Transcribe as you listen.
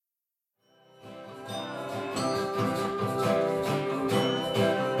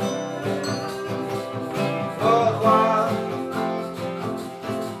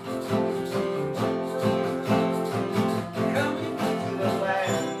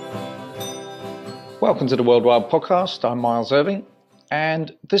Welcome to the Worldwide Podcast. I'm Miles Irving,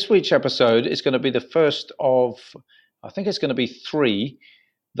 and this week's episode is going to be the first of, I think it's going to be three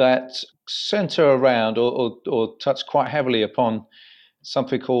that center around or touch quite heavily upon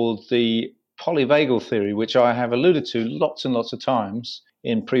something called the polyvagal theory, which I have alluded to lots and lots of times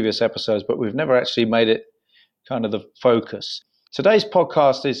in previous episodes, but we've never actually made it kind of the focus. Today's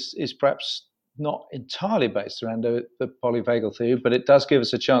podcast is perhaps not entirely based around the polyvagal theory, but it does give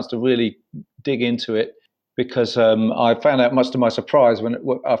us a chance to really dig into it, because I found out, much to my surprise,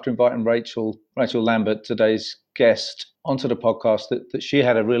 after inviting Rachel Lambert, today's guest, onto the podcast, that she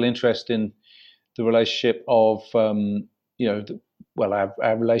had a real interest in the relationship of our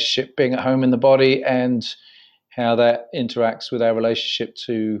relationship being at home in the body and how that interacts with our relationship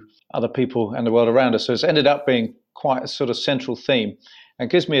to other people and the world around us. So it's ended up being quite a sort of central theme, and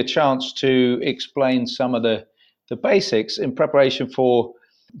gives me a chance to explain some of the basics in preparation for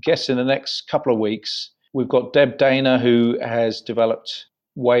guests in the next couple of weeks. We've got Deb Dana, who has developed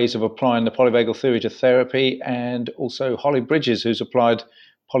ways of applying the polyvagal theory to therapy, and also Holly Bridges, who's applied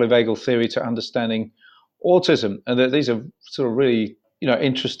polyvagal theory to understanding autism. And these are sort of really,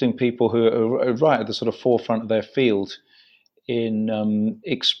 interesting people who are right at the sort of forefront of their field in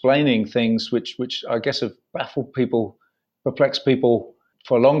explaining things which I guess have baffled people, perplexed people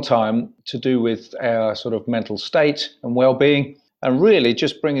for a long time, to do with our sort of mental state and well-being, and really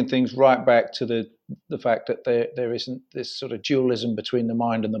just bringing things right back to the fact that there isn't this sort of dualism between the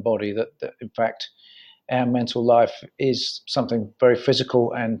mind and the body, that in fact our mental life is something very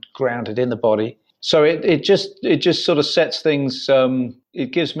physical and grounded in the body. So it just sort of sets things.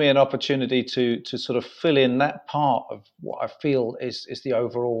 It gives me an opportunity to sort of fill in that part of what I feel is the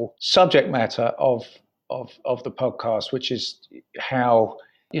overall subject matter of the podcast, which is how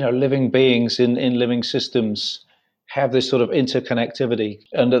living beings in living systems have this sort of interconnectivity,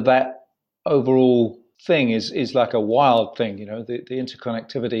 and that overall thing is like a wild thing. The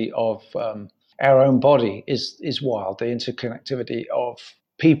interconnectivity of our own body is wild. The interconnectivity of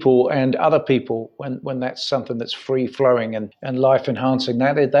people and other people, when that's something that's free flowing and life enhancing,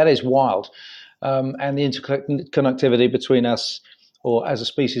 that is wild. And the interconnectivity between us, or as a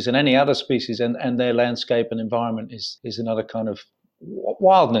species, and any other species and their landscape and environment is another kind of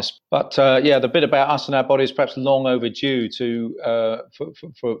wildness. But the bit about us and our bodies perhaps long overdue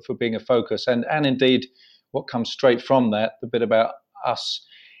for being a focus, and indeed what comes straight from that, the bit about us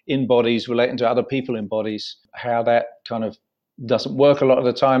in bodies relating to other people in bodies, how that kind of doesn't work a lot of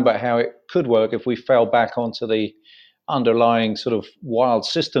the time, but how it could work if we fell back onto the underlying sort of wild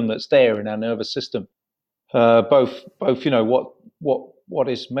system that's there in our nervous system. Both what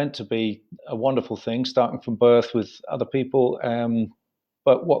is meant to be a wonderful thing, starting from birth with other people,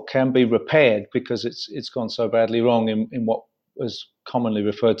 but what can be repaired because it's gone so badly wrong in what is commonly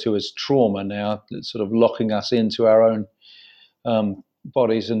referred to as trauma now, sort of locking us into our own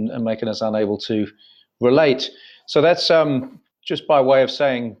bodies and making us unable to relate. So that's just by way of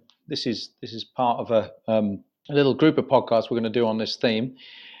saying this is part of a little group of podcasts we're going to do on this theme.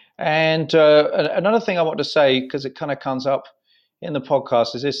 And another thing I want to say, because it kind of comes up in the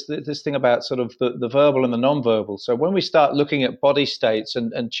podcast, is this thing about sort of the verbal and the non-verbal. So when we start looking at body states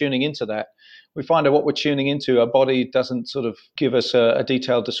and tuning into that, we find that what we're tuning into, our body doesn't sort of give us a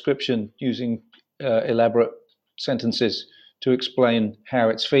detailed description using elaborate sentences to explain how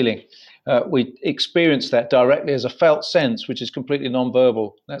it's feeling. We experience that directly as a felt sense, which is completely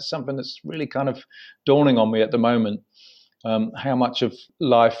non-verbal. That's something that's really kind of dawning on me at the moment. How much of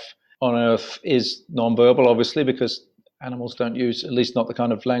life on Earth is non-verbal, obviously, because animals don't use, at least not the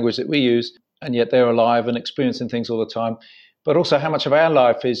kind of language that we use, and yet they're alive and experiencing things all the time. But also how much of our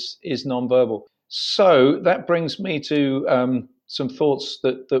life is non-verbal. So that brings me to some thoughts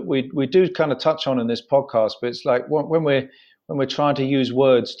that we do kind of touch on in this podcast, but it's like when we're trying to use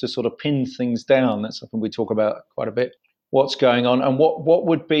words to sort of pin things down, that's something we talk about quite a bit. What's going on and what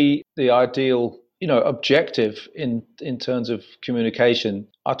would be the ideal objective in terms of communication.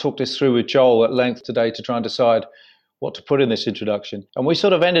 I talked this through with Joel at length today to try and decide what to put in this introduction. And we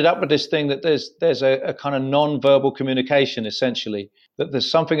sort of ended up with this thing that there's a kind of non-verbal communication, essentially, that there's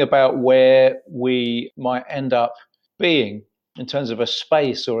something about where we might end up being in terms of a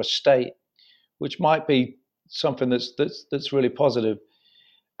space or a state, which might be something that's really positive,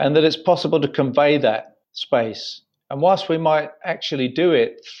 and that it's possible to convey that space. And whilst we might actually do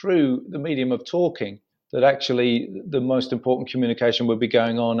it through the medium of talking, that actually the most important communication would be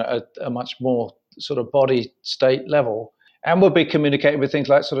going on at a much more sort of body state level, and would be communicating with things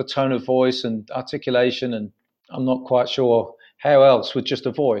like sort of tone of voice and articulation, and I'm not quite sure how else with just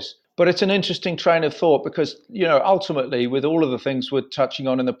a voice. But it's an interesting train of thought because, ultimately with all of the things we're touching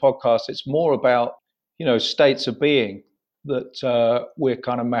on in the podcast, it's more about states of being that we're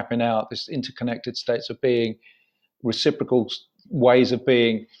kind of mapping out, this interconnected states of being, reciprocal ways of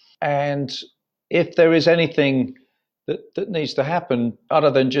being. And if there is anything that needs to happen other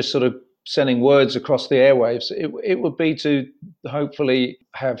than just sort of sending words across the airwaves, it would be to hopefully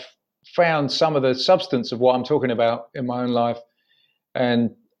have found some of the substance of what I'm talking about in my own life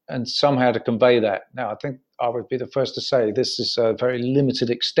and somehow to convey that. Now, I think I would be the first to say this is a very limited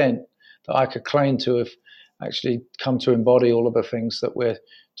extent that I could claim to have actually come to embody all of the things that we're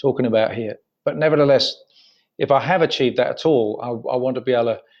talking about here. But nevertheless, if I have achieved that at all, I want to be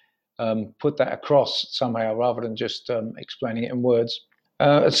able to put that across somehow rather than just explaining it in words.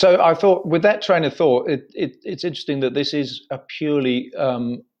 So I thought, with that train of thought, it's interesting that this is a purely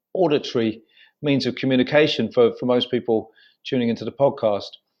auditory means of communication for most people tuning into the podcast.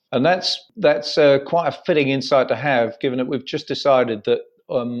 And that's quite a fitting insight to have, given that we've just decided that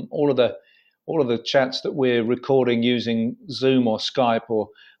all of the chats that we're recording using Zoom or Skype or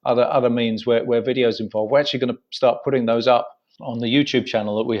other means where video is involved, we're actually going to start putting those up on the YouTube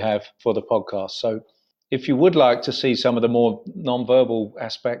channel that we have for the podcast. So if you would like to see some of the more nonverbal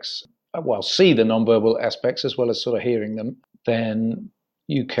aspects, see the nonverbal aspects as well as sort of hearing them, then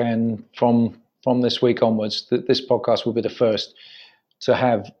you can, from this week onwards, this podcast will be the first to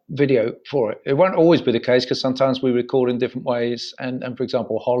have video for it. It won't always be the case because sometimes we record in different ways. And for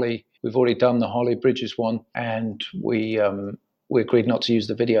example, Holly, we've already done the Holly Bridges one, and we agreed not to use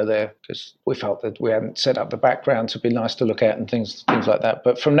the video there because we felt that we hadn't set up the background to be nice to look at and things like that.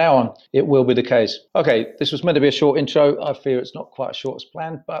 But from now on, it will be the case. Okay, this was meant to be a short intro. I fear it's not quite as short as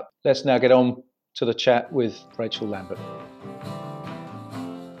planned, but let's now get on to the chat with Rachel Lambert.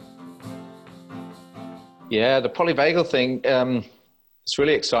 Yeah, the polyvagal thing, it's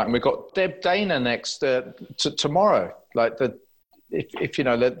really exciting. We've got Deb Dana next tomorrow. Like if you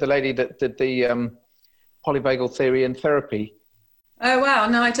know the lady that did the polyvagal theory and therapy. Oh wow,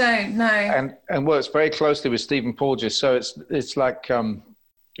 no, I don't know. And works very closely with Stephen Porges, so it's like a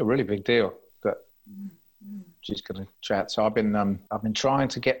really big deal that she's going to chat. So I've been trying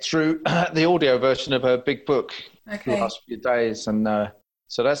to get through the audio version of her big book the last few days, and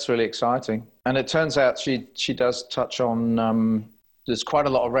so that's really exciting. And it turns out she does touch on. There's quite a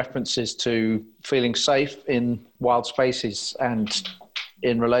lot of references to feeling safe in wild spaces and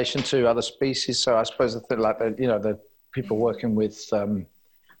in relation to other species. So I suppose the people working with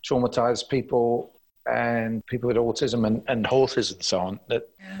traumatized people and people with autism and horses and so on, that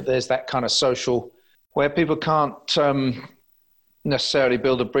there's that kind of social where people can't necessarily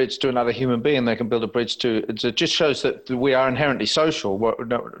build a bridge to another human being. They can build a bridge to, it just shows that we are inherently social,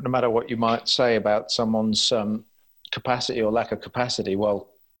 no matter what you might say about someone's capacity or lack of capacity. Well,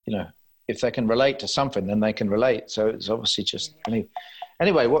 if they can relate to something, then they can relate. So it's obviously just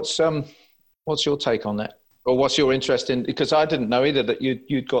anyway. What's your take on that, or what's your interest in? Because I didn't know either that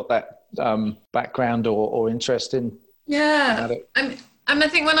you'd got that background or interest in. Yeah, I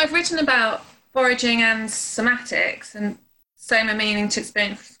think when I've written about foraging and somatics and soma meaning to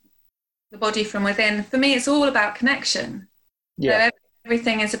experience the body from within, for me it's all about connection. Yeah, so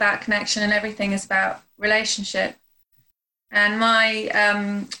everything is about connection and everything is about relationship. And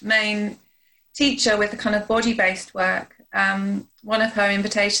my main teacher with the kind of body-based work, one of her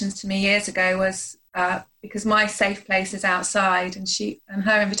invitations to me years ago was because my safe place is outside, and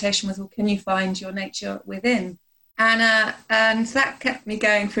her invitation was, well, can you find your nature within? And that kept me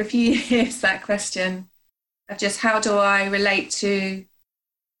going for a few years, that question of just how do I relate to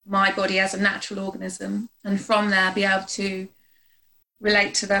my body as a natural organism, and from there be able to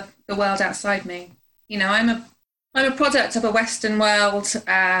relate to the world outside me. I'm a product of a Western world.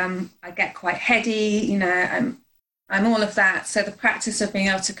 I get quite heady, I'm all of that. So the practice of being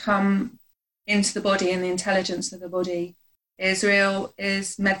able to come into the body and the intelligence of the body is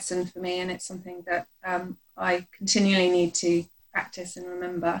medicine for me. And it's something that I continually need to practice and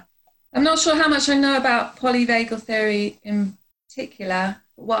remember. I'm not sure how much I know about polyvagal theory in particular.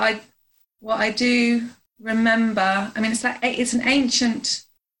 What I do remember, it's an ancient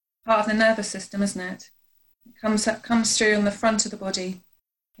part of the nervous system, isn't it? It comes through on the front of the body.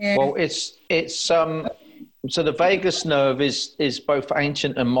 Yeah. Well, it's so the vagus nerve is both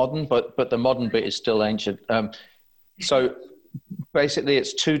ancient and modern, but the modern bit is still ancient. So basically,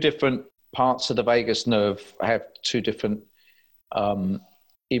 it's two different parts of the vagus nerve have two different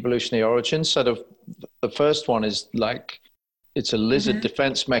evolutionary origins. So the first one is it's a lizard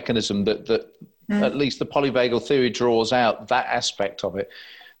defense mechanism that at least the polyvagal theory draws out that aspect of it.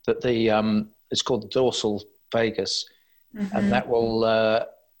 That it's called the dorsal vagus, and that will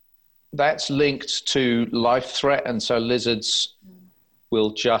that's linked to life threat, and so lizards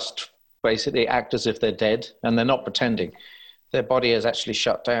will just basically act as if they're dead, and they're not pretending. Their body has actually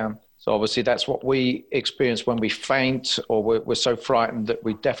shut down. So obviously that's what we experience when we faint, or we're so frightened that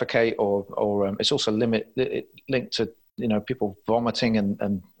we defecate, or it's also linked to, you know, people vomiting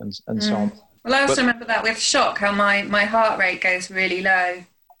and so on. Well, I also remember that with shock, how my heart rate goes really low.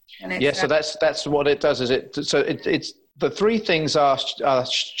 And it's, so that's what it does. It's the three things are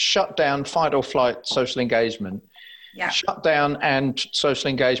shut down, fight or flight, social engagement. Yeah. Shut down and social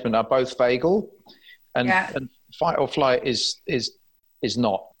engagement are both vagal, and fight or flight is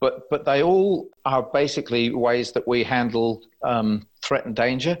not. But they all are basically ways that we handle threat and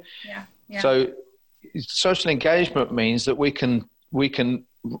danger. Yeah. Yeah. So social engagement means that we can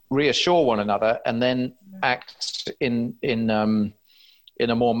reassure one another and then act in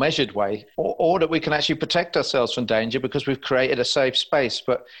a more measured way, or that we can actually protect ourselves from danger because we've created a safe space.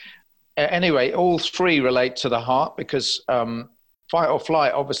 But anyway, all three relate to the heart, because fight or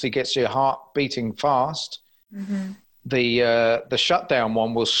flight obviously gets your heart beating fast. Mm-hmm. The shutdown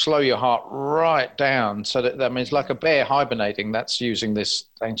one will slow your heart right down. So that means like a bear hibernating. That's using this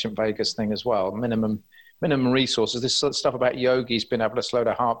ancient vagus thing as well. Minimum resources. This sort of stuff about yogis being able to slow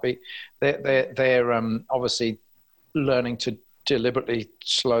their heartbeat. They're obviously learning to deliberately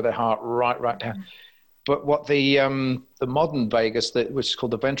slow their heart right down. Mm-hmm. But what the modern vagus, which is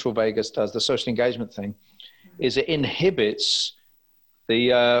called the ventral vagus, does, the social engagement thing, is it inhibits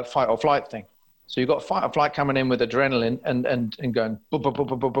the fight or flight thing. So you've got fight or flight coming in with adrenaline and going boop, boop, boop,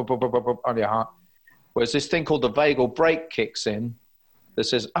 boop, boop, boop, boop, boop, boop, on your heart. Whereas this thing called the vagal brake kicks in that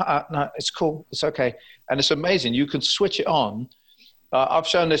says, no, it's cool, it's okay. And it's amazing. You can switch it on. I've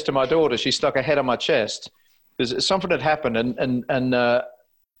shown this to my daughter. She stuck her head on my chest because something had happened, and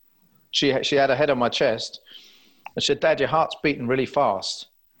she had her head on my chest. And she said, "Dad, your heart's beating really fast."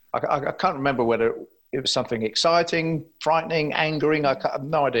 I can't remember whether it was something exciting, frightening, angering. I have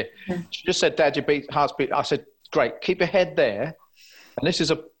no idea. She just said, "Dad, your heart's beating." I said, "Great, keep your head there." And this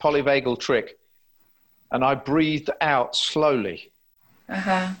is a polyvagal trick. And I breathed out slowly.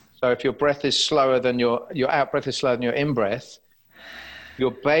 Uh-huh. So if your breath is slower than your out breath is slower than your in breath, you're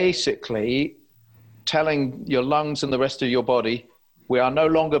basically telling your lungs and the rest of your body, we are no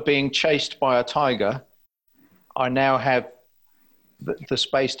longer being chased by a tiger. I now have the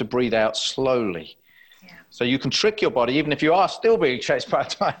space to breathe out slowly. Yeah. So you can trick your body, even if you are still being chased by a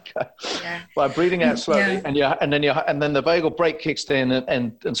tiger, by breathing out slowly. Yeah. And then the vagal brake kicks in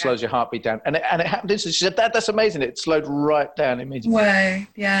and slows your heartbeat down. And it happened. She said, "That's amazing." It slowed right down immediately. Wow.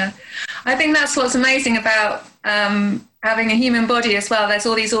 Yeah. I think that's what's amazing about having a human body as well. There's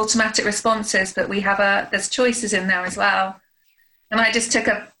all these automatic responses, but there's choices in there as well. And I just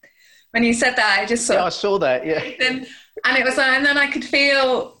when you said that, I just saw. Yeah, I saw that. Yeah. And it was, and then I could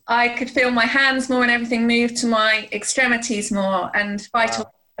feel my hands more, and everything moved to my extremities more, and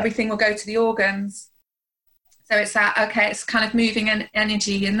everything will go to the organs. So it's that, okay, it's kind of moving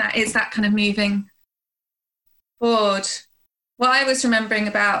energy, and that is that kind of moving forward. What I was remembering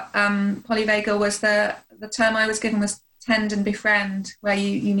about polyvagal was the term I was given was tend and befriend, where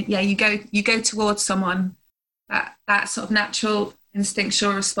you go towards someone, that sort of natural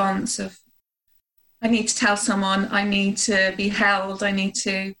instinctual response of, I need to tell someone, I need to be held, I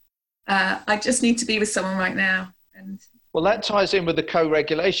just need to be with someone right now. Well, that ties in with the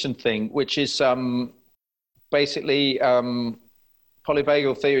co-regulation thing, which is basically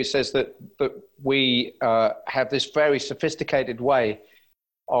polyvagal theory says that we have this very sophisticated way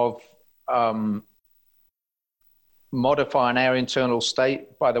of modifying our internal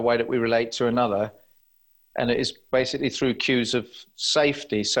state by the way that we relate to another. And it is basically through cues of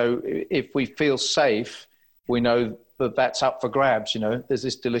safety. So if we feel safe, we know that that's up for grabs. You know, there's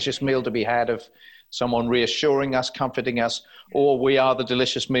this delicious meal to be had of someone reassuring us, comforting us, or we are the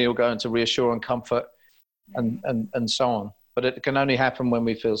delicious meal going to reassure and comfort and so on. But it can only happen when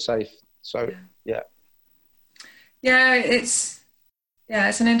we feel safe. So, yeah. Yeah, it's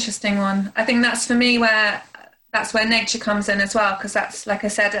an interesting one. I think that's for me that's where nature comes in as well, because that's, like I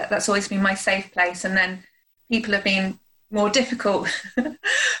said, that's always been my safe place. And then people have been more difficult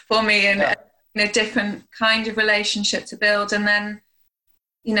for me in a different kind of relationship to build. And then,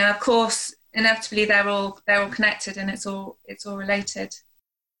 you know, of course, inevitably they're all connected, and it's all related.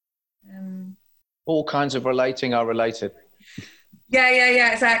 All kinds of relating are related. Yeah,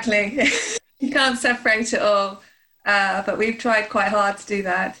 exactly. You can't separate it all, but we've tried quite hard to do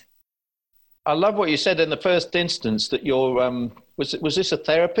that. I love what you said in the first instance, that you're was this a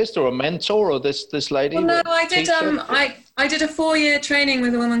therapist or a mentor, or this lady? Well, no, I did I did a 4-year training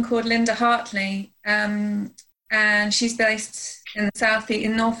with a woman called Linda Hartley, and she's based in the southeast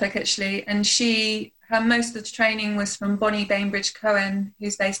in Norfolk actually, and most of the training was from Bonnie Bainbridge Cohen,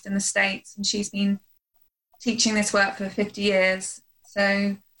 who's based in the States, and she's been teaching this work for 50 years.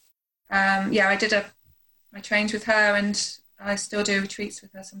 So I trained with her, and I still do retreats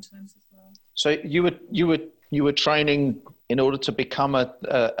with her sometimes as well. So you were training in order to become a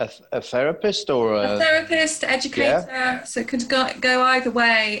therapist, or a therapist, educator. Yeah. So it could go either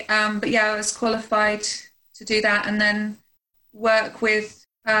way. But yeah, I was qualified to do that, and then work with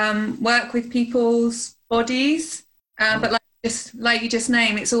people's bodies. But like you just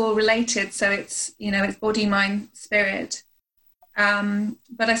named, it's all related. So it's it's body, mind, spirit.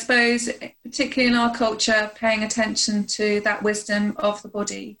 But I suppose, particularly in our culture, paying attention to that wisdom of the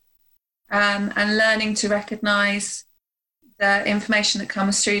body, and learning to recognise the information that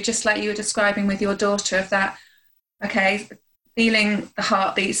comes through, just like you were describing with your daughter, of that, okay, feeling the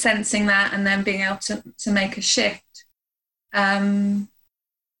heartbeat, sensing that, and then being able to make a shift. In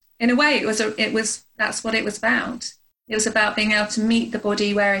a way, that's what it was about. It was about being able to meet the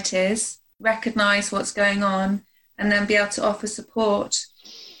body where it is, recognise what's going on, and then be able to offer support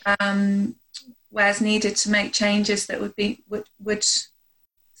where's needed to make changes that would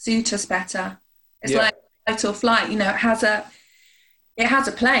suit us better. It's like fight or flight. It has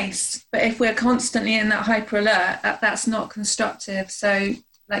a place, but if we're constantly in that hyper alert, that's not constructive. So,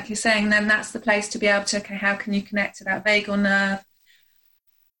 like you're saying, then that's the place to be able to, okay, how can you connect to that vagal nerve?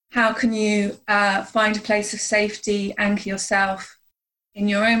 How can you find a place of safety, anchor yourself in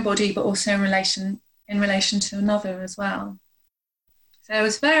your own body, but also in relation to another as well. So it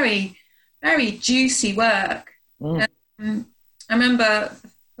was very, very juicy work. I remember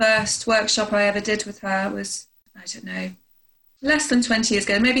the first workshop I ever did with her was, I don't know, less than 20 years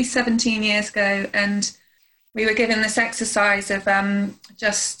ago, maybe 17 years ago, and we were given this exercise of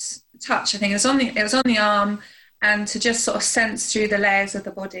just touch. I think it was on the arm, and to just sort of sense through the layers of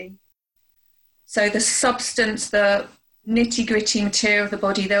the body. So the substance, the nitty-gritty material of the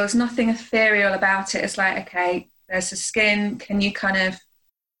body, there was nothing ethereal about it. It's like, okay, there's the skin. Can you kind of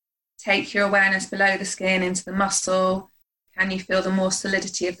take your awareness below the skin into the muscle? Can you feel the more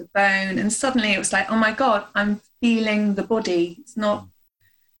solidity of the bone? And suddenly it was like, oh my God, I'm feeling the body. It's not,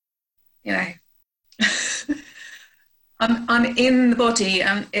 I'm in the body,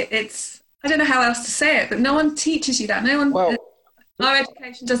 and it's, I don't know how else to say it, but no one teaches you that. Our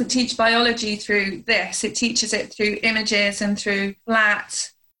education doesn't teach biology through this. It teaches it through images and through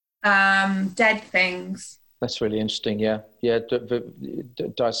flat, dead things. That's really interesting. Yeah.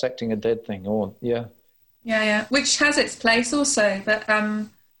 Dissecting a dead thing, Yeah. Which has its place also, but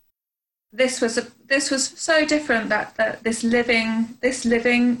this was so different, that this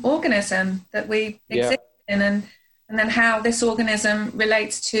living organism that we exist in, and then how this organism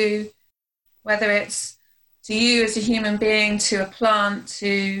relates to, whether it's to you as a human being, to a plant,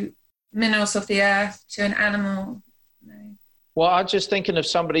 to minerals of the earth, to an animal. Well, I'm just thinking of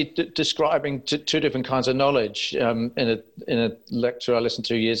somebody describing two different kinds of knowledge in a lecture I listened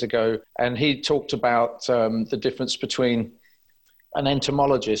to years ago, and he talked about the difference between an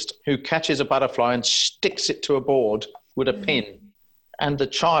entomologist who catches a butterfly and sticks it to a board with a pin, and the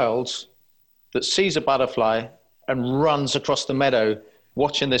child that sees a butterfly and runs across the meadow,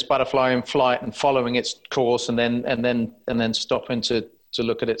 watching this butterfly in flight and following its course, and then stopping to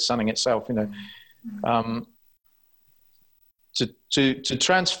look at it sunning itself. To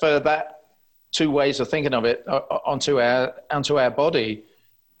transfer that two ways of thinking of it onto our body.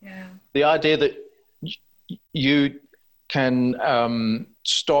 Yeah. The idea that you can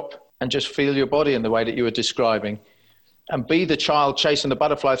stop and just feel your body in the way that you were describing, and be the child chasing the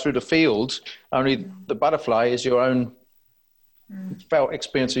butterfly through the field, only the butterfly is your own felt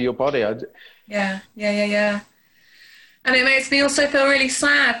experience of your body. Yeah. And it makes me also feel really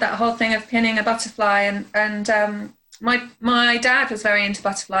sad, that whole thing of pinning a butterfly. And my dad was very into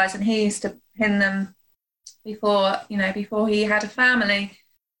butterflies, and he used to pin them before he had a family.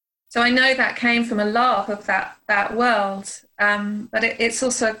 So I know that came from a love of that world. But it's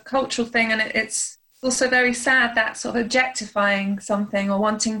also a cultural thing, and it's also very sad, that sort of objectifying something or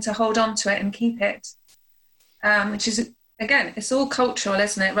wanting to hold on to it and keep it, which is, again, it's all cultural,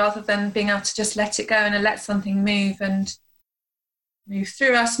 isn't it? Rather than being able to just let it go and let something move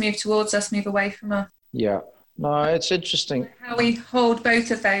through us, move towards us, move away from us. Yeah. No, it's interesting how we hold both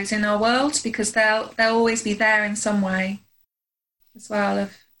of those in our world, because they'll always be there in some way as well.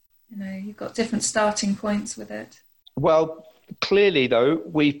 You've got different starting points with it. Well, clearly, though,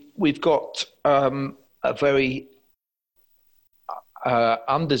 we've got a very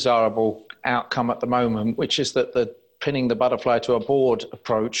undesirable outcome at the moment, which is that the pinning the butterfly to a board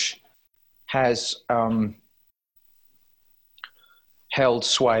approach has held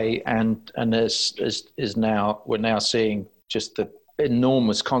sway, and we're now seeing just the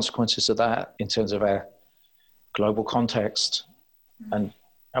enormous consequences of that in terms of our global context. And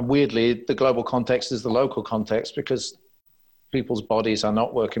weirdly, the global context is the local context, because people's bodies are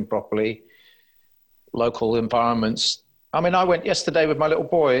not working properly. Local environments. I mean, I went yesterday with my little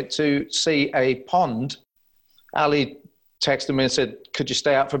boy to see a pond. Ali texted me and said, could you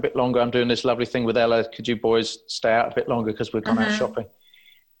stay out for a bit longer? I'm doing this lovely thing with Ella. Could you boys stay out a bit longer because we've gone out shopping?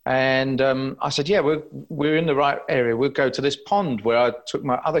 And I said, yeah, we're in the right area. We'll go to this pond where I took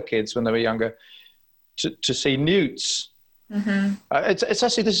my other kids when they were younger to see newts. This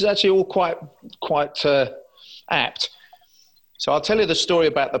is actually all quite apt. So I'll tell you the story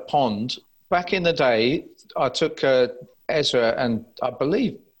about the pond. Back in the day, I took Ezra and I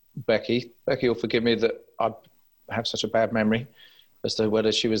believe Becky. Becky will forgive me that I have such a bad memory as to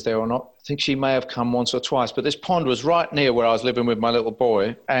whether she was there or not. I think she may have come once or twice, but this pond was right near where I was living with my little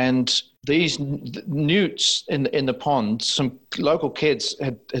boy. And these newts in the pond, some local kids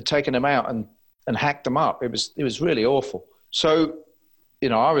had taken them out and hacked them up. It was really awful. So,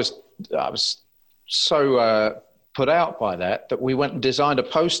 I was so put out by that we went and designed a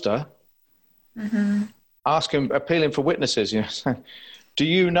poster appealing for witnesses, saying, do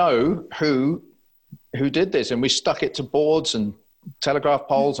you know who did this? And we stuck it to boards and telegraph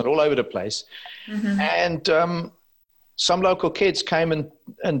poles and all over the place. And some local kids came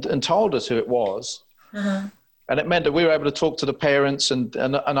and told us who it was. And it meant that we were able to talk to the parents, and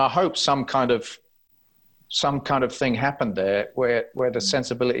I hope some kind of thing happened there where the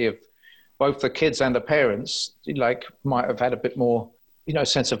sensibility of both the kids and the parents might have had a bit more,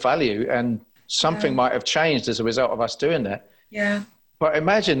 sense of value, and something might have changed as a result of us doing that. Yeah. But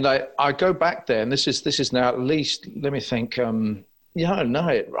imagine, I go back there, and this is now at least, let me think,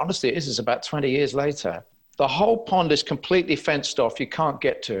 honestly, it is about 20 years later. The whole pond is completely fenced off. You can't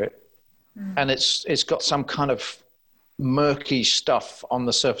get to it. And it's got some kind of murky stuff on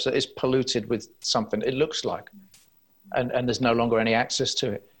the surface that is polluted with something, it looks like. And there's no longer any access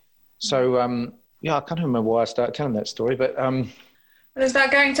to it. So, I can't remember why I started telling that story, but... It was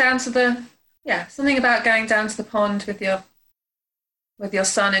about going down to something about going down to the pond with your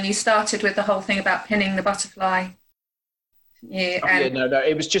son, and you started with the whole thing about pinning the butterfly.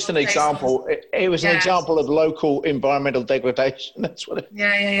 It was just an example. It was an example of local environmental degradation. That's what it is.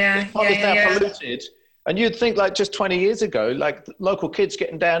 Yeah. The pond is now polluted. And you'd think just 20 years ago, local kids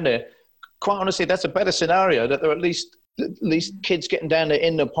getting down there, quite honestly, that's a better scenario, that there are at least kids getting down there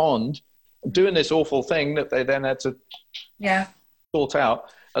in the pond doing this awful thing that they then had to sort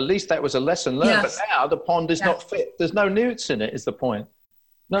out. At least that was a lesson learned. Yes. But now the pond is not fit. There's no newts in it, is the point.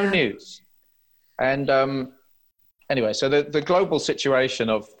 No newts. And anyway, so the global situation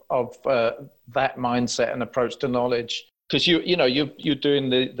of that mindset and approach to knowledge, because you're doing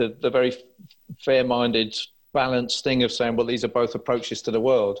the very fair-minded, balanced thing of saying, well, these are both approaches to the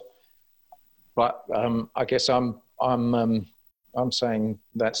world. But I guess I'm saying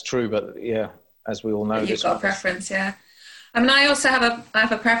that's true, but as we all know, you've got a preference, I mean, I also have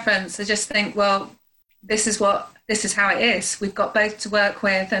a preference. I just think, well, this is how it is. We've got both to work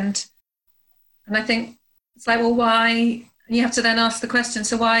with, and I think it's like, well, why? And you have to then ask the question.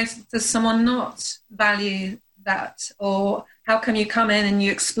 So why does someone not value that, or how come you come in and you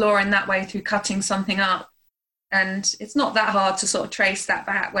explore in that way through cutting something up? And it's not that hard to sort of trace that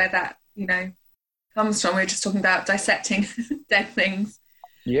back where that comes from. We were just talking about dissecting dead things.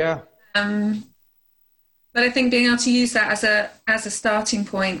 Yeah. But I think being able to use that as a starting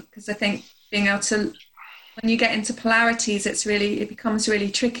point, because I think being able to, when you get into polarities, it becomes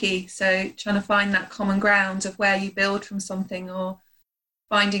really tricky. So trying to find that common ground of where you build from something, or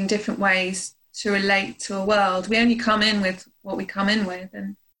finding different ways to relate to a world. We only come in with what we come in with.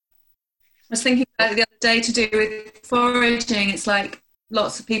 And I was thinking about it the other day to do with foraging. It's like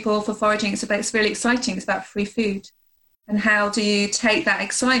lots of people for foraging, it's really exciting. It's about free food. And how do you take that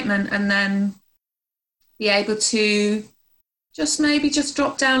excitement and then be able to just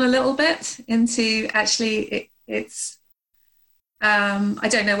drop down a little bit into actually it's I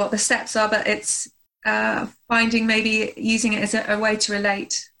don't know what the steps are, but it's finding, maybe using it as a way to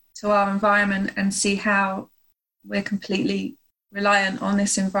relate to our environment and see how we're completely reliant on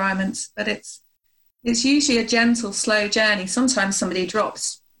this environment. But it's usually a gentle, slow journey. Sometimes somebody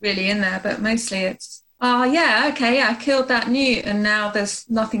drops really in there, but mostly it's, I killed that newt and now there's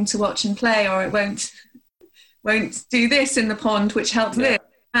nothing to watch and play, or it won't do this in the pond, which helps this,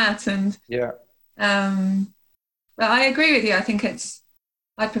 that, and but I agree with you. I think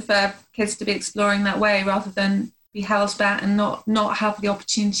I prefer kids to be exploring that way rather than be housed back and not have the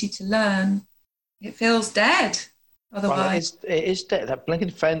opportunity to learn. It feels dead. otherwise. Well, it is dead. That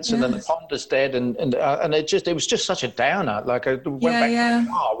blinking fence, and then the pond is dead, and it was just such a downer. Like I went back to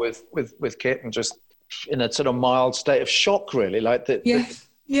the car with Kit, and just in a sort of mild state of shock, really. Like that.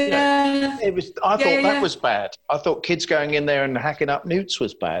 It was. I thought that was bad. I thought kids going in there and hacking up newts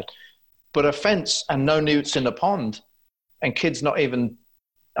was bad, but a fence and no newts in the pond, and kids not even.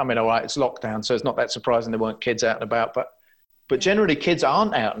 I mean, all right, it's lockdown, so it's not that surprising there weren't kids out and about. But generally, kids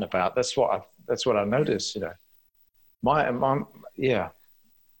aren't out and about. That's what I noticed. You know, my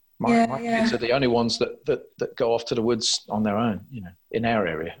kids are the only ones that go off to the woods on their own. You know, in our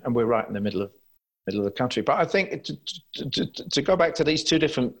area, and we're right in the middle of the country. But I think to go back to these two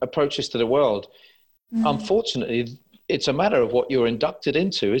different approaches to the world, unfortunately, it's a matter of what you're inducted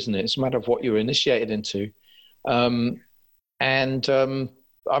into, isn't it? It's a matter of what you're initiated into.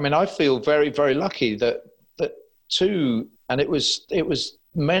 I mean, I feel very, very lucky that two, and it was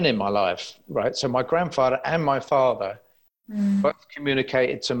men in my life, right? So my grandfather and my father both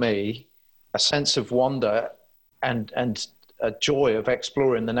communicated to me a sense of wonder and a joy of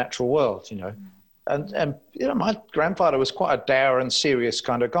exploring the natural world, you know. And you know, my grandfather was quite a dour and serious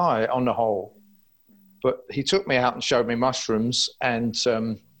kind of guy on the whole, but he took me out and showed me mushrooms, and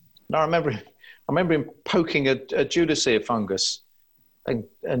I remember him poking a Judicea fungus,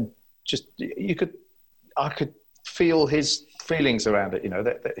 and just I could feel his feelings around it, you know.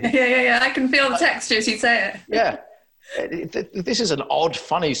 I can feel the texture as you say it. Yeah. This is an odd,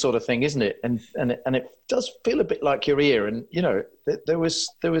 funny sort of thing, isn't it? And it does feel a bit like your ear. And you know, there was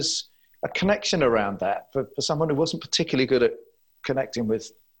a connection around that for someone who wasn't particularly good at connecting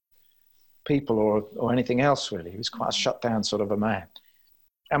with people or anything else, really. He was quite a shut down sort of a man.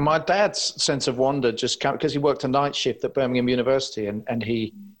 And my dad's sense of wonder just came because he worked a night shift at Birmingham University, and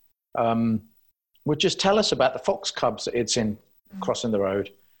he would just tell us about the fox cubs that he'd seen crossing the road,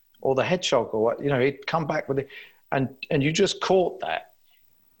 or the hedgehog, or what, you know. He'd come back with it, and you just caught that.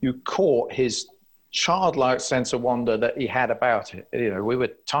 You caught his childlike sense of wonder that he had about it. You know, we were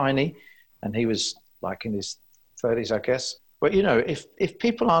tiny, and he was like in his 30s, I guess. But you know, if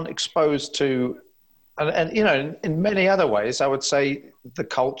people aren't exposed to, and you know, in many other ways, I would say the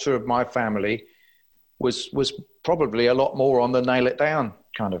culture of my family was probably a lot more on the nail it down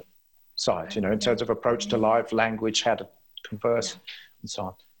kind of side, you know, in terms of approach to life, language, how to converse, and so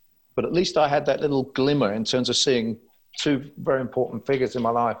on. But at least I had that little glimmer in terms of seeing two very important figures in my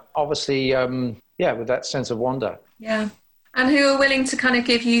life. Obviously, with that sense of wonder. Yeah. And who are willing to kind of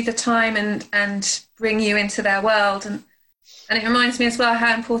give you the time and bring you into their world. And it reminds me as well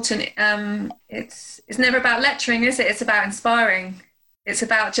how important it's never about lecturing, is it? It's about inspiring. It's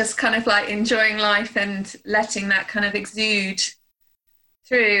about just kind of like enjoying life and letting that kind of exude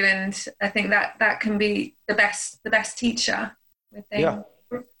through. And I think that can be the best teacher with things. Yeah.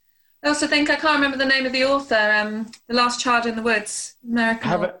 I also think, I can't remember the name of the author, The Last Child in the Woods,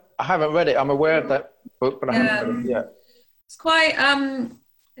 American. I haven't read it. I'm aware of that book, but I haven't read it yet.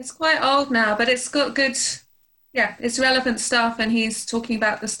 It's quite old now, but it's got good, it's relevant stuff, and he's talking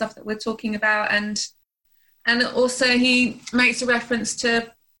about the stuff that we're talking about, and also he makes a reference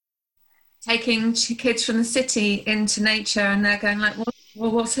to taking kids from the city into nature, and they're going like,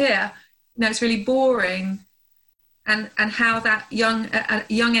 well, what's here? You know, it's really boring. And how that at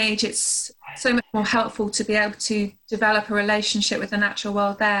a young age, it's so much more helpful to be able to develop a relationship with the natural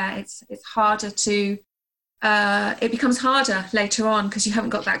world there. It's harder to, it becomes harder later on because you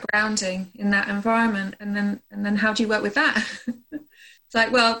haven't got that grounding in that environment. And then how do you work with that? It's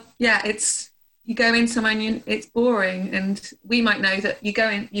like, well, you go in somewhere and it's boring. And we might know that you go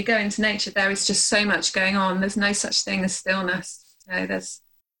into nature, there is just so much going on. There's no such thing as stillness. You know, there's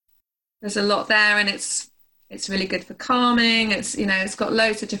a lot there, and it's really good for calming. It's got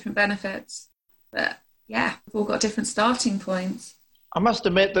loads of different benefits. But we've all got different starting points. I must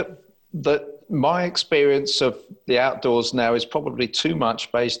admit that my experience of the outdoors now is probably too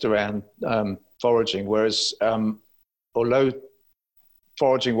much based around foraging, whereas although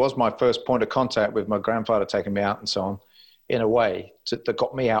foraging was my first point of contact with my grandfather taking me out and so on, in a way, that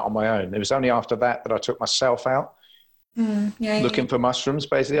got me out on my own. It was only after that I took myself out looking for mushrooms,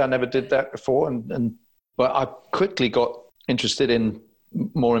 basically. I never did that before, but I quickly got interested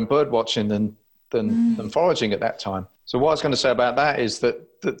more in bird watching than foraging at that time. So what I was going to say about that is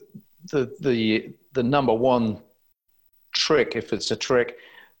that the number one trick, if it's a trick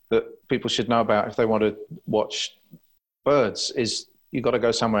that people should know about if they want to watch birds, is you got to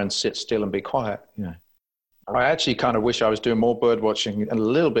go somewhere and sit still and be quiet. You know, I actually kind of wish I was doing more bird watching and a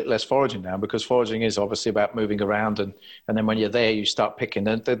little bit less foraging now, because foraging is obviously about moving around, and then when you're there, you start picking.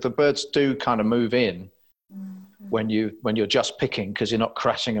 And the birds do kind of move in when you're just picking, because you're not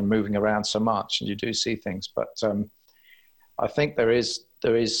crashing and moving around so much, and you do see things. But I think there is,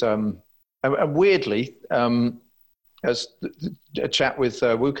 and weirdly, as a chat with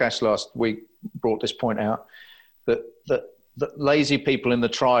Wukash last week brought this point out, that lazy people in the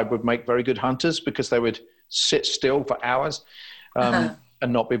tribe would make very good hunters because they would sit still for hours and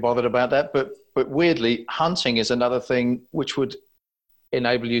not be bothered about that. But weirdly, hunting is another thing which would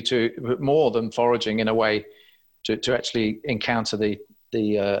enable you to, more than foraging in a way, to actually encounter the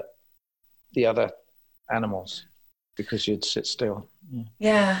other animals because you'd sit still.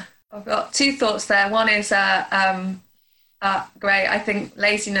 Yeah, I've got two thoughts there. One is great. I think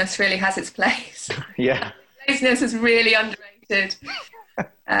laziness really has its place. Yeah. Laziness is really underrated.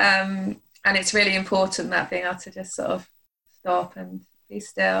 And it's really important, that being able to just sort of stop and be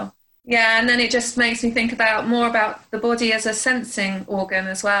still. Yeah, and then it just makes me think more about the body as a sensing organ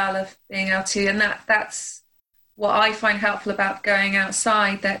as well, of being able to, and that's what I find helpful about going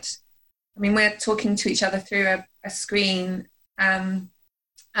outside. That, I mean, we're talking to each other through a screen.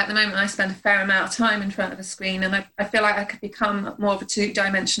 At the moment, I spend a fair amount of time in front of a screen, and I feel like I could become more of a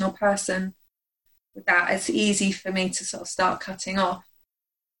two-dimensional person with that. It's easy for me to sort of start cutting off.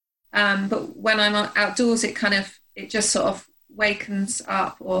 But when I'm outdoors, it just sort of wakens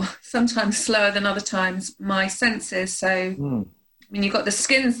up, or sometimes slower than other times, my senses. So, I mean, you've got the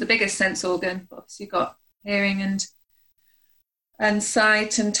skin's the biggest sense organ, but obviously you've got hearing and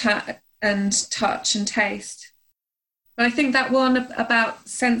sight and touch and taste. But I think that one about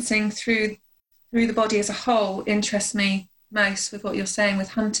sensing through the body as a whole interests me most, with what you're saying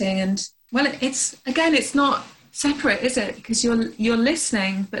with hunting. And well, it's not separate, is it? Because you're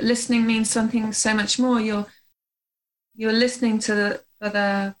listening, but listening means something so much more. You're listening for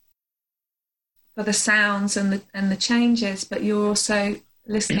the sounds and the changes, but you're also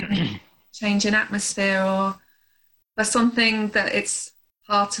listening change in atmosphere, or for something that it's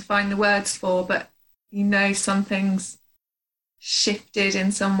hard to find the words for, but something's shifted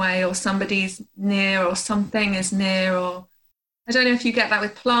in some way, or somebody's near, or something is near. Or I don't know if you get that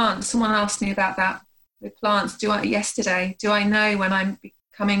with plants. Someone asked me about that with plants yesterday. Do I know when I'm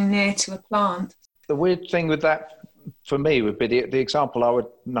coming near to a plant? The weird thing with that for me would be the example I would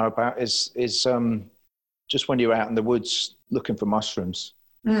know about is just when you're out in the woods looking for mushrooms.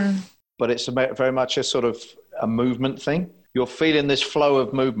 But it's very much a sort of a movement thing. You're feeling this flow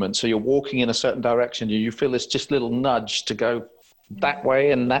of movement, so you're walking in a certain direction, and you feel this just little nudge to go that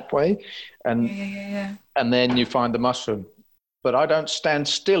way and that way, and and then you find the mushroom. But I don't stand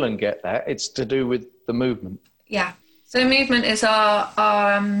still and get that. It's to do with the movement. Yeah. So movement is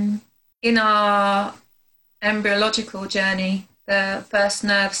our in our embryological journey, the first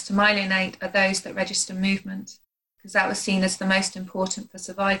nerves to myelinate are those that register movement, because that was seen as the most important for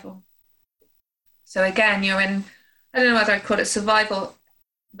survival. So again, you're in, I don't know whether I'd call it survival,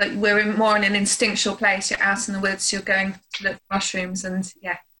 but we're more in an instinctual place. You're out in the woods, you're going to look for mushrooms, and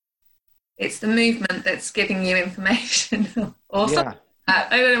it's the movement that's giving you information or something. I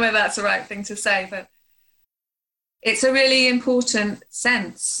don't know whether that's the right thing to say, but it's a really important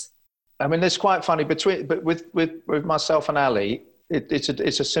sense. I mean, it's quite funny but with myself and Ali,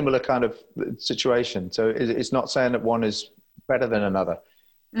 it's a similar kind of situation. So it's not saying that one is better than another,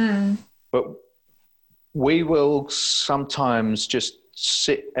 but we will sometimes just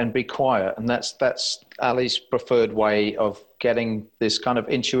sit and be quiet, and that's Ali's preferred way of getting this kind of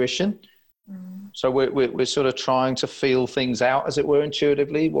intuition. So we're sort of trying to feel things out, as it were,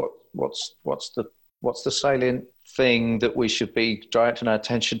 intuitively. What's the salient thing that we should be directing our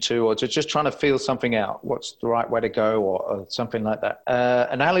attention to, or just trying to feel something out? What's the right way to go, or something like that?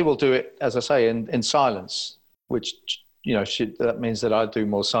 And Ali will do it, as I say, in silence, which that means that I do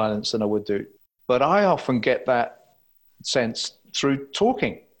more silence than I would do. But I often get that sense through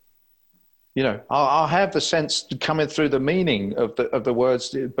talking. I'll have the sense coming through the meaning of the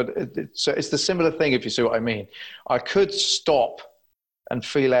words, but it's the similar thing, if you see what I mean. I could stop and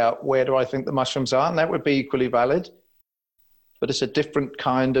feel out where do I think the mushrooms are, and that would be equally valid. But it's a different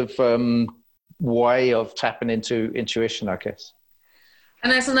kind of way of tapping into intuition, I guess.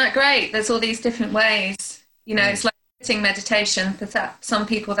 And isn't that great? There's all these different ways. It's like sitting meditation. For some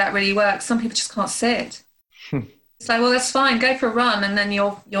people that really works. Some people just can't sit. It's like, well, that's fine. Go for a run, and then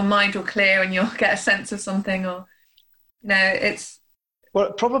your mind will clear, and you'll get a sense of something. Or, it's.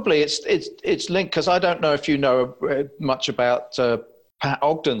 Well, probably it's linked, because I don't know if you know much about Pat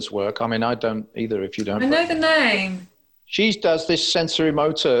Ogden's work. I mean, I don't either. If you don't, I know the name. She does this sensory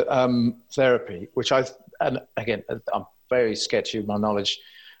motor therapy, which and again, I'm very sketchy with my knowledge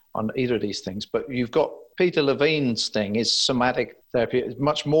on either of these things. But you've got Peter Levine's thing is somatic therapy. It's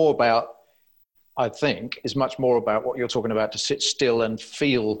much more about, I think, is much more about what you're talking about, to sit still and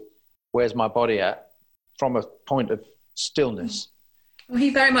feel where's my body at from a point of stillness. Well, he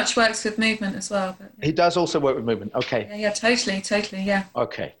very much works with movement as well. But, He does also work with movement. Okay. Yeah, totally, yeah.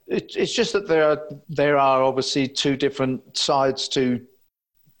 Okay. It's just that there are obviously two different sides to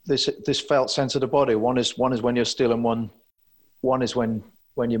this felt sense of the body. One is when you're still, and one is when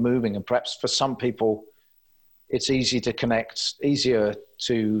you're moving. And perhaps for some people, it's easier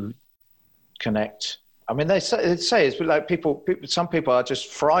to connect. I mean, they say it's like people. Some people are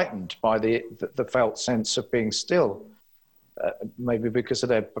just frightened by the felt sense of being still, maybe because of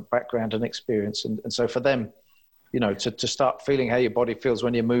their background and experience. And so for them, to start feeling how your body feels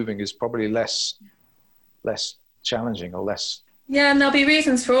when you're moving is probably less challenging or less. Yeah, and there'll be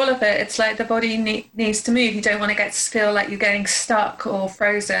reasons for all of it. It's like the body needs to move. You don't want to feel like you're getting stuck or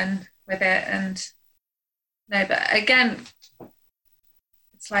frozen with it. And no, but again,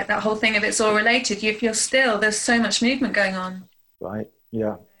 it's like that whole thing of it's all related. You feel still. There's so much movement going on. Right.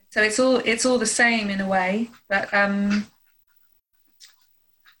 Yeah. So it's all the same in a way. But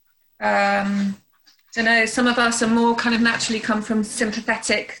don't know. Some of us are more kind of naturally come from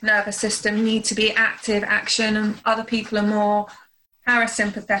sympathetic nervous system, need to be active action, and other people are more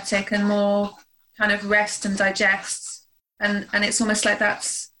parasympathetic and more kind of rest and digest. And it's almost like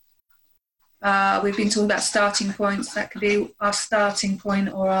that's. We've been talking about starting points. That could be our starting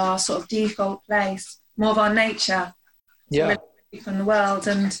point or our sort of default place, more of our nature, from the world.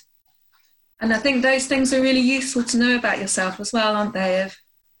 And I think those things are really useful to know about yourself as well, aren't they?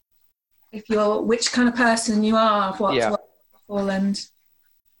 If you're which kind of person you are, and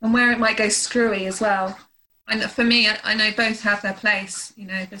where it might go screwy as well. And for me, I know both have their place.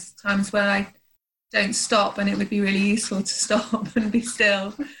 There's times where I don't stop, and it would be really useful to stop and be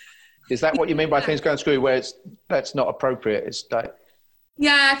still. Is that what you mean by things going screwy, where that's not appropriate? It's like,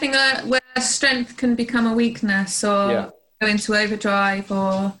 yeah, I think where strength can become a weakness or go into overdrive,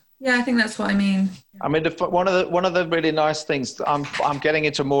 or I think that's what I mean. I mean, one of the really nice things, I'm getting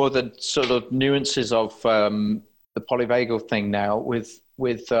into more of the sort of nuances of the polyvagal thing now with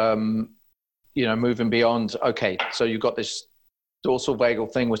moving beyond. Okay, so you've got this dorsal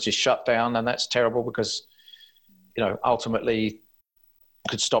vagal thing which is shut down, and that's terrible because ultimately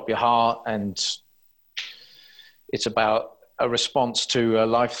could stop your heart, and it's about a response to a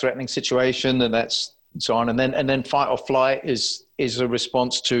life-threatening situation, and that's so on. And then fight or flight is a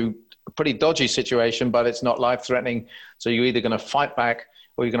response to a pretty dodgy situation, but it's not life-threatening. So you're either going to fight back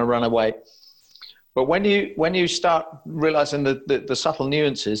or you're going to run away. But when you start realizing the subtle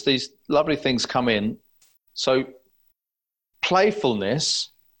nuances, these lovely things come in. So playfulness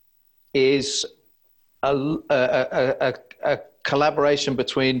is a collaboration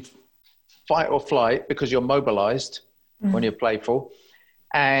between fight or flight, because you're mobilized when you're playful,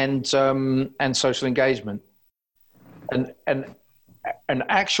 and social engagement, and an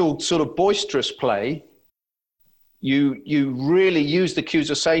actual sort of boisterous play. You really use the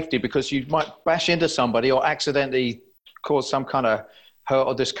cues of safety, because you might bash into somebody or accidentally cause some kind of hurt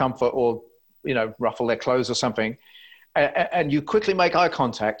or discomfort, or ruffle their clothes or something, and you quickly make eye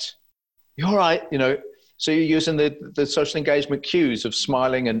contact. You're all right, So you're using the social engagement cues of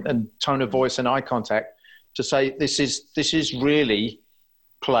smiling and tone of voice and eye contact to say this is really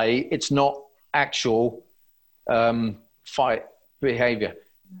play. It's not actual fight behavior.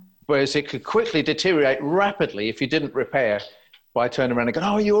 Whereas it could quickly deteriorate rapidly if you didn't repair by turning around and going,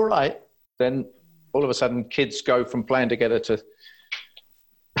 "Oh, are you all right?" Then all of a sudden, kids go from playing together to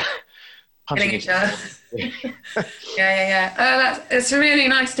punching each other. Yeah. It's really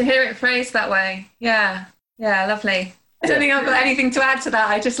nice to hear it phrased that way. Yeah, lovely. I don't think I've got anything to add to that.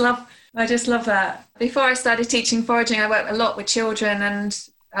 I just love that. Before I started teaching foraging, I worked a lot with children and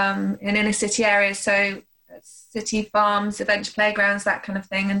in inner city areas, so city farms, adventure playgrounds, that kind of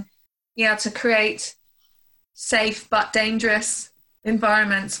thing, and to create safe but dangerous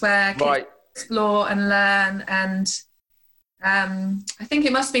environments where kids explore and learn. And I think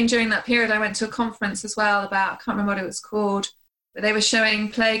it must have been during that period I went to a conference as well about, I can't remember what it was called, but they were showing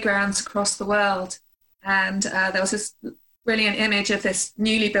playgrounds across the world. And there was this brilliant image of this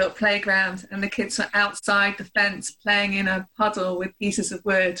newly built playground, and the kids were outside the fence playing in a puddle with pieces of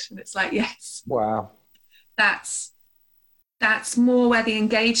wood. And it's like, yes. Wow. That's more where the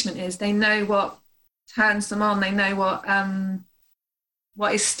engagement is. They know what turns them on. They know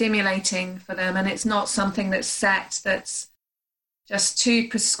what is stimulating for them. And it's not something that's set, that's just too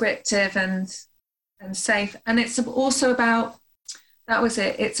prescriptive and safe. And it's also about,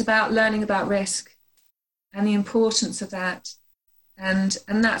 it's about learning about risk and the importance of that. And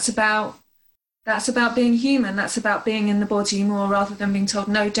that's about being human. That's about being in the body more, rather than being told,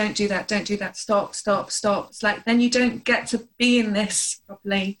 no, don't do that, stop. It's like, then you don't get to be in this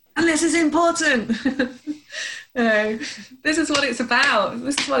properly. And this is important. You know, this is what it's about.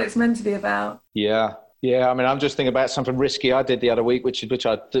 This is what it's meant to be about. Yeah. Yeah. I mean, I'm just thinking about something risky I did the other week, which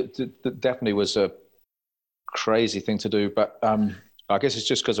definitely was a crazy thing to do. But I guess it's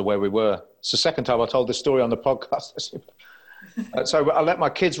just because of where we were. It's the second time I told this story on the podcast. So I let my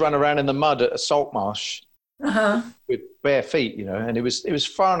kids run around in the mud at a salt marsh with bare feet, you know, and it was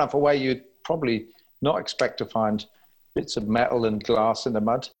far enough away you'd probably not expect to find bits of metal and glass in the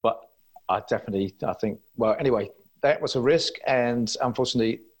mud. But I think, well, anyway, that was a risk. And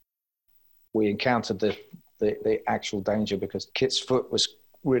unfortunately, we encountered the actual danger because Kit's foot was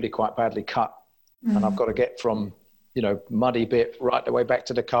really quite badly cut. And I've got to get from, you know, muddy bit right the way back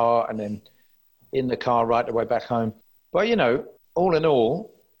to the car and then in the car right the way back home. But, you know, all in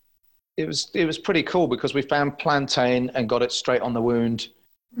all, it was pretty cool because we found plantain and got it straight on the wound.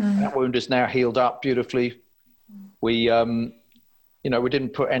 That wound is now healed up beautifully. We, you know, we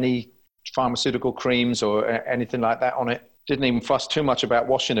didn't put any pharmaceutical creams or anything like that on it. Didn't even fuss too much about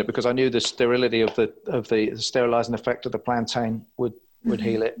washing it because I knew the sterility of the sterilizing effect of the plantain would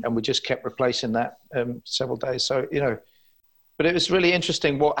heal it. And we just kept replacing that several days. So, you know, but it was really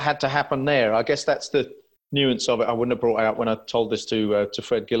interesting what had to happen there. I guess that's the nuance of it. I wouldn't have brought out when I told this to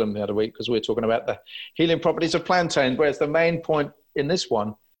Fred Gillam the other week because we were talking about the healing properties of plantain, whereas the main point in this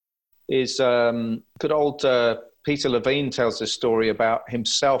one is good old Peter Levine tells this story about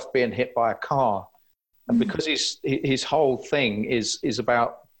himself being hit by a car. And because his whole thing is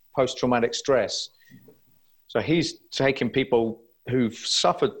about post-traumatic stress. So he's taking people who've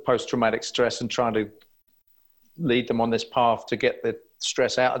suffered post-traumatic stress and trying to lead them on this path to get the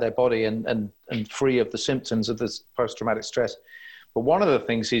stress out of their body and free of the symptoms of this post-traumatic stress. But one of the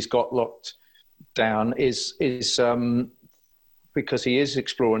things he's got locked down is because he is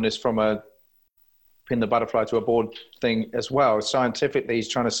exploring this from a pin the butterfly to a board thing as well. Scientifically, he's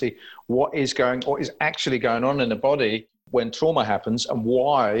trying to see what is actually going on in the body when trauma happens, and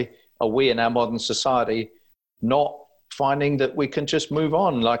why are we in our modern society not finding that we can just move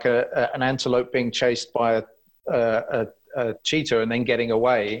on like an antelope being chased by a cheetah and then getting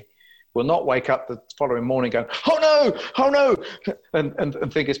away will not wake up the following morning going, oh no,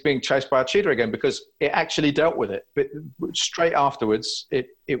 and think it's being chased by a cheetah again, because it actually dealt with it. But straight afterwards,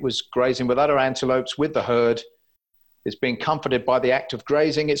 it was grazing with other antelopes with the herd. It's being comforted by the act of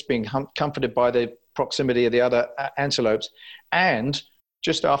grazing. It's being comforted by the proximity of the other antelopes. And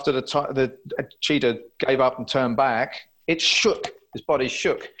just after the cheetah gave up and turned back, it shook. His body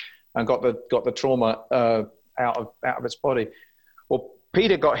shook and got the trauma out of its body. Well,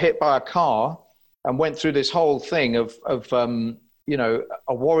 Peter got hit by a car and went through this whole thing of you know,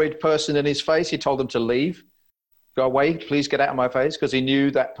 a worried person in his face. He told them to leave, go away, please get out of my face, because he knew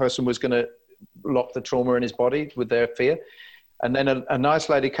that person was going to lock the trauma in his body with their fear. And then a nice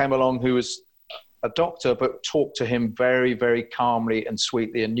lady came along who was a doctor, but talked to him very, very calmly and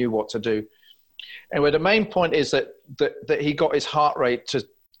sweetly and knew what to do. Anyway, the main point is that he got his heart rate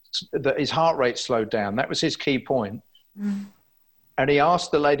that his heart rate slowed down. That was his key point. And he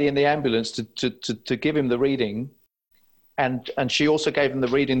asked the lady in the ambulance to give him the reading. And she also gave him the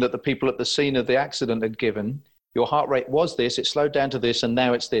reading that the people at the scene of the accident had given. Your heart rate was this, it slowed down to this, and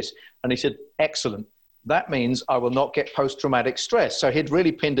now it's this. And he said, excellent. That means I will not get post-traumatic stress. So he'd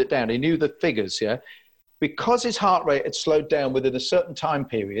really pinned it down. He knew the figures, yeah? Because his heart rate had slowed down within a certain time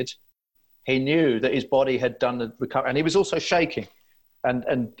period, he knew that his body had done the recovery. And he was also shaking. And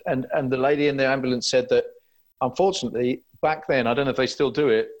the lady in the ambulance said that, unfortunately, back then, I don't know if they still do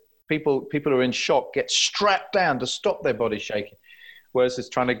it, people who are in shock get strapped down to stop their body shaking, whereas it's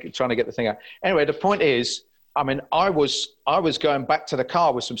trying to get the thing out. Anyway, the point is, I mean, I was going back to the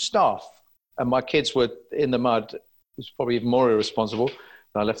car with some stuff, and my kids were in the mud. It was probably even more irresponsible.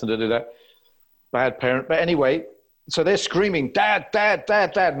 I left them to do that. Bad parent. But anyway, so they're screaming, Dad, Dad,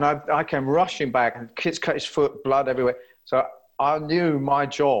 Dad, Dad. And I came rushing back, and kids cut his foot, blood everywhere. So I knew my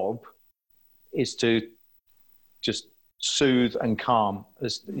job is to just soothe and calm,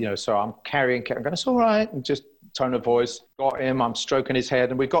 as you know. So I'm carrying, I'm going, it's all right, and just tone of voice. Got him. I'm stroking his head,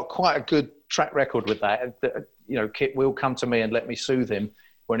 and we've got quite a good track record with that. You know, Kit will come to me and let me soothe him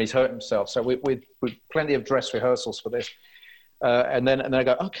when he's hurt himself. So with plenty of dress rehearsals for this, and then I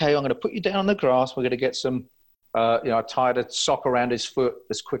go, okay, I'm going to put you down on the grass. We're going to get some. You know, I tied a sock around his foot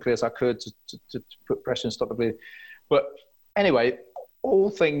as quickly as I could to put pressure and stop the bleeding. But anyway, all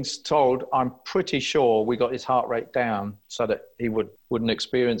things told, I'm pretty sure we got his heart rate down so that he wouldn't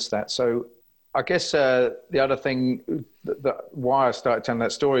experience that. So I guess the other thing that why I started telling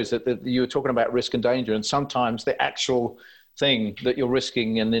that story is that you were talking about risk and danger, and sometimes the actual thing that you're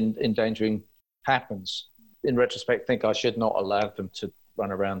risking and endangering happens. In retrospect, I think I should not allow them to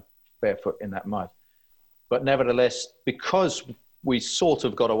run around barefoot in that mud. but nevertheless, because we sort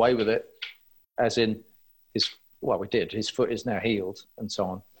of got away with it, as in we did, his foot is now healed and so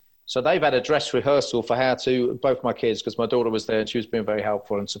on. So they've had a dress rehearsal for how to, both my kids, because my daughter was there and she was being very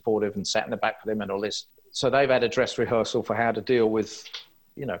helpful and supportive and sat in the back with him and all this. So they've had a dress rehearsal for how to deal with,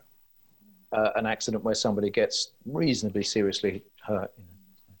 an accident where somebody gets reasonably seriously hurt.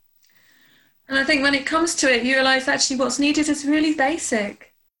 And I think when it comes to it, you realise actually what's needed is really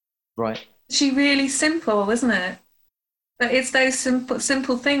basic. Right. It's actually really simple, isn't it? But it's those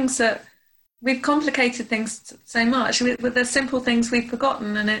simple things that we've complicated things so much. With the simple things we've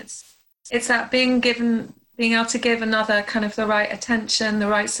forgotten, and it's that being able to give another kind of the right attention, the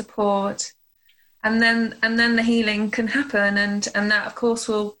right support, and then the healing can happen, and that of course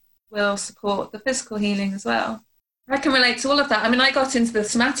will support the physical healing as well. I can relate to all of that. I mean, I got into the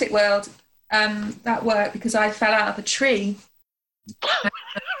somatic world, that work, because I fell out of a tree.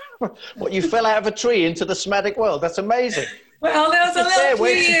 What, you fell out of a tree into the somatic world? That's amazing. Well, there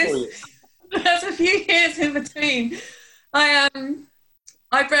was a few years in between. I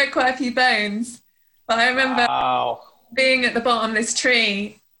broke quite a few bones, but I remember being at the bottom of this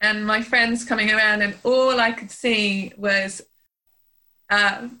tree and my friends coming around, and all I could see was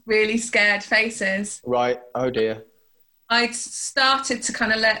really scared faces. Right. Oh dear. I'd started to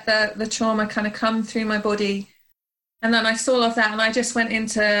kind of let the trauma kind of come through my body, and then I saw all of that, and I just went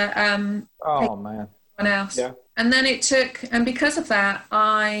into man, everyone else. Yeah. And then because of that,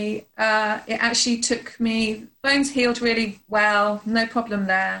 it actually took me, bones healed really well, no problem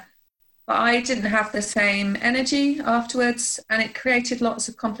there. But I didn't have the same energy afterwards, and it created lots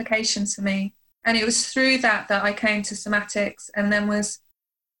of complications for me. And it was through that I came to somatics, and then was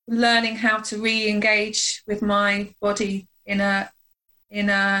learning how to re-engage with my body in all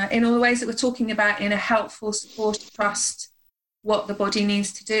the ways that we're talking about, in a helpful, supportive, trust what the body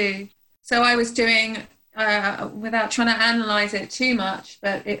needs to do. So I was doing, without trying to analyze it too much,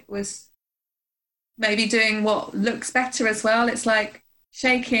 but it was maybe doing what looks better as well. It's like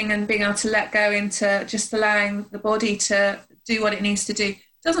shaking and being able to let go into just allowing the body to do what it needs to do.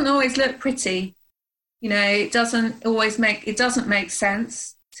 It doesn't always look pretty. It doesn't make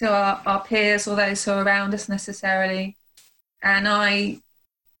sense to our peers or those who are around us necessarily. And I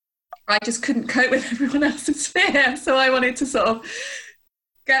just couldn't cope with everyone else's fear. So I wanted to sort of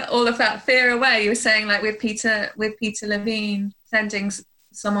get all of that fear away. You were saying, like with Peter Levine, sending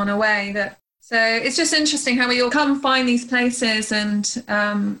someone away. So it's just interesting how we all come find these places. And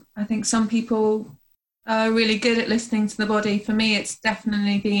I think some people are really good at listening to the body. For me, it's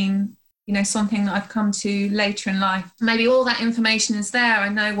definitely been, something that I've come to later in life. Maybe all that information is there. I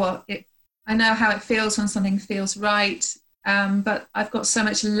know how it feels when something feels right. But I've got so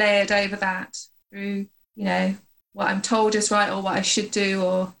much layered over that through, what I'm told is right or what I should do.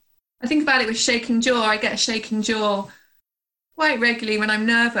 Or I think about it with shaking jaw. I get a shaking jaw quite regularly when I'm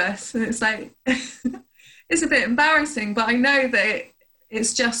nervous. And it's like, it's a bit embarrassing, but I know that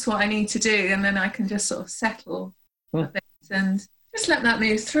it's just what I need to do. And then I can just sort of settle a bit and just let that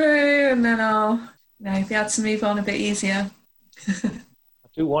move through. And then I'll, be able to move on a bit easier. I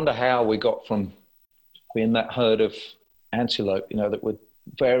do wonder how we got from being that herd of antelope, that were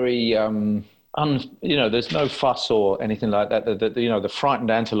very, there's no fuss or anything like that. The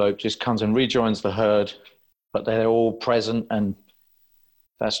frightened antelope just comes and rejoins the herd, but they're all present, and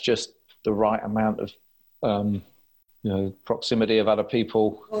that's just the right amount of, proximity of other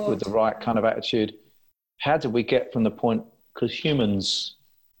people with the right kind of attitude. How did we get from the point, because humans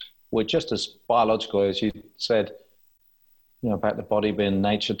were just as biological as you said, about the body being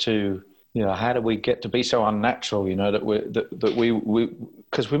nature too. How do we get to be so unnatural, that we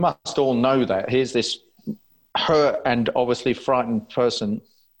because we must all know that here's this hurt and obviously frightened person.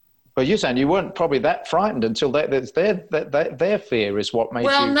 But you're saying you weren't probably that frightened until their fear is what made you...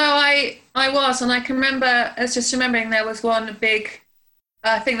 Well, no, I was. And I can remember, I was just remembering there was one big,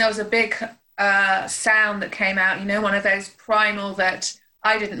 I think there was a big sound that came out, one of those primal that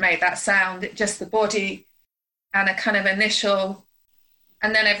I didn't make that sound, just the body and a kind of initial...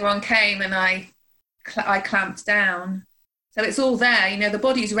 And then everyone came and I clamped down. So it's all there, the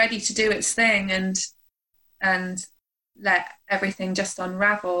body's ready to do its thing and let everything just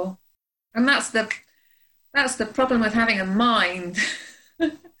unravel. And that's the problem with having a mind,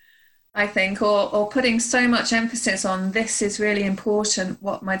 I think, or putting so much emphasis on this is really important,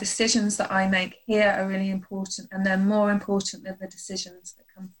 what my decisions that I make here are really important, and they're more important than the decisions that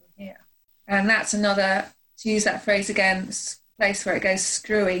come from here. And that's another, to use that phrase again, place where it goes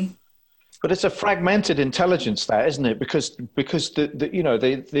screwy. But it's a fragmented intelligence, that, isn't it? Because the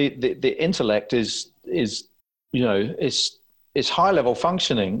intellect is high level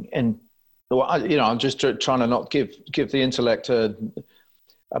functioning, and Well, I'm just trying to not give the intellect a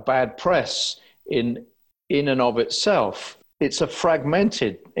bad press in and of itself. It's a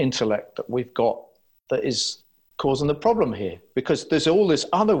fragmented intellect that we've got that is causing the problem here, because there's all this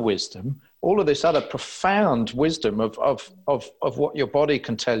other wisdom, all of this other profound wisdom of what your body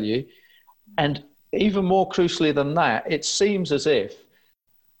can tell you. And even more crucially than that, it seems as if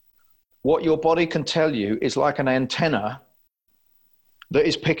what your body can tell you is like an antenna that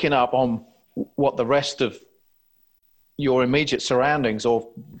is picking up on what the rest of your immediate surroundings or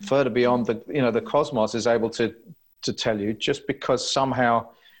further beyond the cosmos is able to tell you, just because somehow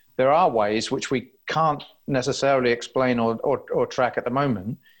there are ways which we can't necessarily explain or track at the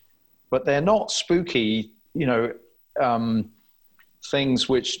moment, but they're not spooky, things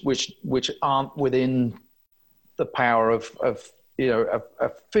which aren't within the power of a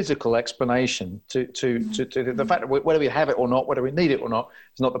physical explanation to the fact that whether we have it or not, whether we need it or not,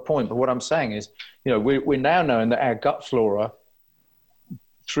 is not the point. But what I'm saying is, we're now knowing that our gut flora,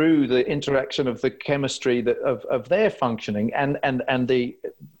 through the interaction of the chemistry of their functioning and the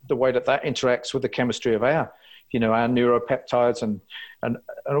way that interacts with the chemistry of our neuropeptides and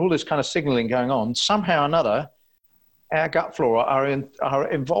all this kind of signaling going on, somehow or another, our gut flora are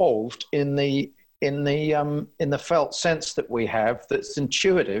involved in the felt sense that we have, that's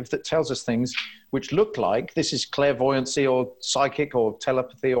intuitive, that tells us things which look like this is clairvoyancy or psychic or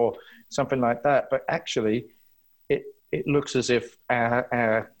telepathy or something like that, but actually it looks as if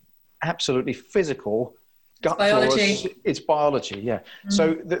our absolutely physical gut biology. Flora, it's biology, yeah.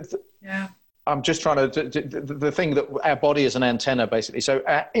 So I'm just trying to the thing that our body is an antenna, basically. So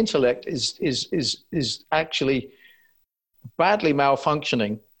our intellect is actually badly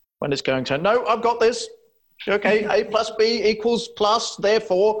malfunctioning when it's going to, no, I've got this. Okay, A plus B equals plus,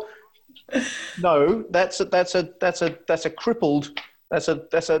 therefore. No, that's a crippled, that's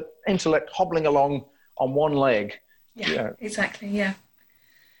a intellect hobbling along on one leg. Yeah, exactly. Yeah,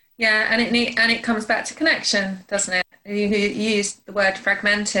 and it comes back to connection, doesn't it? You used the word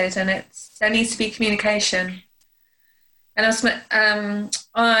fragmented, and there needs to be communication. And there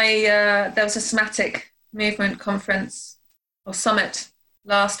was a somatic movement conference or summit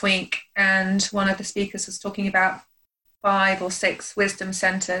last week, and one of the speakers was talking about 5 or 6 wisdom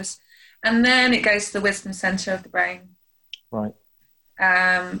centers, and then it goes to the wisdom center of the brain. Right.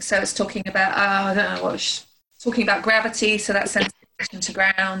 So it's talking about I don't know what. Talking about gravity, so that sensation to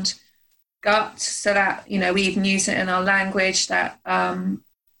ground, gut, so that, we even use it in our language, that I've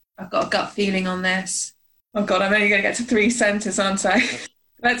got a gut feeling on this. Oh God, I'm only going to get to 3 centers, aren't I?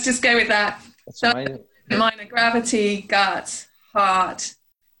 Let's just go with that. That's amazing. Mine are gravity, gut, heart,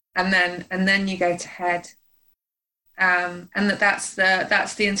 and then you go to head. And that's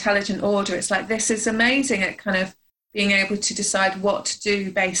the intelligent order. It's like, this is amazing at kind of being able to decide what to do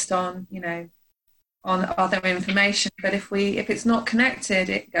based on, on other information. But if it's not connected,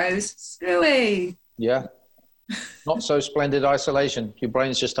 it goes screwy. Yeah. Not so splendid isolation. Your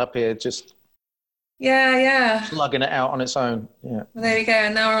brain's just up here, just slugging it out on its own. Yeah. Well, there we go.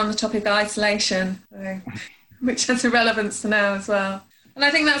 And now we're on the topic of isolation, which has a relevance to now as well. And I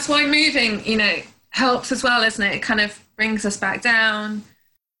think that's why moving, helps as well, isn't it? It kind of brings us back down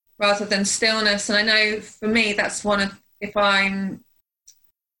rather than stillness. And I know for me, that's one of,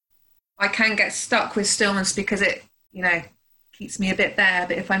 I can get stuck with stillness because it, keeps me a bit there.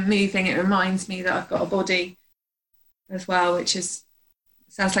 But if I'm moving, it reminds me that I've got a body as well, which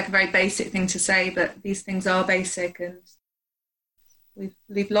sounds like a very basic thing to say, but these things are basic, and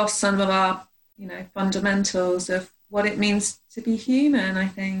we've lost some of our, fundamentals of what it means to be human, I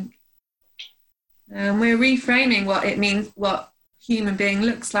think. We're reframing what it means, what human being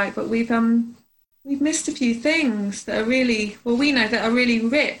looks like, but we've missed a few things that are really, we know that are really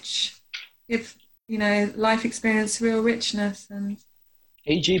rich. If life experience real richness, and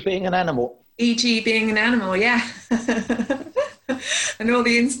e.g. being an animal. Yeah. And all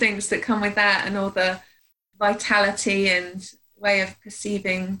the instincts that come with that, and all the vitality and way of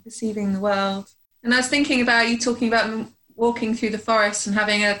perceiving the world. And I was thinking about you talking about walking through the forest and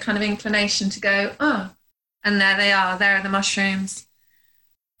having a kind of inclination to go, and there they are, there are the mushrooms.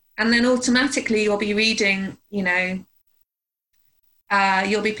 And then automatically you'll be reading, you'll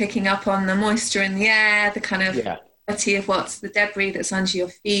be picking up on the moisture in the air, the kind of quality of what's the debris that's under your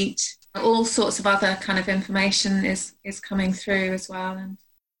feet. All sorts of other kind of information is coming through as well. And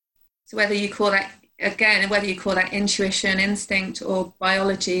so whether you call that intuition, instinct, or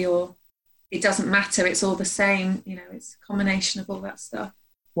biology, or it doesn't matter, it's all the same, it's a combination of all that stuff.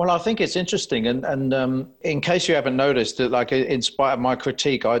 Well, I think it's interesting. And in case you haven't noticed, that, like, in spite of my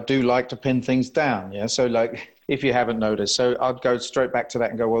critique, I do like to pin things down. Yeah. So, like, if you haven't noticed. So I'd go straight back to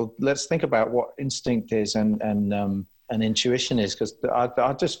that and go, well, let's think about what instinct is and intuition is, because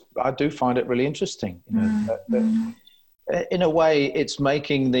I do find it really interesting. You know, that in a way, it's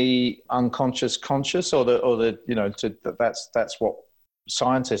making the unconscious conscious, or the you know, that's what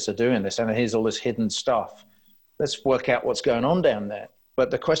scientists are doing this. And here's all this hidden stuff. Let's work out what's going on down there.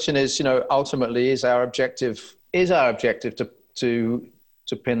 But the question is, you know, ultimately, is our objective to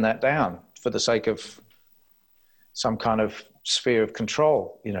pin that down for the sake of some kind of sphere of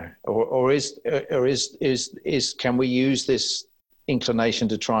control, you know, or can we use this inclination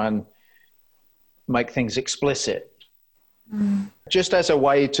to try and make things explicit, just as a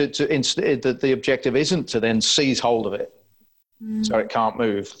way that the objective isn't to then seize hold of it, so it can't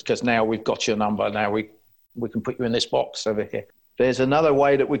move, because now we've got your number. Now we can put you in this box over here. There's another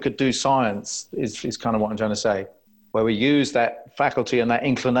way that we could do science, is kind of what I'm trying to say, where we use that faculty and that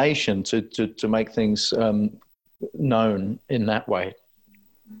inclination to make things known in that way,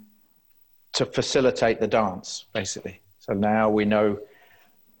 to facilitate the dance, basically. So now we know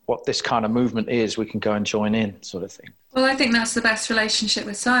what this kind of movement is, we can go and join in, sort of thing. Well, I think that's the best relationship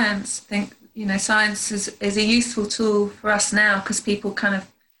with science. I think, you know, science is a useful tool for us now because people kind of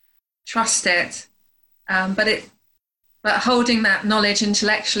trust it. But holding that knowledge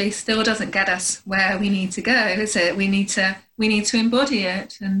intellectually still doesn't get us where we need to go, is it? We need to embody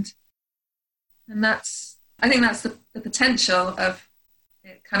it, and that's, I think that's the potential of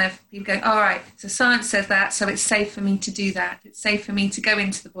it, kind of people going, all right, so science says that, so it's safe for me to do that. It's safe for me to go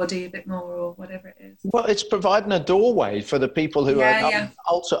into the body a bit more, or whatever it is. Well, it's providing a doorway for the people who are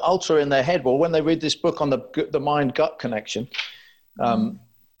ultra in their head. Well, when they read this book on the mind-gut connection,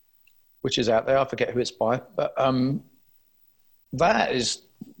 which is out there, I forget who it's by, but that is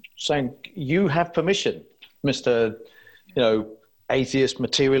saying you have permission, Mr. You know, atheist,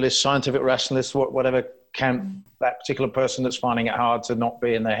 materialist, scientific rationalist, whatever camp that particular person that's finding it hard to not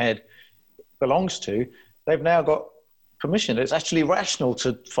be in their head belongs to. They've now got permission. It's actually rational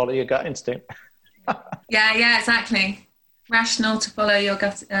to follow your gut instinct. Yeah, exactly. Rational to follow your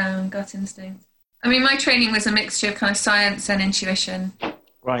gut instinct. I mean, my training was a mixture of kind of science and intuition.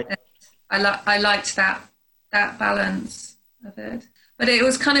 Right. I liked that balance of it, but it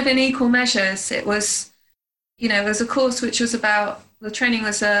was kind of in equal measures. It was, you know, it was a course which was about, the training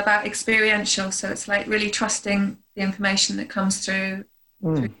was about experiential, so it's like really trusting the information that comes through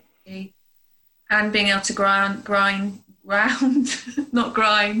the, and being able to ground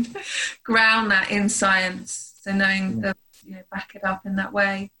that in science. So knowing that, you know, back it up in that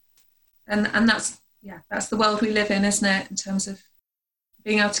way, and that's the world we live in, isn't it? In terms of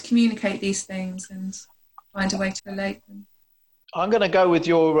being able to communicate these things and find a way to relate them. I'm going to go with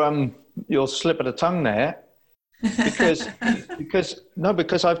your slip of the tongue there, because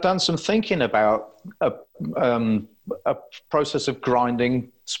I've done some thinking about a process of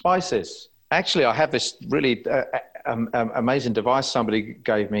grinding spices. Actually, I have this really amazing device somebody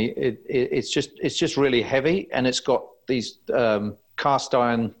gave me. It's just really heavy, and it's got these cast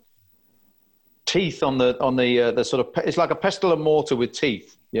iron teeth on the sort of, it's like a pestle and mortar with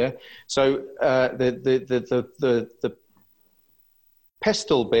teeth. Yeah. So the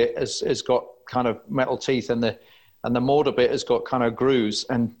pestle bit has got kind of metal teeth, and the mortar bit has got kind of grooves,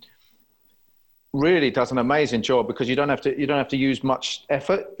 and really does an amazing job, because you don't have to use much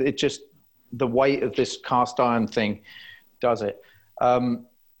effort. It just, the weight of this cast iron thing does it.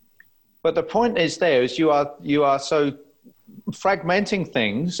 But the point is, you are so fragmenting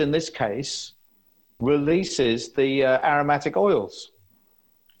things, in this case, releases the aromatic oils.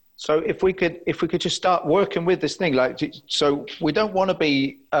 So if we could just start working with this thing, like, so we don't want to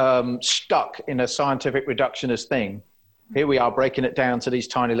be stuck in a scientific reductionist thing. Here we are breaking it down to these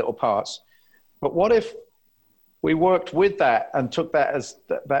tiny little parts. But what if we worked with that and took that as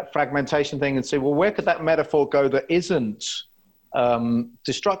that fragmentation thing and say, well, where could that metaphor go that isn't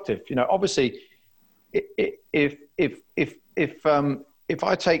destructive? You know, obviously, if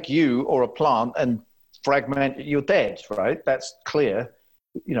I take you or a plant and fragment, you're dead, right? That's clear.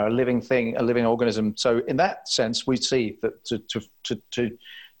 You know, a living thing, a living organism. So in that sense, we see that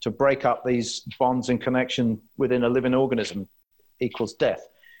to break up these bonds and connection within a living organism equals death.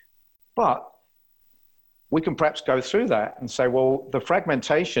 But we can perhaps go through that and say, well, the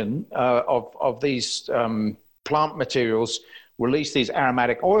fragmentation of these plant materials release these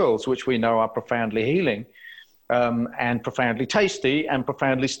aromatic oils, which we know are profoundly healing, and profoundly tasty and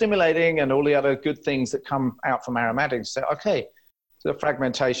profoundly stimulating, and all the other good things that come out from aromatics. So, okay, the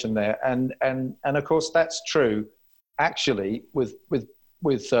fragmentation there, and of course that's true, actually, with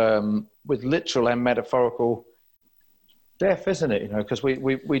literal and metaphorical death, isn't it? Because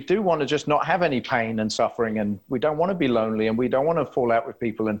we do want to just not have any pain and suffering, and we don't want to be lonely, and we don't want to fall out with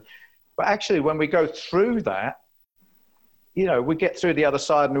people. But actually, when we go through that, we get through the other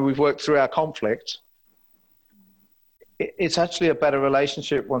side and we've worked through our conflict. It's actually a better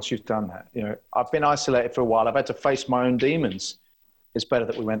relationship once you've done that. I've been isolated for a while. I've had to face my own demons. It's better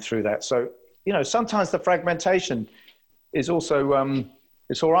that we went through that. So, sometimes the fragmentation is also,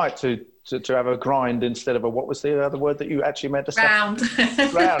 it's all right to have a grind instead of what was the other word that you actually meant to say? Ground.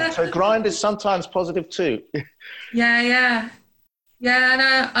 So grind is sometimes positive too. Yeah,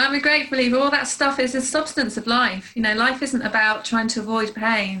 no, I'm a great believer. All that stuff is a substance of life. Life isn't about trying to avoid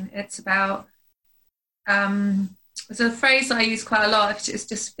pain. It's about, there's a phrase that I use quite a lot. It's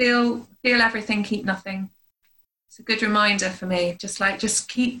just feel everything, keep nothing. It's a good reminder for me. Just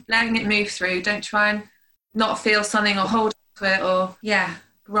keep letting it move through. Don't try and not feel something or hold on to it or,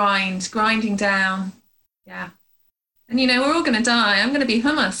 grinding down. Yeah. And, we're all going to die. I'm going to be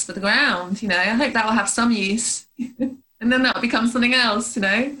hummus for the ground. I hope that will have some use. And then that'll become something else,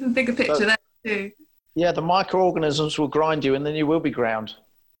 a bigger picture there too. Yeah, the microorganisms will grind you and then you will be ground.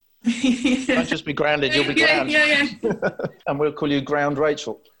 You won't just be grounded, you'll be ground. Yeah. And we'll call you Ground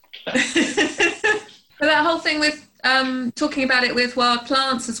Rachel. But that whole thing with talking about it with wild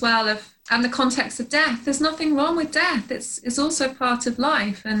plants as well, and the context of death, there's nothing wrong with death. It's also part of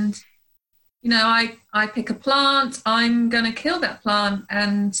life. And, I pick a plant, I'm going to kill that plant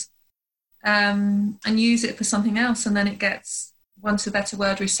and use it for something else. And then it gets, want a better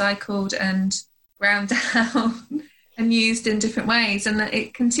word, recycled and ground down and used in different ways. And that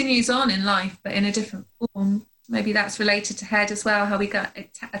it continues on in life, but in a different form. Maybe that's related to head as well, how we got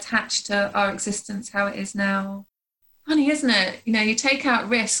attached to our existence, how it is now. Funny, isn't it? You take out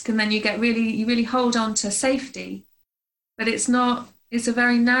risk and then you really hold on to safety, but it's a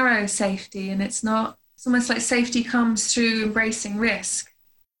very narrow safety, and it's almost like safety comes through embracing risk.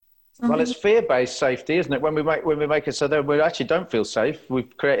 Well, it's fear-based safety, isn't it? When we make it so that we actually don't feel safe,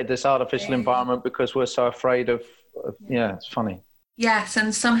 we've created this artificial environment because we're so afraid of it's funny. Yes,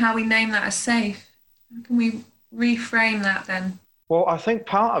 and somehow we name that as safe. How can we reframe that then? Well, I think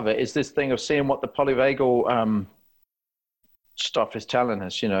part of it is this thing of seeing what the polyvagal stuff is telling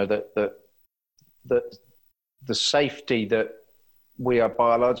us, that the safety that we are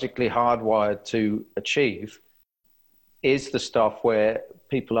biologically hardwired to achieve is the stuff where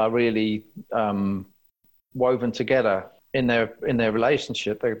people are really woven together in their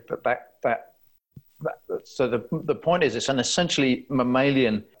relationship. So the point is, it's an essentially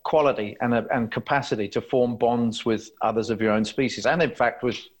mammalian quality and capacity to form bonds with others of your own species, and in fact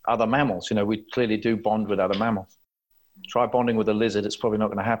with other mammals. We clearly do bond with other mammals. Try bonding with a lizard; it's probably not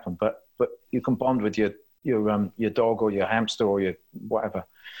going to happen. But you can bond with your dog or your hamster or your whatever.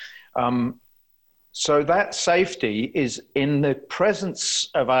 So that safety is in the presence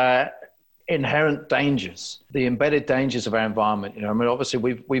of our inherent dangers, the embedded dangers of our environment. Obviously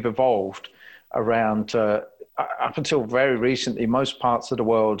we've evolved around up until very recently. Most parts of the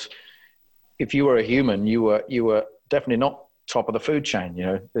world, if you were a human, you were definitely not top of the food chain.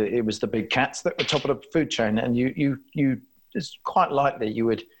 It was the big cats that were top of the food chain, and you it's quite likely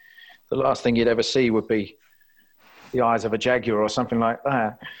the last thing you'd ever see would be the eyes of a jaguar or something like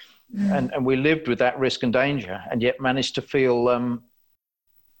that. And we lived with that risk and danger, and yet managed to feel I've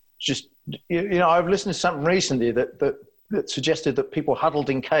listened to something recently that suggested that people huddled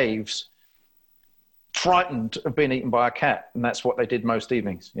in caves, frightened of being eaten by a cat, and that's what they did most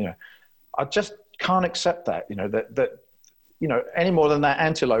evenings. I just can't accept that. Any more than that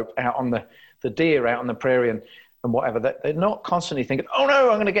antelope out on the deer out on the prairie and whatever. That they're not constantly thinking, "Oh no,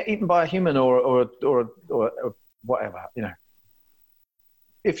 I'm going to get eaten by a human or whatever."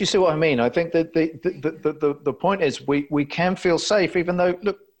 If you see what I mean, I think that the point is we can feel safe, even though,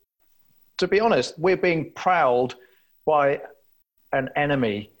 look, to be honest, we're being prowled by an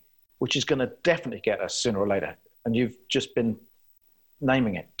enemy which is going to definitely get us sooner or later. And you've just been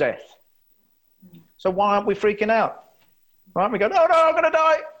naming it, death. So why aren't we freaking out? Why aren't we going, "Oh no, I'm going to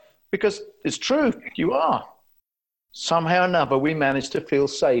die"? Because it's true, you are. Somehow or another, we manage to feel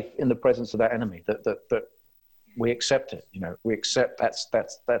safe in the presence of that enemy, that we accept it. We accept that's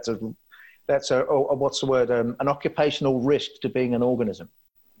a what's the word? An occupational risk to being an organism.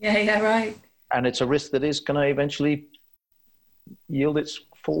 Yeah, right. And it's a risk that is going to eventually yield its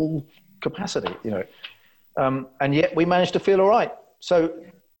full capacity. And yet we manage to feel all right. So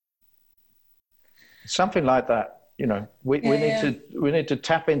something like that. We need to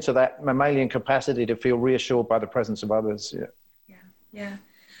tap into that mammalian capacity to feel reassured by the presence of others. Yeah.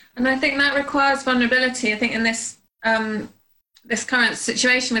 And I think that requires vulnerability. I think in this this current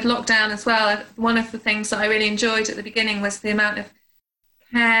situation with lockdown as well, one of the things that I really enjoyed at the beginning was the amount of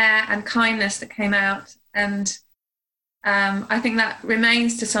care and kindness that came out. And I think that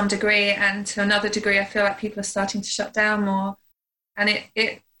remains to some degree, and to another degree, I feel like people are starting to shut down more. And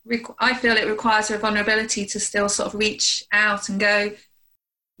I feel it requires a vulnerability to still sort of reach out and go,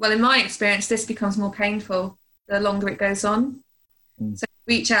 well, in my experience, this becomes more painful the longer it goes on. Mm. So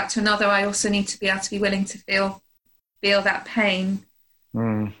reach out to another, I also need to be able to be willing to feel that pain.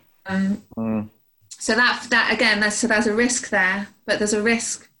 Mm. So that again, there's a risk there, but there's a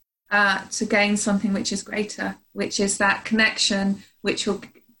risk to gain something which is greater, which is that connection, which will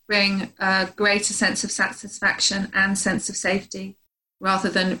bring a greater sense of satisfaction and sense of safety, rather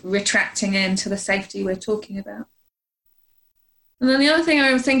than retracting into the safety we're talking about. And then the other thing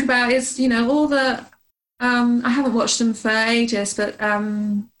I would think about is, all the, I haven't watched them for ages, but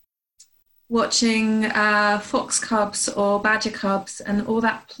watching fox cubs or badger cubs and all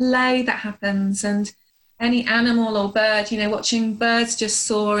that play that happens, and any animal or bird, watching birds just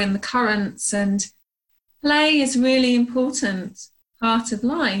soar in the currents, and play is really important part of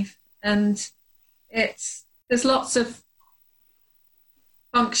life. And there's lots of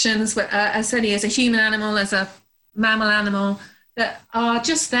functions, certainly as a human animal, as a mammal animal, that are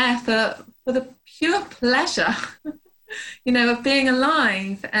just there for the pure pleasure, of being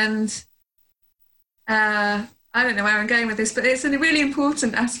alive. And I don't know where I'm going with this, but it's a really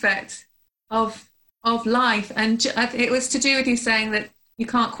important aspect of life. And it was to do with you saying that you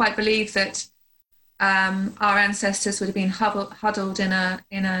can't quite believe that our ancestors would have been huddled in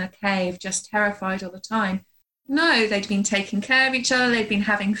a cave, just terrified all the time. No, they'd been taking care of each other, they'd been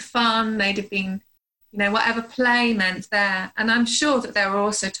having fun, they'd have been, whatever play meant there. And I'm sure that there were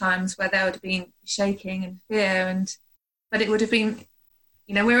also times where there would have been shaking and fear, but it would have been,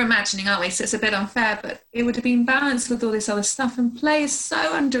 we're imagining, aren't we? So it's a bit unfair, but it would have been balanced with all this other stuff. And play is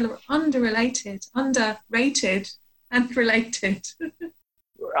so underrated, and related. I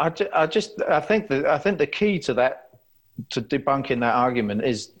think the key to that, to debunking that argument,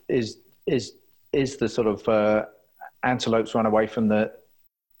 is the sort of antelopes run away from the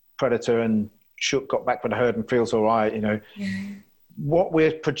predator and got back with the herd and feels all right. Yeah. What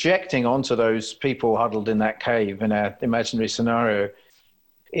we're projecting onto those people huddled in that cave in our imaginary scenario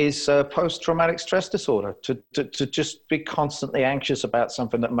is post-traumatic stress disorder, to just be constantly anxious about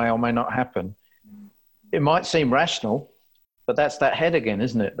something that may or may not happen. It might seem rational, but that's that head again,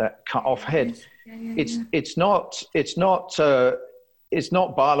 isn't it? That cut off head. Yeah. It's not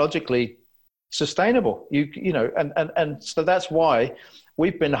biologically sustainable. And so that's why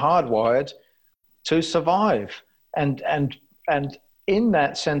we've been hardwired to survive. And in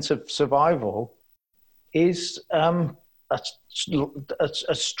that sense of survival is a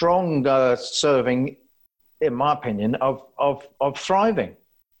strong serving, in my opinion, of thriving.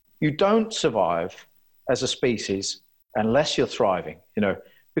 You don't survive as a species unless you're thriving,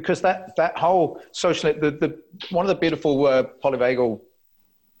 because that whole social, one of the beautiful polyvagal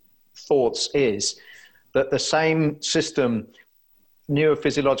thoughts is that the same system,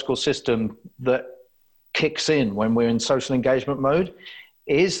 neurophysiological system, that kicks in when we're in social engagement mode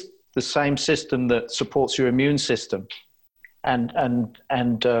is the same system that supports your immune system, and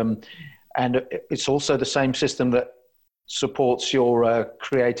it's also the same system that supports your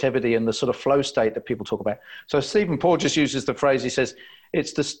creativity and the sort of flow state that people talk about. So Stephen Porges uses the phrase, he says,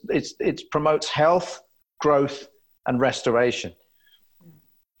 it promotes health, growth, and restoration,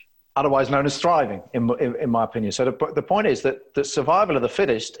 otherwise known as thriving, in my opinion. So the point is that the survival of the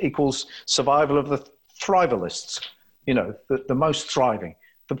fittest equals survival of the thrivalists, the most thriving,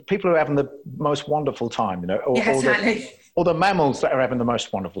 the people who are having the most wonderful time, or the mammals that are having the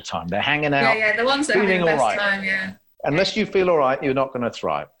most wonderful time. They're hanging out, the ones that are having the best time, yeah. Unless you feel all right, you're not going to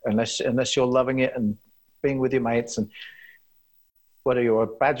thrive. Unless you're loving it and being with your mates, and whether you're a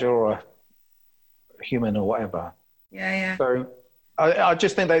badger or a human or whatever. Yeah. So I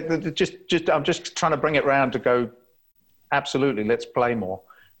just think that I'm just trying to bring it round to go, absolutely, let's play more,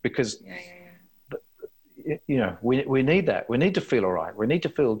 because we need that. We need to feel all right. We need to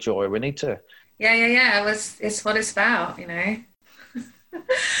feel joy. We need to. Yeah. It's what it's about,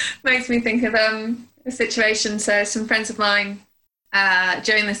 Makes me think of a situation. So some friends of mine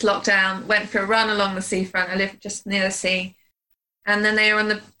during this lockdown went for a run along the seafront. I live just near the sea, and then they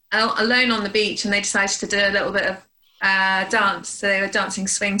were alone on the beach, and they decided to do a little bit of dance. So they were dancing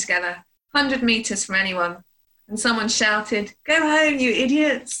swing together, 100 meters from anyone, and someone shouted, "Go home, you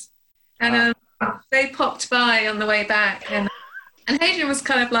idiots!" And they popped by on the way back, and Hadrian was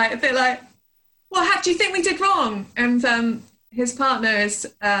kind of like a bit like, "What do you think we did wrong?" And his partner is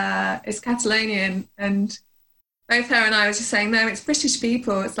Catalonian, and both her and I were just saying, no, it's British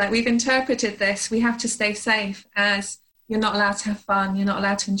people. It's like we've interpreted this. We have to stay safe as you're not allowed to have fun. You're not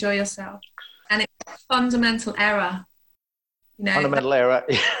allowed to enjoy yourself. And it's a fundamental error. You know, Fundamental error.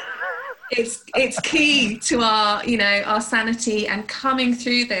 it's key to our, you know, our sanity and coming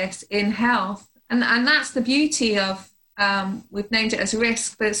through this in health. And that's the beauty of, we've named it as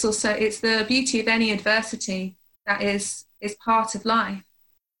risk, but it's the beauty of any adversity that is part of life.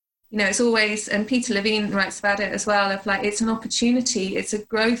 You know, it's always, and Peter Levine writes about it as well, of like, it's an opportunity, it's a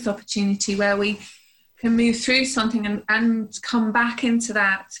growth opportunity where we can move through something and come back into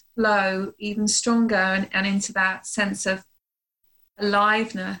that flow even stronger and into that sense of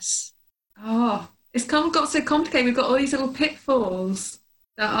aliveness. Oh, it's got so complicated. We've got all these little pitfalls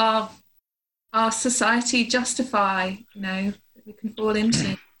that our society justify, you know, that we can fall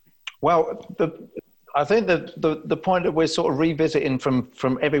into. Well, I think the point that we're sort of revisiting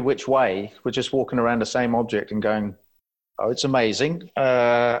from every which way, we're just walking around the same object and going, oh, it's amazing.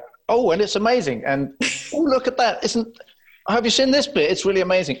 And it's amazing. And oh, look at that. Have you seen this bit? It's really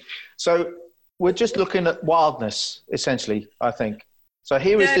amazing. So we're just looking at wildness, essentially, I think. So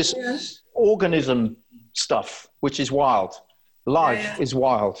here is this organism stuff, which is wild. Life is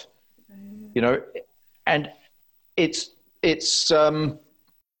wild, you know, and it's done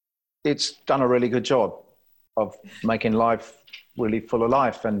a really good job of making life really full of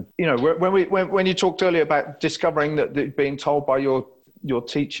life. And, you know, when you talked earlier about discovering that being told by your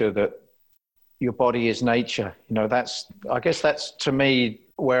teacher that your body is nature, you know, I guess that's to me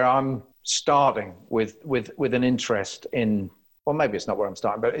where I'm starting with an interest in, well, maybe it's not where I'm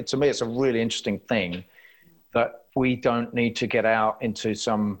starting, but to me, it's a really interesting thing that we don't need to get out into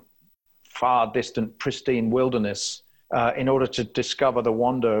some far distant, pristine wilderness in order to discover the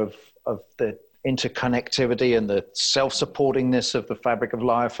wonder of the interconnectivity and the self-supportingness of the fabric of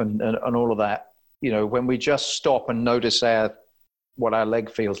life and all of that. You know, when we just stop and notice what our leg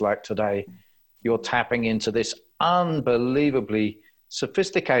feels like today, you're tapping into this unbelievably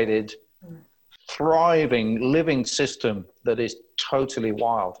sophisticated, thriving, living system that is totally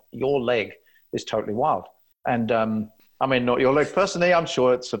wild. Your leg is totally wild. And I mean, not your leg personally, I'm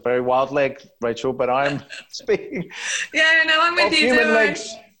sure it's a very wild leg, Rachel, but I'm speaking I'm with you, human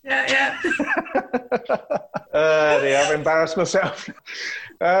legs. Yeah. Dear, I've embarrassed myself.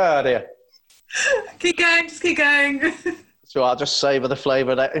 Oh, dear. Just keep going. So I'll just savor the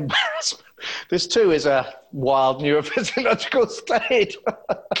flavour of that embarrassment. This too is a wild neurophysiological state.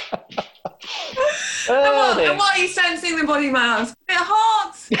 And what are you sensing in the body mass? It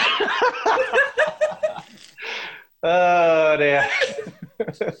hot. Oh dear.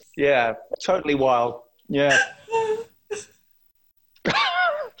 Yeah, totally wild. Yeah.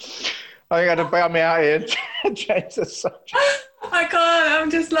 I think I had to bail me out here and change the subject. I can't.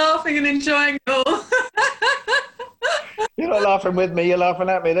 I'm just laughing and enjoying it all. You're not laughing with me. You're laughing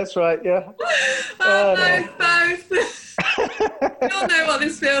at me. That's right. Yeah. Both. We all know what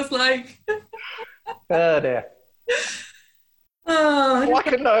this feels like. Oh dear. Why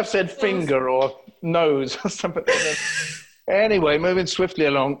couldn't I have said finger or nose or something? Anyway, moving swiftly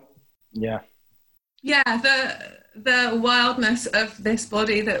along. Yeah. Yeah, the wildness of this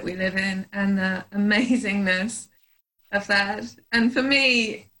body that we live in and the amazingness of that. And for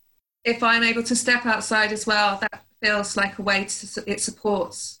me, if I'm able to step outside as well, that feels like a way it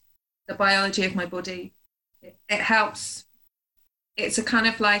supports the biology of my body. It helps. It's a kind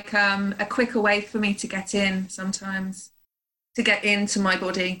of like a quicker way for me to get in sometimes, to get into my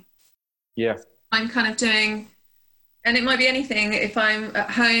body. Yeah. I'm kind of doing, and it might be anything. If I'm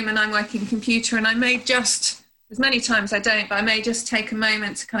at home and I'm working computer and I may just, as many times I don't, but I may just take a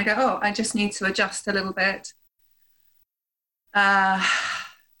moment to kind of go, I just need to adjust a little bit.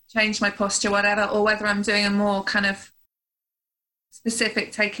 Change my posture, whatever, or whether I'm doing a more kind of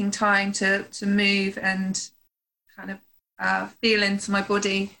specific, taking time to move and kind of feel into my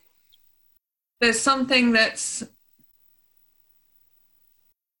body. There's something that's,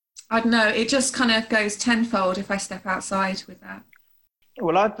 I don't know, it just kind of goes tenfold if I step outside with that.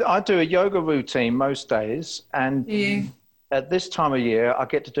 Well, I do a yoga routine most days, and at this time of year, I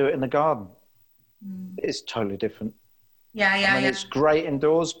get to do it in the garden. It's totally different. Yeah. It's great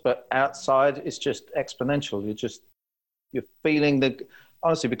indoors, but outside it's just exponential. You're feeling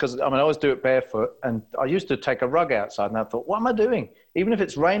honestly, because I always do it barefoot, and I used to take a rug outside and I thought, what am I doing? Even if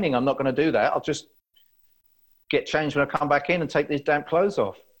it's raining, I'm not going to do that. I'll just get changed when I come back in and take these damp clothes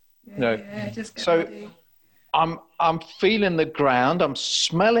off. Just get so ready. I'm feeling the ground. I'm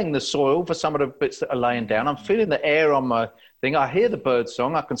smelling the soil for some of the bits that are laying down. I'm feeling the air on my thing. I hear the bird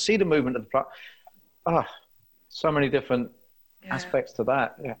song. I can see the movement of the plant. So many different aspects to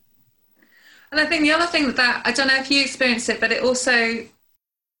that. Yeah. And I think the other thing that I don't know if you experience it, but it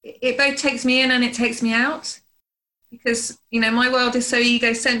both takes me in and it takes me out, because, you know, my world is so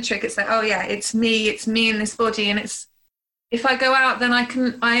egocentric. It's like, oh yeah, it's me in this body. And it's, if I go out, then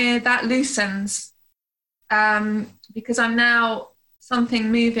that loosens, because I'm now something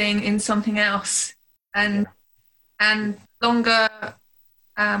moving in something else. And longer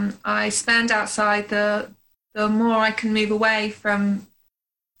I spend outside, the more I can move away from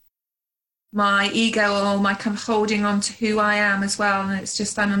my ego or my kind of holding on to who I am as well. And it's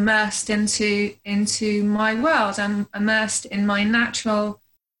just, I'm immersed into my world. I'm immersed in my natural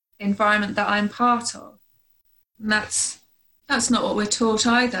environment that I'm part of. And that's not what we're taught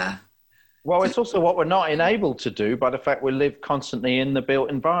either. Well, it's also what we're not enabled to do by the fact we live constantly in the built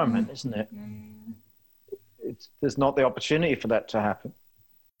environment, isn't it? There's not the opportunity for that to happen,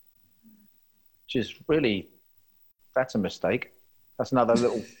 which is really, that's a mistake. That's another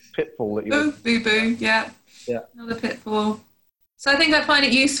little pitfall that you... Boo, yeah. Another pitfall. So I think I find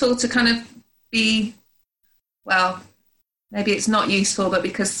it useful to kind of be, well, maybe it's not useful, but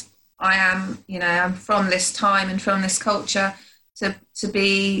because I am, you know, I'm from this time and from this culture, to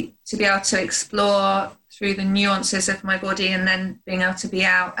be able to explore through the nuances of my body, and then being able to be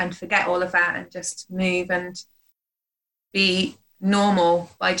out and forget all of that and just move and be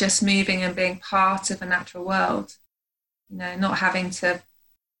normal by just moving and being part of a natural world. You know, not having to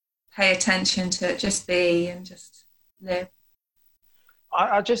pay attention to it, just be and just live.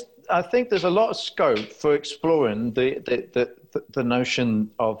 I think there's a lot of scope for exploring the notion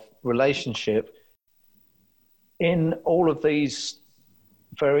of relationship in all of these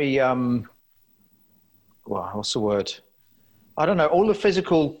very, what's the word? I don't know, all the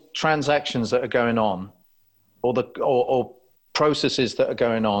physical transactions that are going on, or processes that are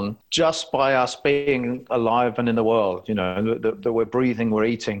going on just by us being alive and in the world, you know, that we're breathing, we're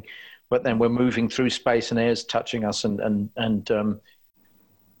eating, but then we're moving through space and air's touching us, and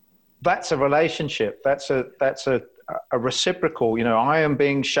that's a relationship. That's a reciprocal, you know, I am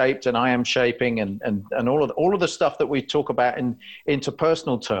being shaped and I am shaping, and all of the stuff that we talk about in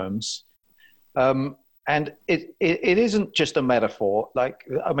interpersonal terms. And it isn't just a metaphor, like,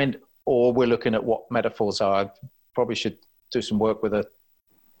 I mean, or we're looking at what metaphors are. I probably should do some work with a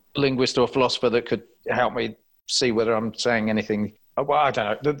linguist or a philosopher that could help me see whether I'm saying anything. Well, I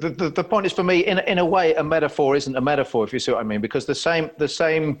don't know. The point is, for me, in a way, a metaphor isn't a metaphor, if you see what I mean, because the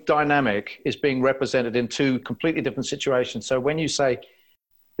same dynamic is being represented in two completely different situations. So when you say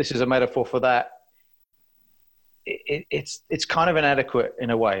this is a metaphor for that, it's kind of inadequate in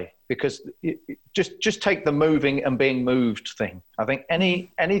a way, because just take the moving and being moved thing. I think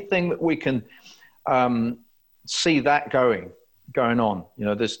anything that we can see that going on, you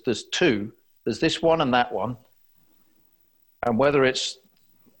know, there's two, there's this one and that one. And whether it's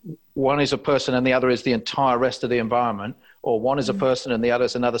one is a person and the other is the entire rest of the environment, or one is a person and the other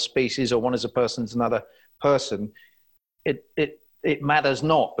is another species, or one is a person and another person, it matters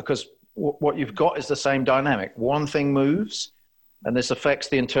not, because what you've got is the same dynamic. One thing moves, and this affects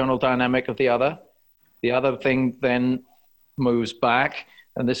the internal dynamic of the other. The other thing then moves back,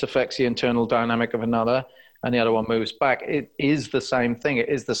 and this affects the internal dynamic of another, and the other one moves back. It is the same thing. It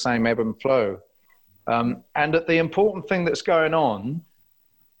is the same ebb and flow. And that the important thing that's going on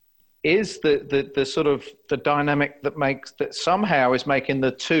is the sort of the dynamic that somehow is making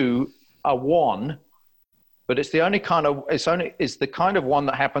the two a one, but it's the kind of one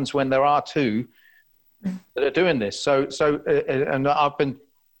that happens when there are two that are doing this. So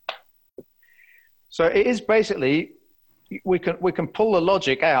it is basically, we can pull the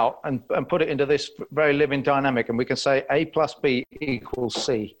logic out and put it into this very living dynamic, and we can say A plus B equals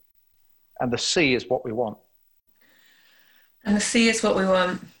C. And the C is what we want. And the C is what we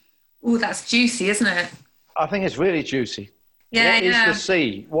want. Oh, that's juicy, isn't it? I think it's really juicy. Yeah, What is the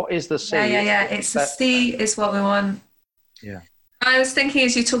C? What is the C? Yeah. It's the C is what we want. Yeah. I was thinking,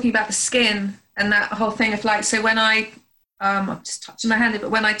 as you're talking about the skin and that whole thing of, like, so when I'm just touching my hand, but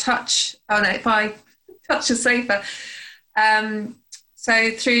when I touch, if I touch a sofa,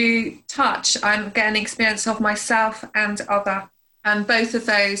 so through touch, I'm getting an experience of myself and other. And both of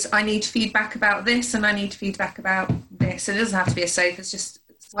those, I need feedback about this and I need feedback about this. It doesn't have to be a sofa, it's just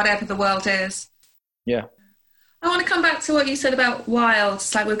whatever the world is. Yeah. I want to come back to what you said about wild.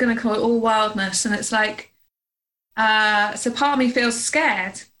 It's like, we're going to call it all wildness. And it's like, so part of me feels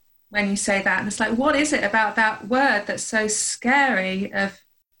scared when you say that. And it's like, what is it about that word that's so scary? I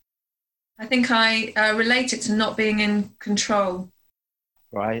think I relate it to not being in control.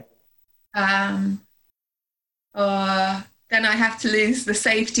 Right. Or then I have to lose the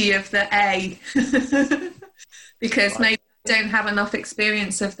safety of the A because maybe I don't have enough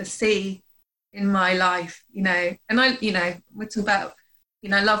experience of the C. in my life, you know. And we talk about,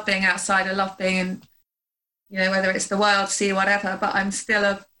 I love being outside, I love being in, whether it's the wild, sea, whatever, but I'm still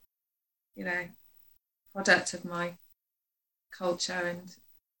a, product of my culture and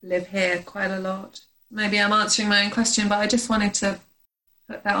live here quite a lot. Maybe I'm answering my own question, but I just wanted to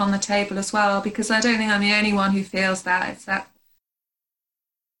put that on the table as well, because I don't think I'm the only one who feels that. It's that,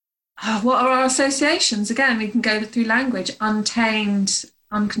 what are our associations? Again, we can go through language: untamed,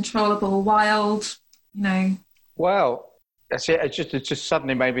 uncontrollable, wild, Well, that's it. It just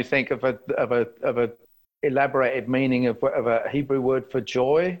suddenly made me think of a elaborated meaning of a Hebrew word for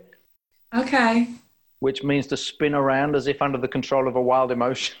joy. Okay. Which means to spin around as if under the control of a wild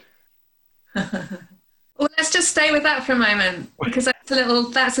emotion. Well, let's just stay with that for a moment, because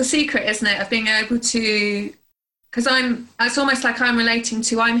that's a secret, isn't it, of being able to, because it's almost like I'm relating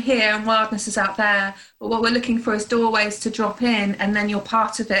to, I'm here and wildness is out there, but what we're looking for is doorways to drop in, and then you're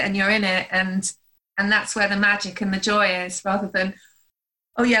part of it and you're in it, and that's where the magic and the joy is, rather than,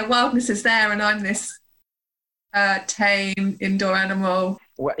 oh yeah, wildness is there and I'm this tame indoor animal.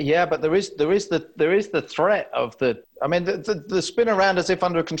 Well, yeah, but there is the threat of the spin around as if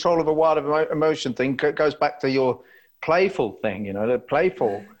under control of a wild emotion thing goes back to your playful thing, the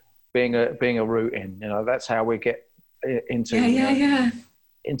playful being a root in, that's how we get into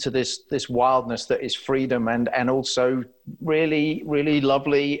into this wildness that is freedom and also really, really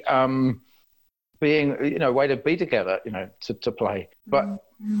lovely being, way to be together, to play. But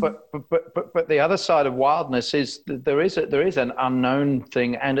the other side of wildness is there is an unknown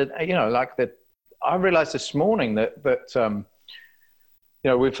thing, and like that. I realized this morning that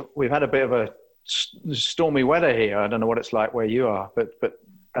we've had a bit of a stormy weather here. I don't know what it's like where you are, but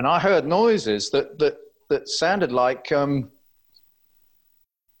I heard noises that sounded like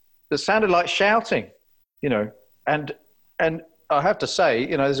shouting, and I have to say,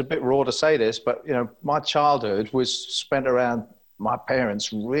 it's a bit raw to say this, but my childhood was spent around my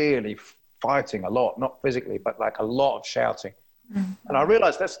parents really fighting a lot, not physically, but like a lot of shouting. Mm-hmm. And I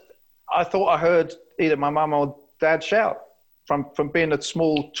realized I thought I heard either my mum or dad shout from being a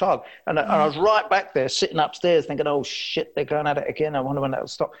small child. And I was right back there sitting upstairs thinking, oh shit, they're going at it again. I wonder when that'll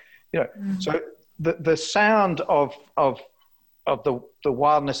stop. So the sound of the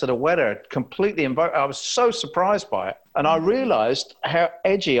wildness of the weather completely invoked. I was so surprised by it. And I realized how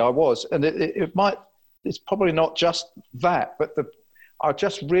edgy I was. And it's probably not just that, but I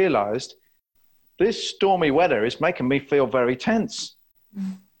just realized this stormy weather is making me feel very tense.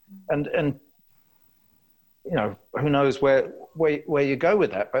 And who knows where you go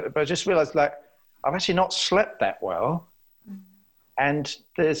with that. But I just realized, like, I've actually not slept that well. And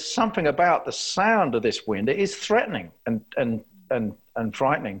there's something about the sound of this wind. It is threatening and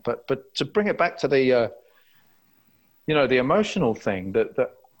frightening. But to bring it back to the the emotional thing,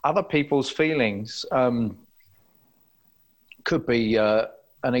 that other people's feelings could be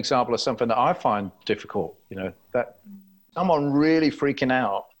an example of something that I find difficult. That someone really freaking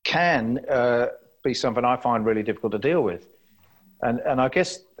out can be something I find really difficult to deal with. And I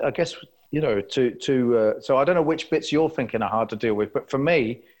guess so I don't know which bits you're thinking are hard to deal with, but for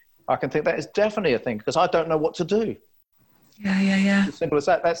me, I can think that is definitely a thing because I don't know what to do. Yeah. As simple as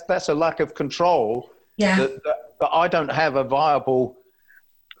that. That's a lack of control. Yeah. That I don't have a viable.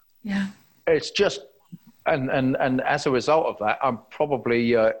 Yeah. It's just, and as a result of that, I'm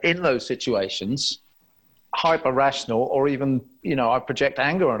probably in those situations hyper rational, or even I project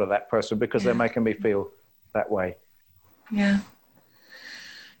anger onto that person because they're making me feel that way. Yeah.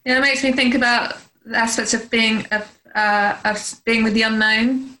 Yeah, it makes me think about the aspects of being with the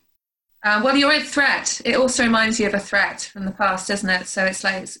unknown. Well, you're a threat. It also reminds you of a threat from the past, doesn't it? So it's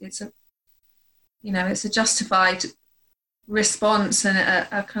like it's a justified response and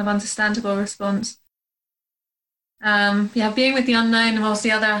a kind of understandable response. Being with the unknown, and what's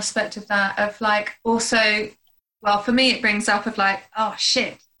the other aspect of that? Of like also, well, for me, it brings up of like, oh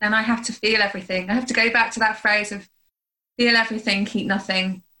shit, then I have to feel everything. I have to go back to that phrase of feel everything, keep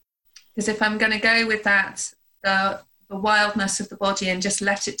nothing. Because if I'm going to go with that, the wildness of the body and just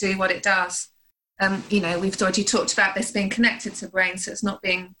let it do what it does, we've already talked about this being connected to the brain, so it's not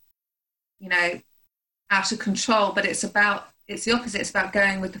being, out of control, but it's the opposite. It's about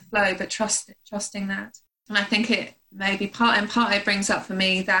going with the flow, but trusting that. And I think it maybe part it brings up for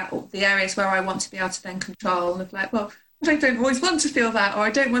me that the areas where I want to be able to then control, of like, well, I don't always want to feel that, or I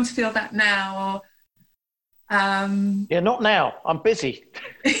don't want to feel that now, or not now. I'm busy.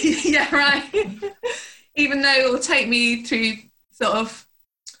 Yeah, right. Even though it will take me through sort of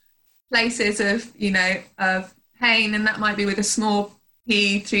places of of pain, and that might be with a small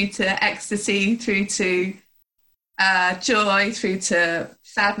p, through to ecstasy, through to joy through to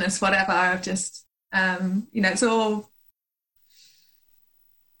sadness, whatever. I've just, it's all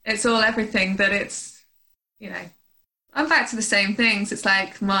everything, but it's, I'm back to the same things. It's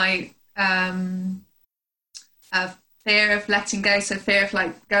like my fear of letting go, so fear of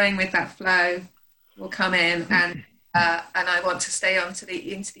like going with that flow will come in, and I want to stay into the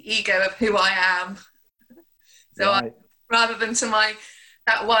ego of who I am. So right. rather than to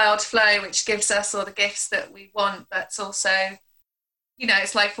that wild flow, which gives us all the gifts that we want, that's also,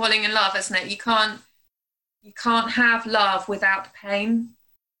 it's like falling in love, isn't it? You can't have love without pain.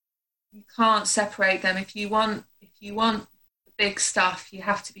 You can't separate them. If you want the big stuff, you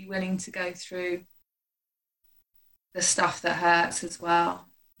have to be willing to go through the stuff that hurts as well.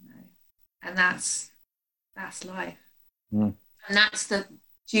 And that's life. And that's the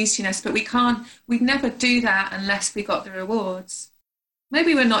juiciness. But we'd never do that unless we got the rewards.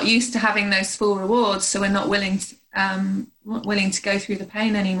 Maybe we're not used to having those full rewards, so we're not willing to go through the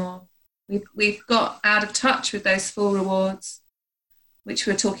pain anymore. We've got out of touch with those full rewards, which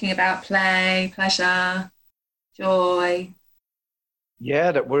we're talking about: play, pleasure, joy.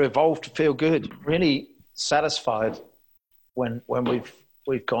 Yeah, that we're evolved to feel good, really satisfied when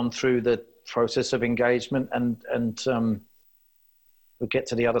we've gone through the process of engagement, and we get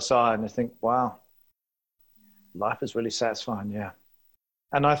to the other side and I think, wow, life is really satisfying. Yeah.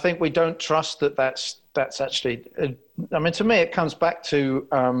 And I think we don't trust that's actually, to me, it comes back to,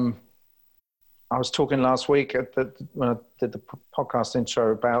 I was talking last week when I did the podcast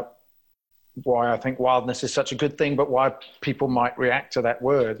intro about why I think wildness is such a good thing, but why people might react to that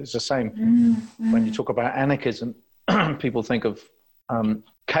word. It's the same when you talk about anarchism. People think of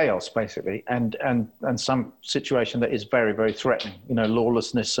chaos, basically, and some situation that is very, very threatening.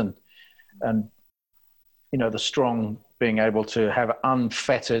 Lawlessness and the strong being able to have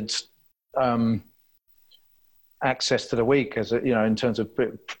unfettered access to the weak, as in terms of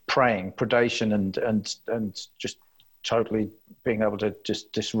preying, predation, and just totally being able to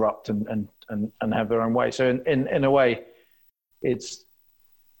just disrupt and have their own way. So in a way, it's,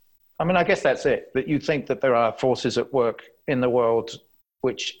 I guess that's it, that you think that there are forces at work in the world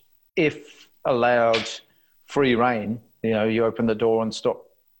which, if allowed free rein, you open the door and stop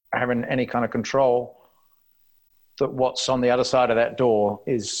having any kind of control, that what's on the other side of that door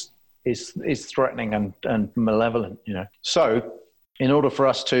is threatening and malevolent, So in order for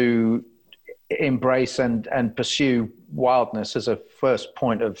us to embrace and pursue wildness as a first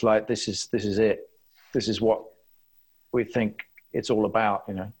point of like, this is it, this is what we think it's all about,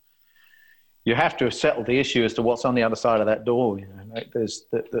 you have to settle the issue as to what's on the other side of that door. Like there's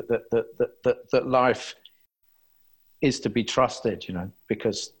that life is to be trusted,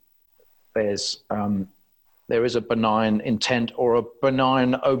 because there is a benign intent or a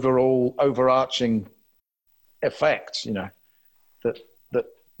benign overall overarching effect, that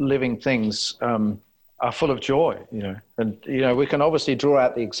living things are full of joy, and we can obviously draw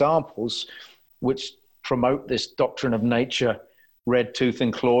out the examples which promote this doctrine of nature, red tooth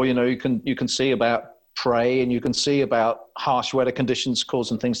and claw. You can see about prey, and you can see about harsh weather conditions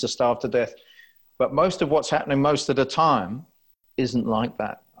causing things to starve to death. But most of what's happening most of the time isn't like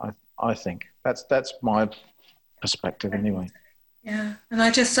that. I think that's my perspective anyway. Yeah, and I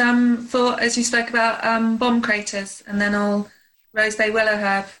just thought, as you spoke about bomb craters, and then all rose bay willow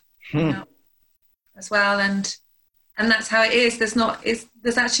herb as well, and that's how it is.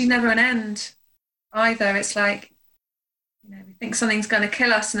 There's actually never an end either. It's like, we think something's going to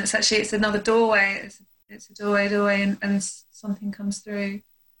kill us, and it's another doorway. It's a doorway, and something comes through.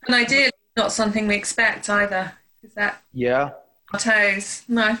 And ideally, not something we expect either. Is that our toes?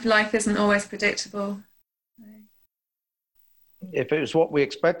 Life isn't always predictable. If it was what we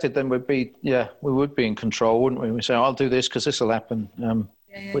expected, then we would be in control, wouldn't we? We say, I'll do this because this will happen.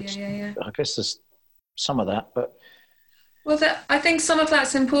 I guess there's some of that, but. Well, I think some of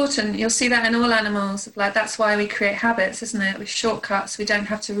that's important. You'll see that in all animals. Like, that's why we create habits, isn't it? With shortcuts, we don't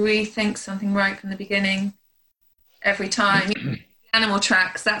have to rethink something right from the beginning every time. Animal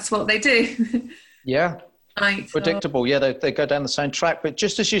tracks, that's what they do. Yeah. Right, predictable. Yeah, they go down the same track. But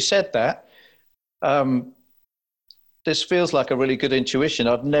just as you said that, this feels like a really good intuition.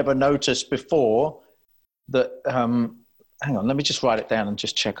 I've never noticed before that. Hang on, let me just write it down and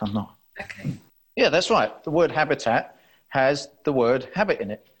just check I'm not. Okay. Yeah, that's right. The word habitat has the word habit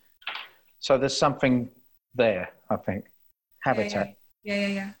in it. So there's something there, I think. Habitat.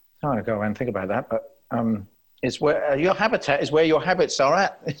 Yeah. I'm trying to go around and think about that, but it's where your habitat is where your habits are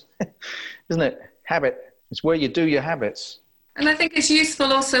at, isn't it? Habit. It's where you do your habits. And I think it's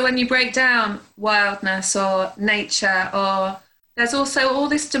useful also when you break down wildness or nature or there's also all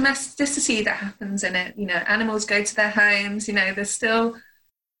this domesticity that happens in it. You know, animals go to their homes. You know, there's still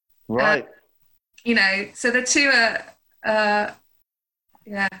Right. You know, so the two are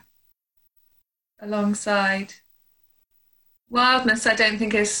alongside. Wildness, I don't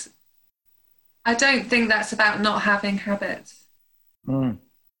think that's about not having habits. Mm.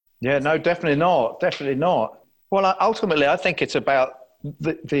 Yeah, no, definitely not. Definitely not. Well, ultimately, I think it's about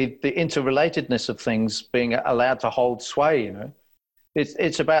the interrelatedness of things being allowed to hold sway. You know,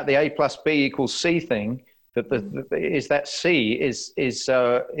 it's about the A plus B equals C thing. That C is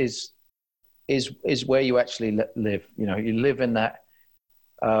where you actually live. You know, you live in that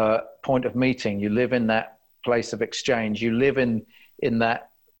point of meeting. You live in that place of exchange. You live in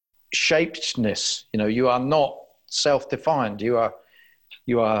that shapedness. You know, you are not self-defined. You are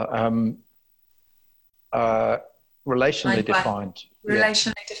relationally defined.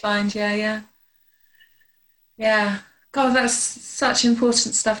 Relationally defined, yeah. God, that's such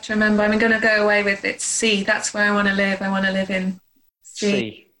important stuff to remember. I'm going to go away with it. C, that's where I want to live. I want to live in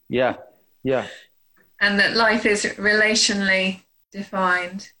C. Yeah. And that life is relationally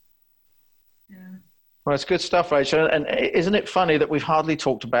defined. Yeah. Well, it's good stuff, Rachel. And isn't it funny that we've hardly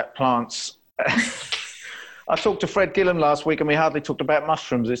talked about plants? I talked to Fred Gillam last week and we hardly talked about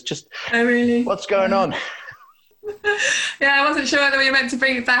mushrooms. It's just, oh, really? What's going on? Yeah, I wasn't sure whether we were meant to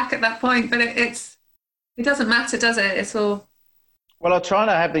bring it back at that point, but it doesn't matter, does it? It's all. Well, I'm trying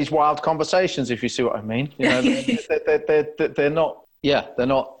to have these wild conversations, if you see what I mean. You know, they're not. Yeah, they're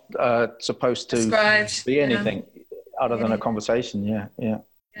not supposed to described, be anything other than a conversation. Yeah.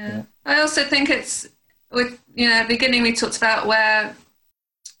 I also think it's with at the beginning we talked about where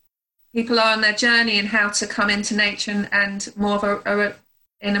people are on their journey and how to come into nature and more of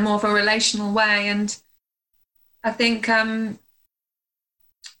in a more of a relational way. And I think we're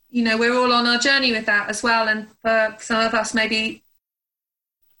all on our journey with that as well. And for some of us, maybe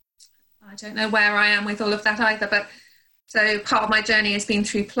I don't know where I am with all of that either, but so part of my journey has been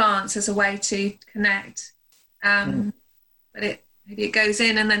through plants as a way to connect. But maybe it goes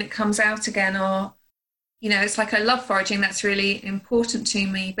in and then it comes out again, or it's like I love foraging. That's really important to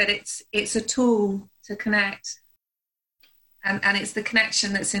me, but it's a tool to connect, and it's the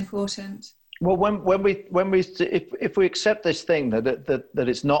connection that's important. Well, if we accept this thing that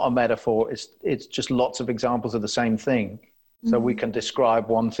it's not a metaphor, it's just lots of examples of the same thing, so we can describe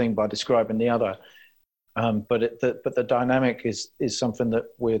one thing by describing the other. But the dynamic is something that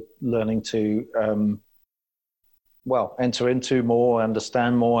we're learning to enter into more,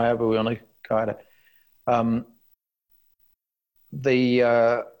 understand more, however we want to guide it.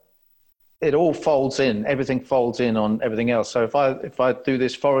 It all folds in. Everything folds in on everything else. So if I do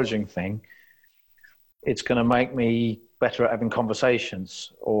this foraging thing, it's going to make me better at having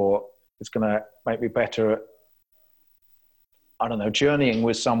conversations, or it's going to make me better at, I don't know, journeying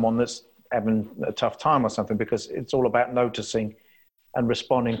with someone that's having a tough time or something, because it's all about noticing and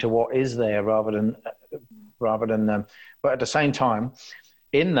responding to what is there rather than but at the same time,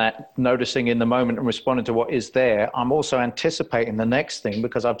 in that noticing in the moment and responding to what is there, I'm also anticipating the next thing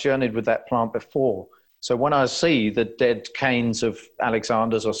because I've journeyed with that plant before. So when I see the dead canes of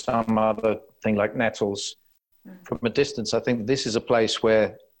Alexanders or some other thing like nettles from a distance, I think this is a place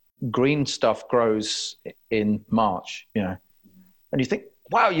where green stuff grows in March, And you think,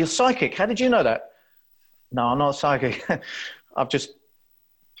 wow, you're psychic. How did you know that? No, I'm not psychic. I've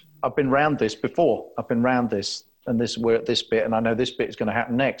been round this before. I've been round this, and we're at this bit, and I know this bit is going to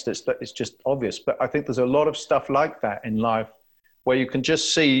happen next. It's just obvious. But I think there's a lot of stuff like that in life where you can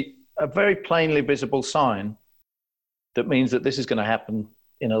just see a very plainly visible sign that means that this is going to happen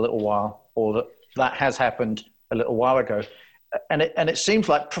in a little while, or that has happened a little while ago. And it seems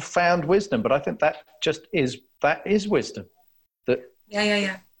like profound wisdom, but I think that is wisdom.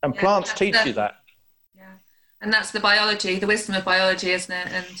 Yeah. And plants teach you that. Yeah, and that's the biology, the wisdom of biology, isn't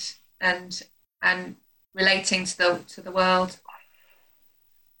it? And relating to the world.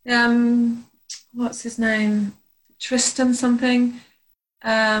 What's his name? Tristan something.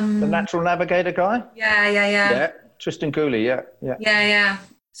 The natural navigator guy. Yeah. Tristan Cooley. Yeah.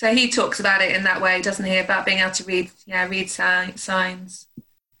 So he talks about it in that way, doesn't he? About being able to read signs.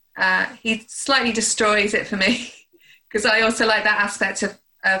 He slightly destroys it for me because I also like that aspect of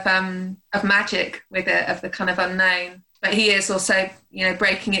magic with it, of the kind of unknown. But he is also,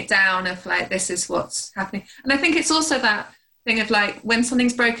 breaking it down of like, this is what's happening. And I think it's also that thing of like, when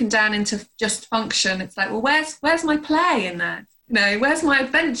something's broken down into just function, it's like, well, where's my play in that? Where's my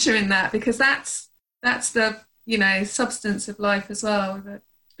adventure in that? Because that's the, substance of life as well. But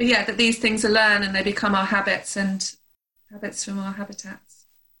that these things are learned and they become our habits and habits from our habitats.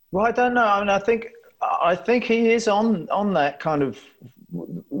 Well, I don't know. I mean, I think I think he is on that kind of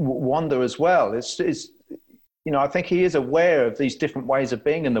wonder as well. It's I think he is aware of these different ways of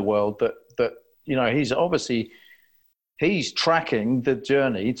being in the world. That he's tracking the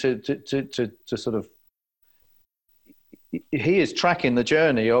journey to sort of. He is tracking the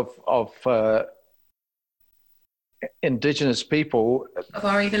journey of indigenous people, of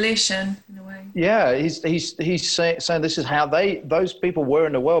our evolution in a way. Yeah, he's saying this is how those people were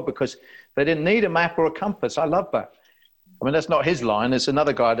in the world because they didn't need a map or a compass. I love that. I mean, that's not his line. It's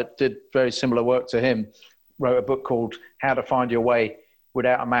another guy that did very similar work to him, wrote a book called How to Find Your Way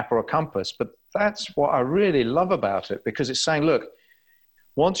Without a Map or a Compass. But that's what I really love about it, because it's saying, look,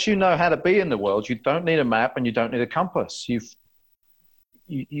 once you know how to be in the world, you don't need a map and you don't need a compass. You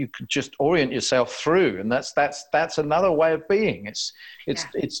can just orient yourself through, and that's another way of being. It's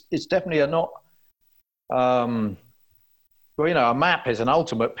definitely not. A map is an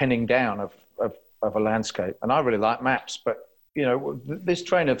ultimate pinning down of a landscape, and I really like maps. But this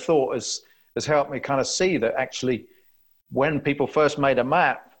train of thought has helped me kind of see that actually, when people first made a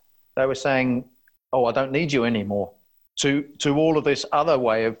map, they were saying, "Oh, I don't need you anymore." To all of this other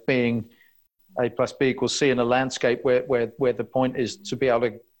way of being, A plus B equals C in a landscape where the point is to be able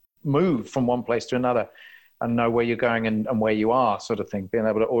to move from one place to another and know where you're going and where you are, sort of thing, being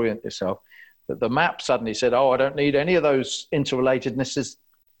able to orient yourself. That the map suddenly said, "Oh, I don't need any of those interrelatednesses."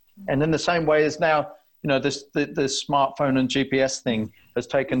 And in the same way as now, the smartphone and GPS thing has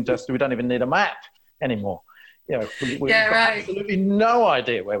taken we don't even need a map anymore. We've got absolutely no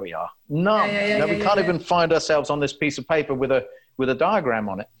idea where we are. None. We can't even find ourselves on this piece of paper with a diagram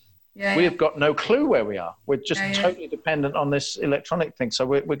on it. We've got no clue where we are. We're just totally dependent on this electronic thing. So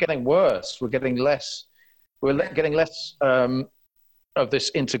we're getting worse. We're getting less. Getting less of this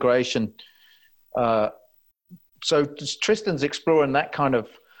integration. So Tristan's exploring that kind of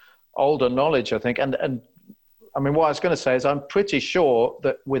older knowledge, I think. And I mean, what I was going to say is I'm pretty sure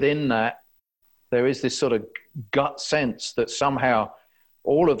that within that, there is this sort of gut sense that somehow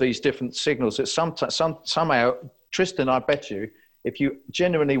all of these different signals, that somehow, Tristan, I bet you, if you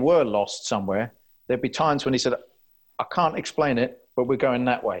genuinely were lost somewhere, there'd be times when he said, "I can't explain it, but we're going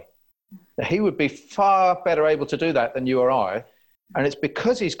that way." Now, he would be far better able to do that than you or I. And it's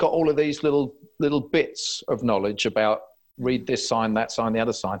because he's got all of these little bits of knowledge about read this sign, that sign, the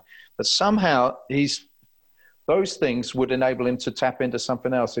other sign, but somehow those things would enable him to tap into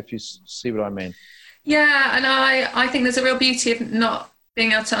something else, if you see what I mean. Yeah, and I think there's a real beauty of not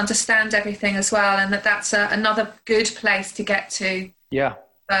being able to understand everything as well, and that's another good place to get to. Yeah.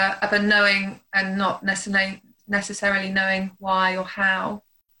 Of a knowing and not necessarily knowing why or how.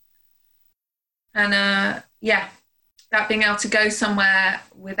 And that being able to go somewhere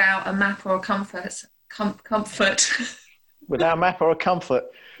without a map or a comfort. Without a map or a comfort.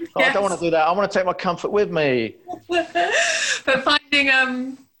 Oh, yes. I don't want to do that. I want to take my comfort with me. But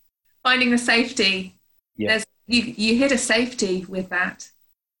finding the safety, you hit a safety with that.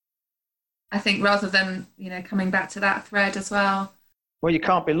 I think rather than coming back to that thread as well. Well, you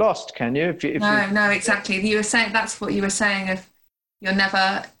can't be lost, can you? No, exactly. You were saying that's what you were saying. If you're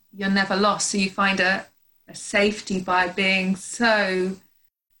never lost, so you find a safety by being so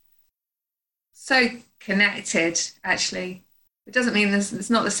connected. Actually, it doesn't mean it's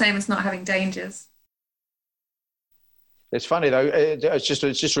not the same as not having dangers. It's funny though. It's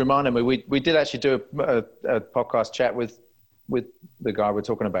just reminding me. We did actually do a podcast chat with the guy we're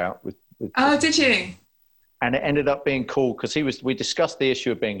talking about. Oh, did you? And it ended up being cool because we discussed the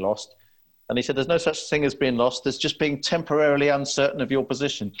issue of being lost, and he said there's no such thing as being lost. There's just being temporarily uncertain of your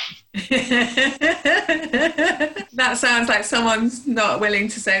position. That sounds like someone's not willing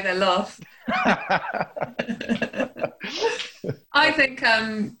to say they're lost. I think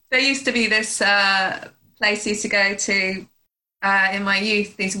there used to be this place I used to go to in my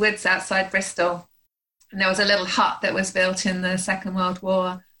youth, these woods outside Bristol. And there was a little hut that was built in the Second World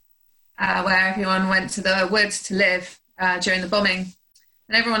War where everyone went to the woods to live during the bombing.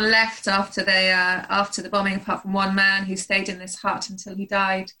 And everyone left after the bombing, apart from one man who stayed in this hut until he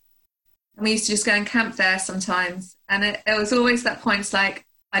died. And we used to just go and camp there sometimes. And it was always that point, it's like,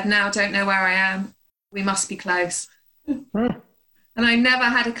 I now don't know where I am. We must be close. And I never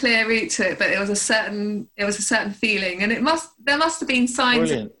had a clear route to it, but it was a certain feeling. And there must have been signs.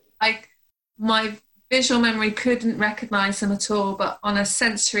 Brilliant. Like my visual memory couldn't recognize them at all, but on a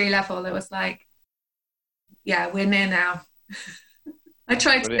sensory level, it was like, yeah, we're near now. I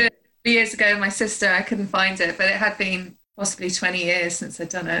tried to do it 3 years ago with my sister. I couldn't find it, but it had been possibly 20 years since I'd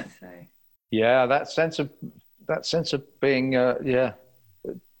done it. So. Yeah, that sense of being,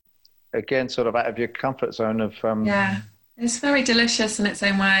 again, sort of out of your comfort zone of. Yeah, it's very delicious in its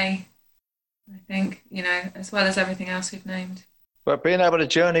own way. I think, as well as everything else we've named. But being able to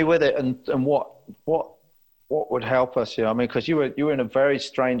journey with it and what would help us, I mean, because you were in a very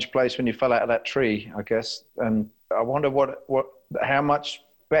strange place when you fell out of that tree, I guess. And I wonder how much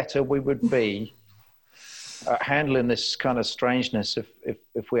better we would be at handling this kind of strangeness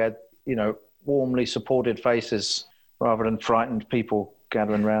if we had, warmly supported faces rather than frightened people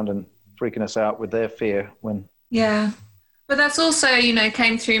gathering around and freaking us out with their fear when. Yeah. But that's also,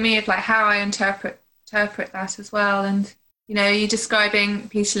 came through me of like how I interpret that as well. And, you're describing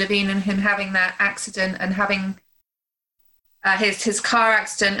Peter Levine and him having that accident and having his car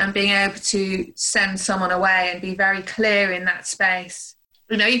accident and being able to send someone away and be very clear in that space.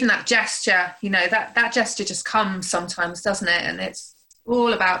 Even that gesture, that gesture just comes sometimes, doesn't it? And it's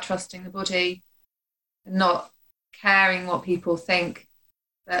all about trusting the body and not caring what people think,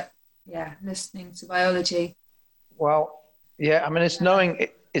 but listening to biology. Well, yeah, I mean, it's knowing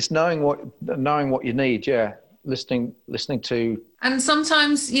what you need. Yeah, listening to. And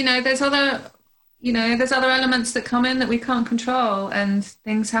sometimes, there's other elements that come in that we can't control, and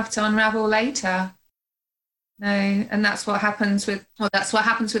things have to unravel later. No, and that's what happens with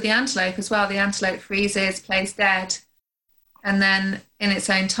the antelope as well. The antelope freezes, plays dead, and then in its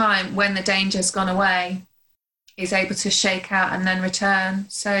own time, when the danger's gone away, is able to shake out and then return.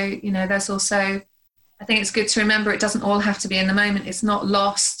 So, there's also, I think it's good to remember it doesn't all have to be in the moment. It's not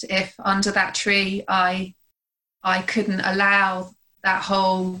lost if under that tree I couldn't allow that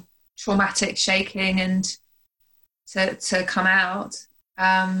whole traumatic shaking and to come out.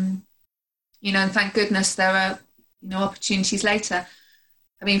 And thank goodness there are, opportunities later.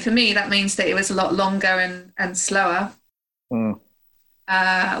 I mean, for me, that means that it was a lot longer and slower,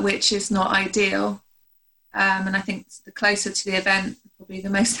 which is not ideal. And I think the closer to the event, probably the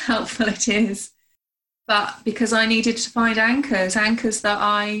most helpful it is. But because I needed to find anchors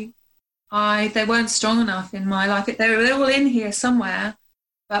that they weren't strong enough in my life. They were all in here somewhere,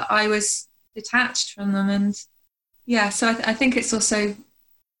 but I was detached from them. And so I think it's also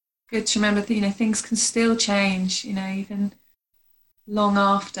good to remember that, things can still change, even long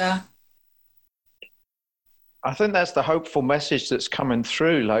after. I think that's the hopeful message that's coming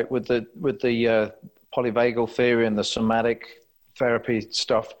through, like with the polyvagal theory and the somatic therapy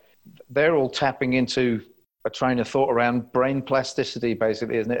stuff. They're all tapping into a train of thought around brain plasticity,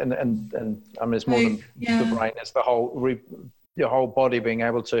 basically, isn't it? And I mean, it's more than the brain; it's your whole body being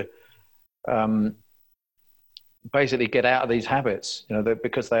able to basically get out of these habits,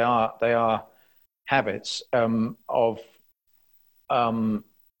 because they are habits of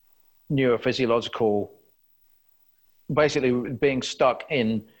neurophysiological, basically being stuck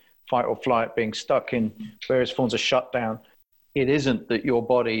in fight or flight, being stuck in various forms of shutdown. It isn't that your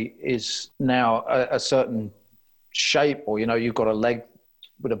body is now a certain shape, or you've got a leg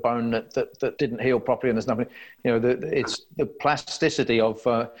with a bone that didn't heal properly, and there's nothing. It's the plasticity of.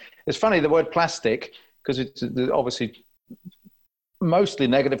 It's funny, the word plastic, because it's obviously mostly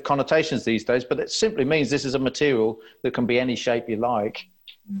negative connotations these days, but it simply means this is a material that can be any shape you like,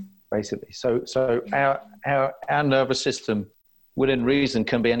 basically. So our nervous system, within reason,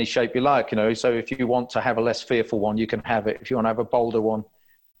 can be any shape you like, So if you want to have a less fearful one, you can have it. If you want to have a bolder one,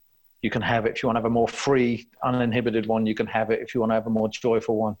 you can have it. If you want to have a more free, uninhibited one, you can have it. If you want to have a more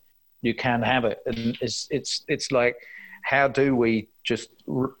joyful one, you can have it. And it's like, how do we just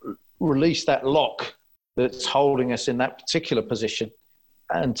release that lock that's holding us in that particular position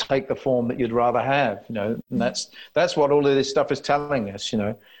and take the form that you'd rather have, And that's what all of this stuff is telling us,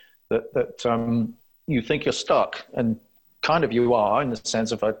 that you think you're stuck, and kind of you are, in the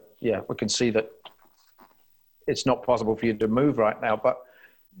sense of, we can see that it's not possible for you to move right now, but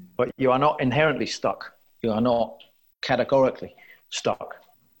you are not inherently stuck. You are not categorically stuck.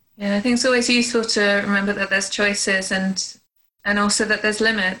 Yeah, I think it's always useful to remember that there's choices and also that there's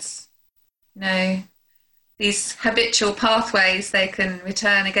limits. These habitual pathways, they can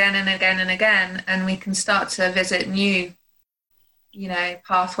return again and again and again, and we can start to visit new,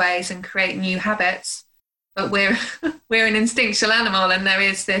 pathways and create new habits. But we're an instinctual animal, and there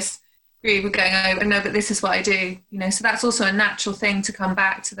is this groove of going, oh, no, but this is what I do, So that's also a natural thing to come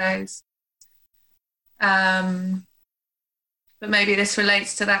back to those. But maybe this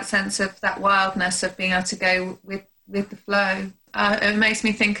relates to that sense of that wildness of being able to go with the flow. It makes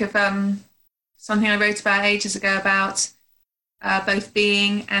me think of something I wrote about ages ago about both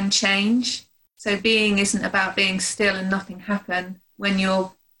being and change. So being isn't about being still and nothing happen. When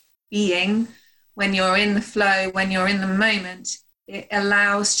you're being, when you're in the flow, when you're in the moment, it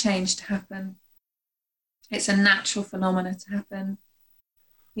allows change to happen. It's a natural phenomena to happen.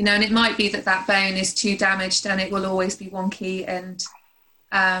 And it might be that bone is too damaged and it will always be wonky and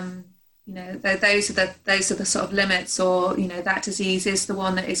you know, those are the sort of limits, or, you know, that disease is the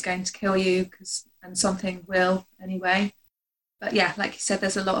one that is going to kill you, and something will anyway. But yeah, like you said,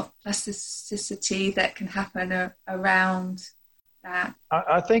 there's a lot of plasticity that can happen around that.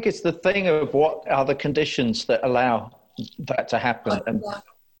 I think it's the thing of what are the conditions that allow that to happen. Oh, and yeah.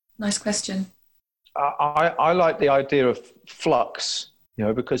 Nice question. I like the idea of flux, you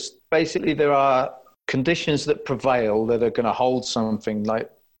know, because basically there are conditions that prevail that are going to hold something, like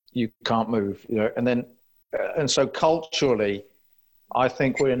you can't move, you know, and so culturally, I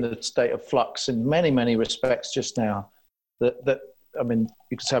think we're in a state of flux in many, many respects just now. That I mean,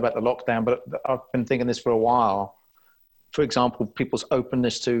 you could say about the lockdown, but I've been thinking this for a while. For example, people's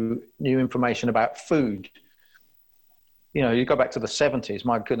openness to new information about food. You know, you go back to the 70s,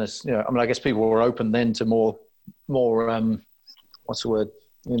 my goodness, you know, I mean, I guess people were open then to more what's the word,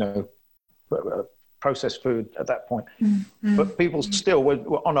 you know, processed food at that point. Mm-hmm. But people still were,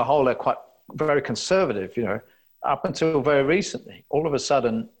 on a whole, they're quite very conservative, you know, up until very recently. All of a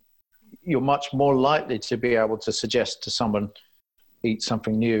sudden, you're much more likely to be able to suggest to someone, eat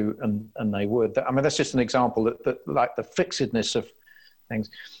something new, and they would. I mean, that's just an example that like the fixedness of things.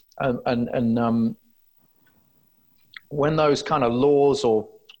 And when those kind of laws or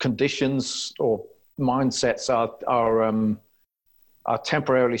conditions or mindsets are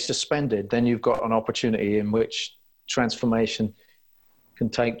temporarily suspended, then you've got an opportunity in which transformation can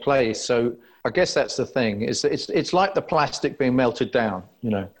take place. So I guess that's the thing. It's like the plastic being melted down,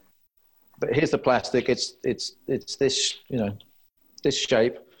 you know. But here's the plastic. It's this, you know, this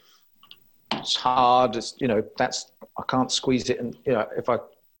shape. It's hard. It's, you know, I can't squeeze it, and, you know, if I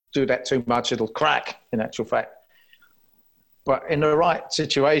do that too much, it'll crack, in actual fact. But in the right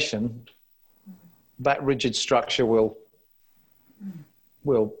situation, that rigid structure will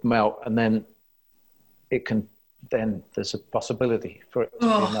melt, and then there's a possibility for it to be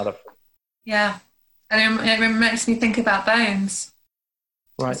another. Yeah, and it makes me think about bones.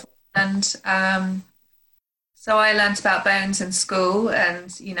 Right. And so I learned about bones in school,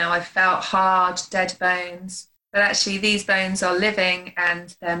 and, you know, I felt hard, dead bones. But actually, these bones are living,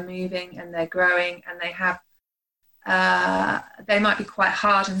 and they're moving, and they're growing, and they have. They might be quite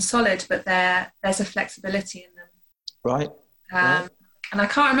hard and solid, but there's a flexibility in them. Right. And I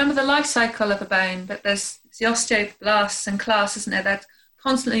can't remember the life cycle of a bone, but there's the osteoblasts and clasts, isn't there? They're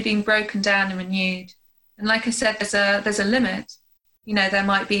constantly being broken down and renewed. And like I said, there's a limit. You know, there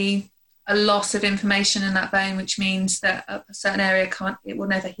might be a loss of information in that bone, which means that a certain area will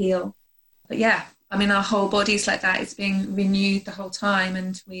never heal. But yeah, I mean, our whole body's like that. It's being renewed the whole time,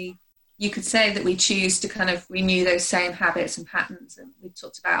 and you could say that we choose to kind of renew those same habits and patterns. And we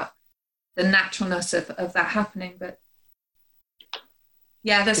talked about the naturalness of that happening. But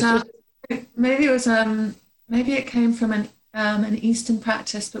yeah, maybe it came from an Eastern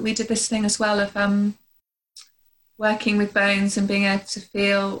practice, but we did this thing as well of working with bones and being able to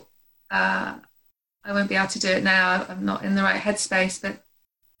feel. I won't be able to do it now. I'm not in the right headspace, but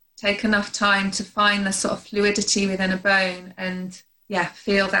take enough time to find the sort of fluidity within a bone and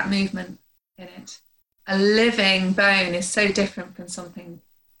feel that movement in it. A living bone is so different from something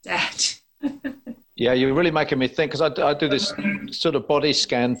dead. Yeah, you're really making me think, because I do this sort of body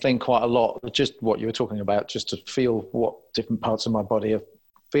scan thing quite a lot, just what you were talking about, just to feel what different parts of my body are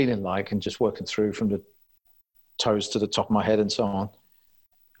feeling like, and just working through from the toes to the top of my head and so on.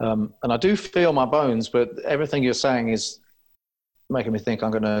 And I do feel my bones, but everything you're saying is making me think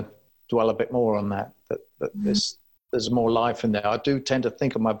I'm going to dwell a bit more on that there's more life in there. I do tend to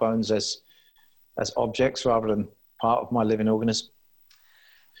think of my bones as objects rather than part of my living organism.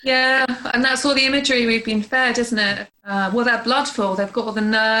 Yeah, and that's all the imagery we've been fed, isn't it? Well, they're bloodful. They've got all the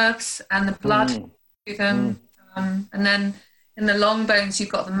nerves and the blood through them. And then in the long bones, you've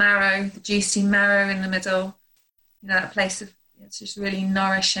got the marrow, the juicy marrow in the middle. You know, that place of, it's just really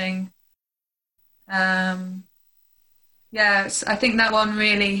nourishing. I think that one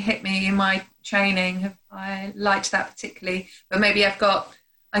really hit me in my training. I liked that particularly, but maybe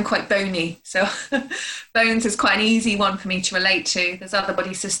I'm quite bony, so bones is quite an easy one for me to relate to. There's other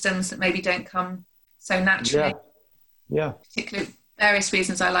body systems that maybe don't come so naturally. Yeah. Particularly various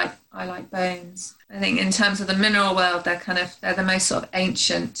reasons I like bones. I think in terms of the mineral world, they're the most sort of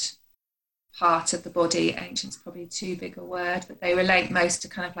ancient part of the body. Ancient's probably too big a word, but they relate most to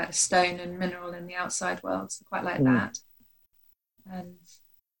kind of like the stone and mineral in the outside world. So quite like that. And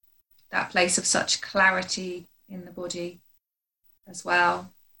that place of such clarity in the body as well.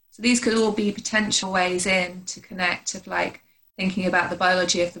 So these could all be potential ways in to connect, of like thinking about the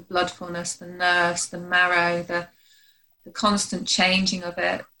biology of the bloodfulness, the nerves, the marrow, the constant changing of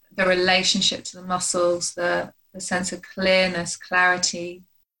it, the relationship to the muscles, the sense of clearness, clarity,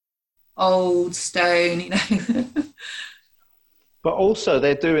 old stone, you know. But also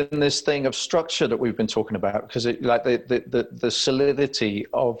they're doing this thing of structure that we've been talking about, because it, like the solidity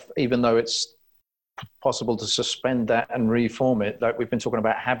of, even though it's possible to suspend that and reform it, like we've been talking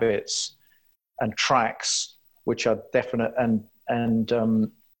about habits and tracks, which are definite and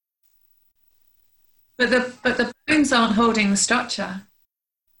But the bones aren't holding the structure.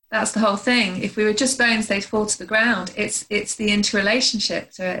 That's the whole thing. If we were just bones, they'd fall to the ground. It's the interrelationship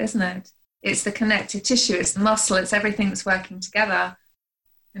to it, isn't it? It's the connective tissue, it's the muscle, it's everything that's working together.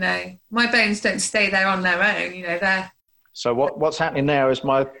 You know, my bones don't stay there on their own, you know, they're... So what's happening now is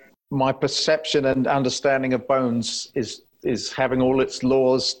my perception and understanding of bones is having all its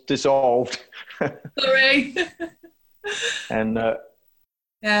laws dissolved. Sorry. And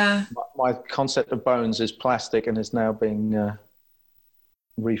yeah. my concept of bones is plastic and is now being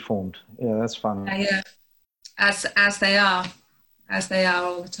reformed. Yeah, that's fun. Yeah. As they are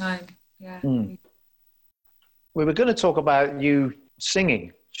all the time. Yeah. Mm. We were going to talk about you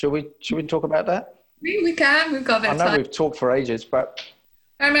singing. Should we talk about that? We can. We've got a bit of time. I know we've talked for ages, but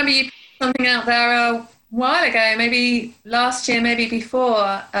I remember you put something out there a while ago, maybe last year, maybe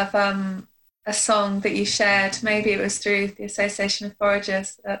before, of a song that you shared. Maybe it was through the Association of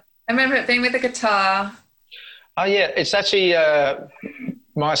Foragers. I remember it being with a guitar. Oh yeah, it's actually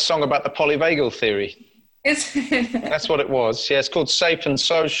my song about the polyvagal theory. That's what it was. Yeah, it's called Safe and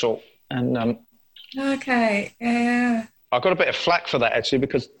Social. And okay, yeah. I got a bit of flack for that, actually,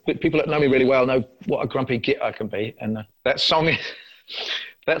 because people that know me really well know what a grumpy git I can be. And that song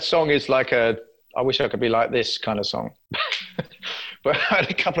is like a, I wish I could be like this kind of song. But I had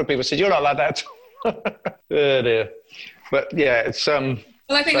a couple of people said, you're not like that. Oh dear. But yeah, it's... well,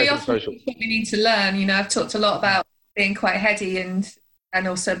 I think we often think we need to learn. You know, I've talked a lot about being quite heady and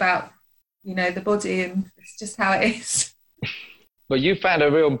also about, you know, the body, and it's just how it is. But you found a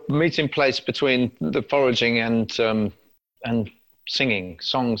real meeting place between the foraging and singing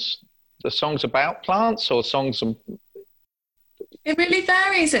songs. The songs about plants or songs? It really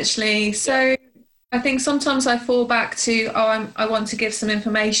varies, actually. So I think sometimes I fall back to, I want to give some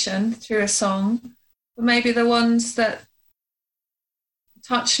information through a song. But maybe the ones that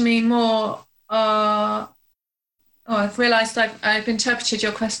touch me more are, I've realised I've interpreted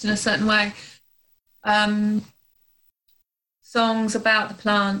your question a certain way. Songs about the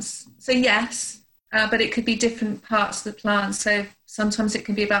plants. So yes, but it could be different parts of the plant. So sometimes it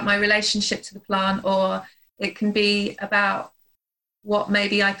can be about my relationship to the plant, or it can be about what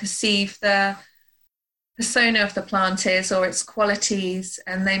maybe I perceive the persona of the plant is, or its qualities,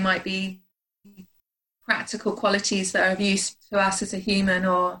 and they might be practical qualities that are of use to us as a human,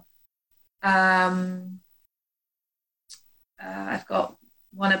 or I've got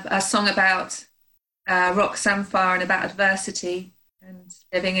a song about rock samphire and about adversity and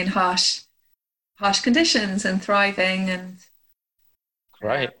living in harsh conditions and thriving, and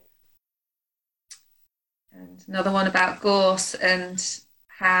Right. And another one about gorse and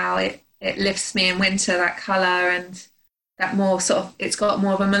how it lifts me in winter, that colour, and that more sort of, it's got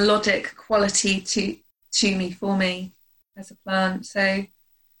more of a melodic quality to me, for me as a plant. So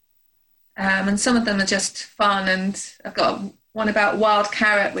and some of them are just fun, and I've got one about wild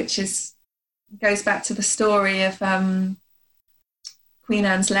carrot, which goes back to the story of Queen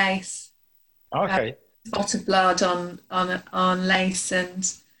Anne's lace. Okay. Spot of blood on lace, and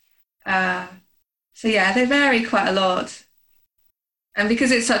so yeah, they vary quite a lot. And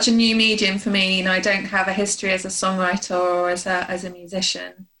because it's such a new medium for me, you know, I don't have a history as a songwriter or as a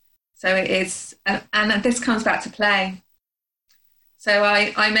musician. So it is, and this comes back to play. So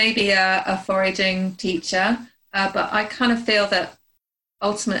I may be a foraging teacher, but I kind of feel that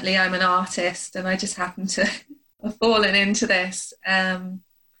ultimately I'm an artist, and I just happen to have fallen into this.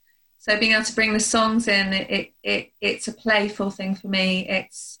 So being able to bring the songs in, it's a playful thing for me.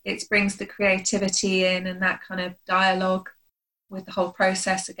 It brings the creativity in and that kind of dialogue with the whole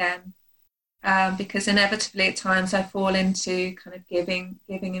process again. Because inevitably at times I fall into kind of giving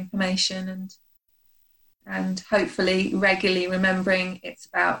information and hopefully regularly remembering it's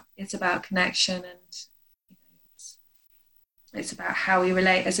about connection, and you know, it's about how we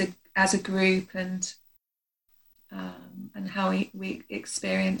relate as a group, and how we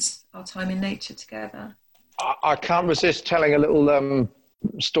experience our time in nature together. I can't resist telling a little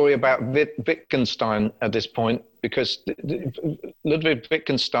story about Wittgenstein at this point, because Ludwig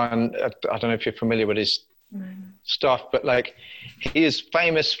Wittgenstein, I don't know if you're familiar with his stuff, but like, he is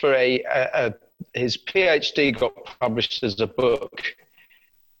famous for his PhD got published as a book,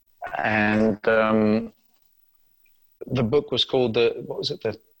 and the book was called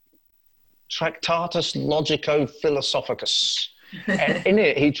the Tractatus Logico-Philosophicus, And in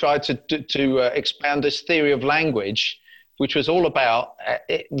it, he tried to expand this theory of language, which was all about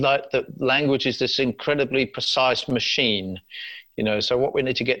like that language is this incredibly precise machine, you know. So what we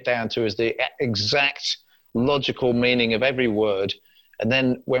need to get down to is the exact logical meaning of every word. And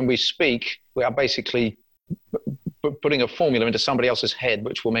then when we speak, we are basically putting a formula into somebody else's head,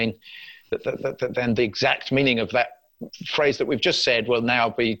 which will mean that then the exact meaning of that phrase that we've just said will now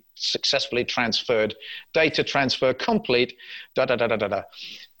be successfully transferred. Data transfer complete, da-da-da-da-da-da.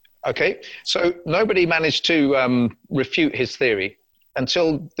 Okay, so nobody managed to refute his theory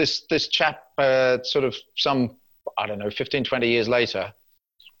until this chap sort of some, I don't know, 15, 20 years later,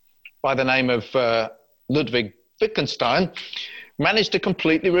 by the name of Ludwig Wittgenstein, managed to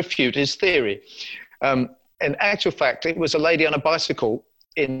completely refute his theory. In actual fact, it was a lady on a bicycle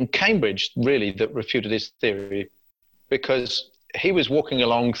in Cambridge, really, that refuted his theory, because he was walking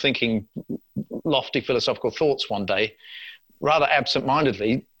along thinking lofty philosophical thoughts one day, rather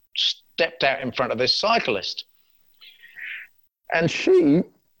absent-mindedly, stepped out in front of this cyclist. And she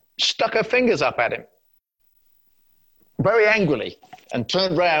stuck her fingers up at him very angrily and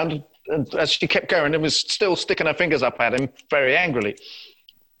turned round, and as she kept going, and was still sticking her fingers up at him very angrily.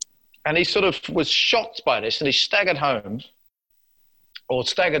 And he sort of was shocked by this, and he staggered home, or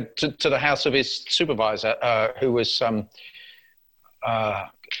staggered to the house of his supervisor, who was, anyway,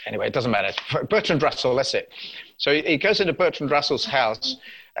 it doesn't matter. Bertrand Russell, that's it. So he goes into Bertrand Russell's house,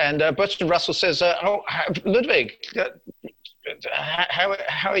 and Bertrand Russell says, "Oh, Ludwig,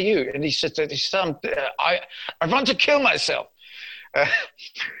 how are you?" And he says, "Son, I want to kill myself." And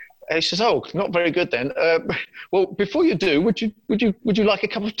he says, "Oh, not very good then. Well, before you do, would you like a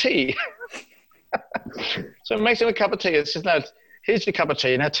cup of tea?" So it makes him a cup of tea and says, "No, here's your cup of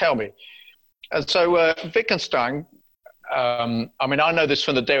tea. Now tell me." And so Wittgenstein, I mean, I know this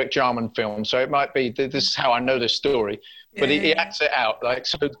from the Derek Jarman film, so it might be this is how I know this story. But he acts it out. Like,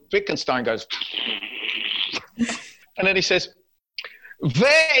 so Wittgenstein goes, and then he says,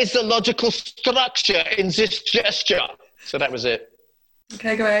 "Where is the logical structure in this gesture?" So that was it.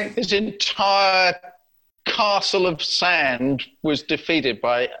 Okay, great. His entire castle of sand was defeated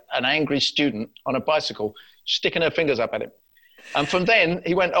by an angry student on a bicycle, sticking her fingers up at him. And from then,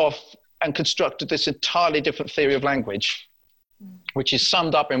 he went off and constructed this entirely different theory of language, which is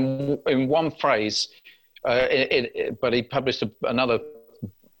summed up in one phrase. But he published another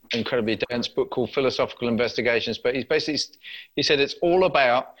incredibly dense book called Philosophical Investigations. But he said it's all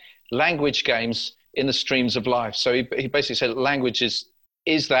about language games in the streams of life. So he basically said language is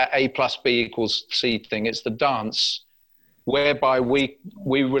that A plus B equals C thing. It's the dance whereby we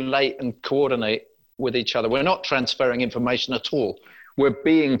relate and coordinate with each other. We're not transferring information at all. We're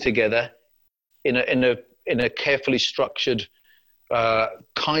being together in a carefully structured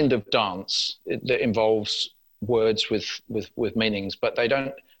kind of dance that involves words with meanings, but they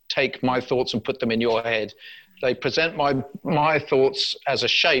don't take my thoughts and put them in your head. They present my thoughts as a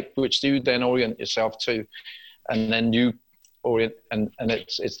shape, which you then orient yourself to, and then you orient, and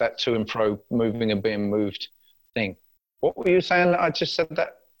it's that to and fro, moving and being moved thing. What were you saying that I just said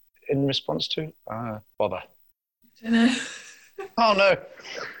that in response to? Bother. I don't know. Oh no.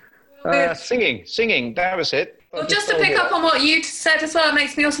 Singing, that was it. Well, just to pick up on what you said as well, it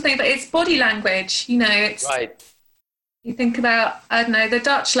makes me also think that it's body language. You know, it's right. You think about, I don't know, the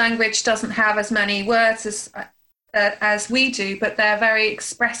Dutch language doesn't have as many words as we do, but they're very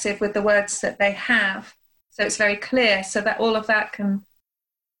expressive with the words that they have. So it's very clear, so that all of that can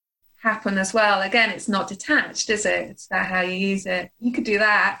happen as well. Again, it's not detached, is it? It's about how you use it. You could do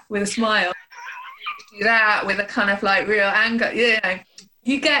that with a smile. You could do that with a kind of like real anger. You know,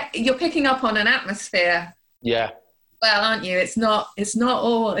 you're picking up on an atmosphere. Yeah. Well, aren't you? It's not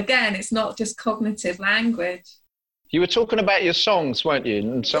all, again, it's not just cognitive language. You were talking about your songs, weren't you?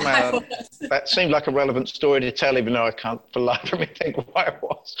 And somehow that seemed like a relevant story to tell, even though I can't for life of me think why it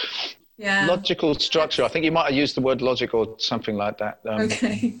was. Yeah. Logical structure. I think you might have used the word logic or something like that.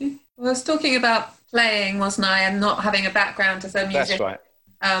 Okay. Well, I was talking about playing, wasn't I? And not having a background as a musician. That's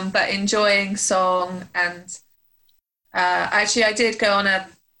right. But enjoying song. And actually, I did go on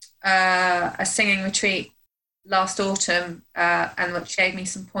a singing retreat last autumn, and which gave me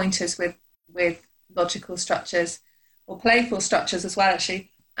some pointers with logical structures, or playful structures as well, actually.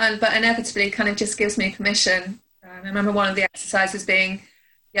 But inevitably, kind of just gives me permission. I remember one of the exercises being,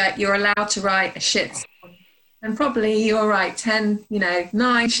 you're allowed to write a shit song. And probably you'll write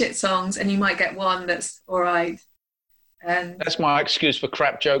 9 shit songs, and you might get one that's all right. And that's my excuse for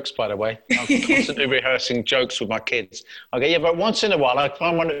crap jokes, by the way. I'm constantly rehearsing jokes with my kids. Okay, yeah, but once in a while I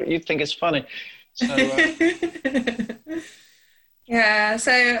find one that you think is funny. So, yeah.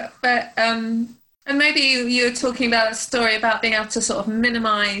 So, but And maybe you were talking about a story about being able to sort of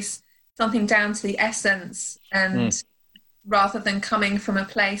minimize something down to the essence, and rather than coming from a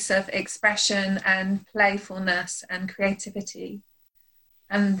place of expression and playfulness and creativity.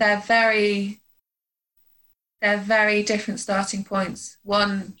 And they're very different starting points.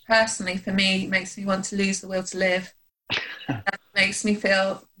 One, personally, for me, makes me want to lose the will to live. That makes me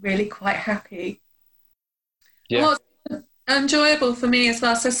feel really quite happy. Yeah. And what's enjoyable for me as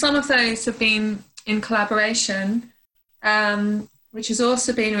well, so some of those have been in collaboration, which has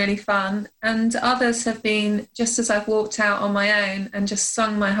also been really fun. And others have been just as I've walked out on my own and just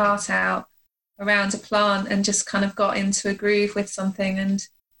sung my heart out around a plant and just kind of got into a groove with something. And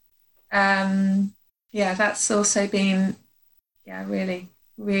yeah, that's also been, really,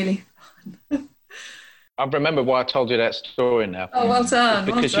 really fun. I remember why I told you that story now. Oh, well done.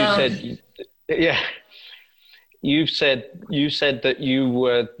 Because well done. you said, yeah, you said that you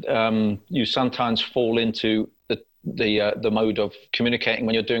were you sometimes fall into the mode of communicating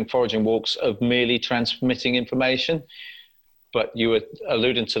when you're doing foraging walks of merely transmitting information, but you were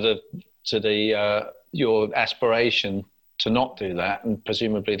alluding to the your aspiration to not do that, and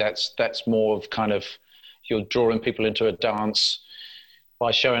presumably that's more of kind of you're drawing people into a dance by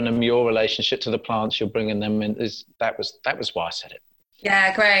showing them your relationship to the plants. You're bringing them in. That was why I said it.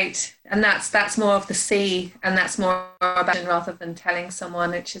 Yeah, great. And that's more of the see, and that's more about rather than telling someone,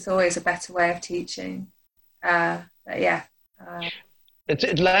 which is always a better way of teaching. But yeah.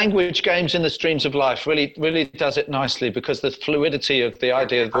 Language games in the streams of life really does it nicely, because the fluidity of the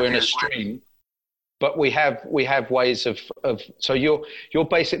idea that we're in a stream, but we have ways of so you're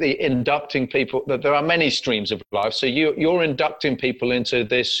basically inducting people, that there are many streams of life. So you're inducting people into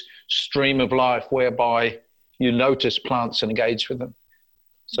this stream of life whereby you notice plants and engage with them.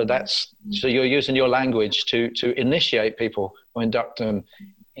 So so you're using your language to initiate people or induct them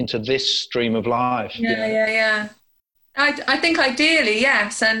into this stream of life. Yeah. I think ideally,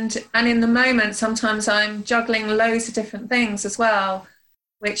 yes. And in the moment, sometimes I'm juggling loads of different things as well,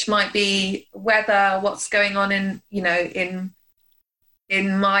 which might be weather, what's going on in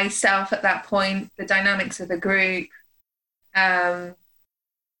myself at that point, the dynamics of the group. So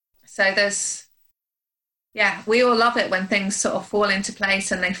we all love it when things sort of fall into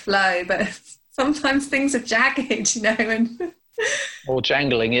place and they flow, but sometimes things are jagged, and or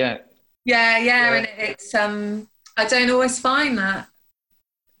jangling, yeah. And it's I don't always find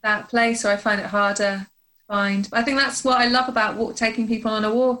that place, or I find it harder to find. But I think that's what I love about taking people on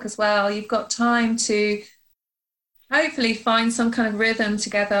a walk as well. You've got time to hopefully find some kind of rhythm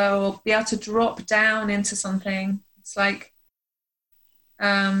together, or be able to drop down into something. It's like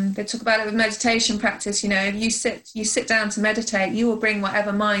they talk about it with meditation practice. If you sit down to meditate, you will bring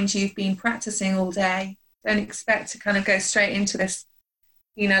whatever mind you've been practicing all day. Don't expect to kind of go straight into this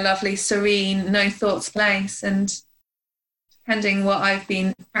lovely, serene, no thoughts place. And depending what I've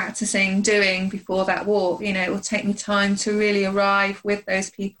been practicing doing before that walk, it will take me time to really arrive with those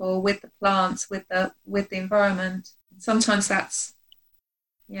people, with the plants, with the environment. Sometimes that's,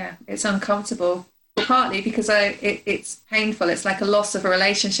 it's uncomfortable, partly because it's painful. It's like a loss of a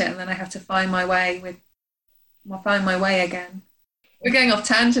relationship, and then I have to find my way again. We're going off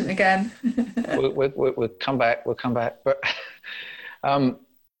tangent again. We'll come back. But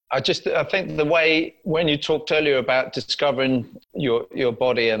I think the way, when you talked earlier about discovering your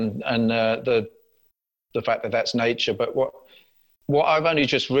body and the fact that that's nature, but what I've only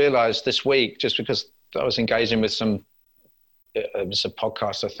just realized this week, just because I was engaging with it was a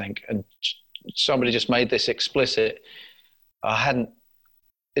podcast, I think, and somebody just made this explicit.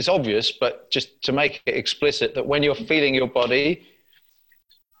 It's obvious, but just to make it explicit, that when you're feeling your body,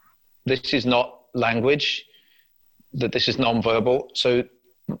 this is not language, that this is non-verbal. So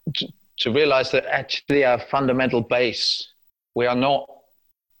to realize that actually our fundamental base, we are not,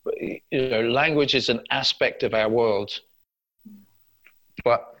 language is an aspect of our world.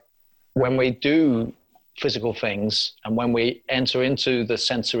 But when we do physical things, and when we enter into the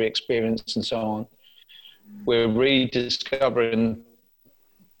sensory experience and so on, we're rediscovering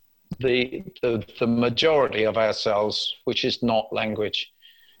the majority of ourselves, which is not language.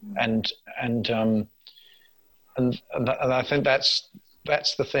 And I think that's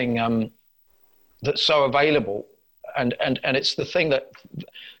the thing that's so available, and it's the thing that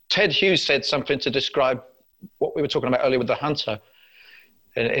Ted Hughes said something to describe what we were talking about earlier with the hunter,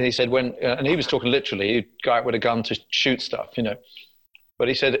 and he said and he was talking literally, he'd go out with a gun to shoot stuff, but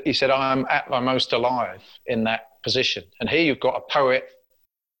he said I'm at my most alive in that position. And here you've got a poet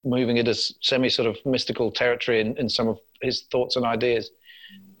moving into semi sort of mystical territory in some of his thoughts and ideas,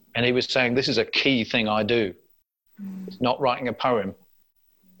 and he was saying, this is a key thing I do. It's not writing a poem.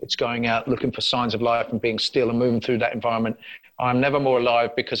 It's going out looking for signs of life and being still and moving through that environment. I'm never more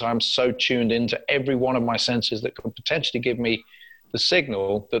alive because I'm so tuned into every one of my senses that could potentially give me the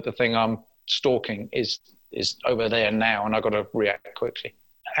signal that the thing I'm stalking is over there now, and I've got to react quickly.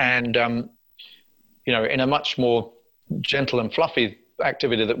 And, you know, in a much more gentle and fluffy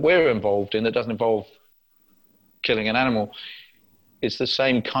activity that we're involved in that doesn't involve killing an animal, it's the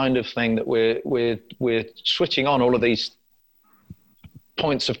same kind of thing that we're switching on all of these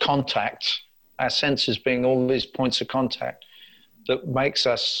points of contact, our senses being all these points of contact that makes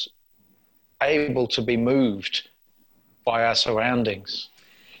us able to be moved by our surroundings.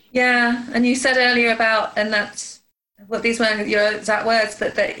 Yeah, and you said earlier about, and that's what these weren't your exact words,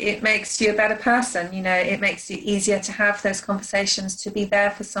 but that it makes you a better person. You know, it makes it easier to have those conversations, to be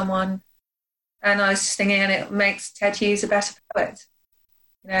there for someone. And I was just thinking, and it makes Ted Hughes a better poet.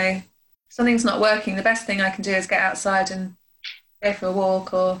 You know, if something's not working, the best thing I can do is get outside and go for a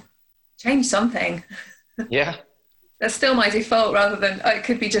walk or change something. Yeah. That's still my default, rather than, it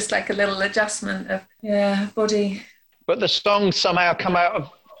could be just like a little adjustment of, body. But the songs somehow come out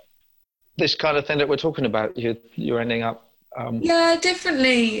of this kind of thing that we're talking about. You're ending up.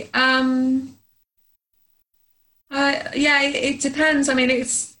 Differently. It depends. I mean,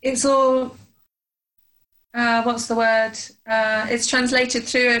 it's all, what's the word? It's translated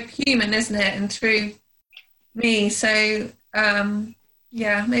through a human, isn't it? And through me. So,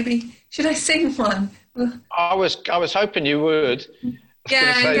 maybe, should I sing one? I was hoping you would.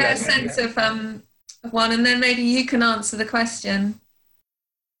 Yeah, and get a sense of one, and then maybe you can answer the question.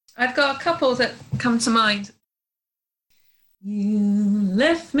 I've got a couple that come to mind. You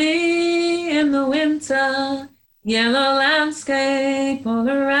left me in the winter, yellow landscape all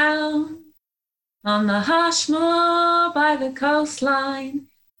around, on the harsh moor by the coastline,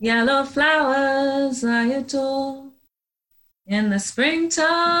 yellow flowers I adore. In the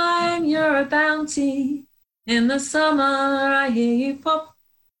springtime, you're a bounty. In the summer, I hear you pop.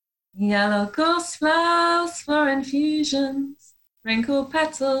 Yellow gorse flowers for infusions, wrinkled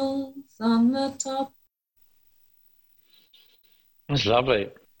petals on the top. That's lovely.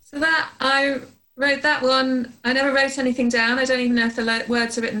 So that, I wrote that one. I never wrote anything down. I don't even know if the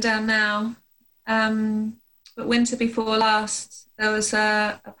words are written down now. But winter before last, there was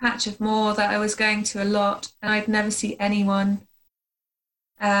a patch of moor that I was going to a lot, and I'd never see anyone.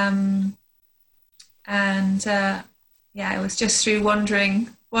 It was just through wandering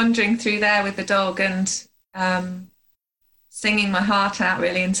through there with the dog and singing my heart out,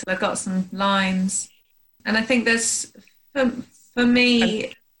 really, until I got some lines. And I think there's, for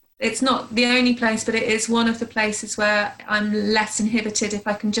me, it's not the only place, but it is one of the places where I'm less inhibited if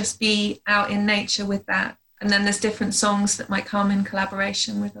I can just be out in nature with that. And then there's different songs that might come in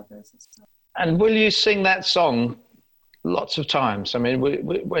collaboration with others as well. And will you sing that song lots of times? I mean,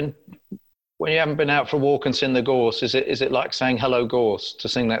 when you haven't been out for a walk and sing the gorse, is it like saying hello gorse to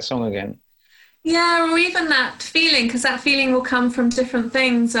sing that song again? Yeah, or even that feeling, because that feeling will come from different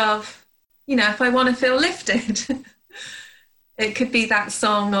things of, you know, if I want to feel lifted, it could be that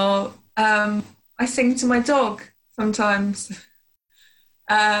song, or I sing to my dog sometimes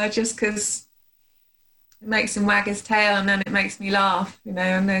just because it makes him wag his tail and then it makes me laugh, you know,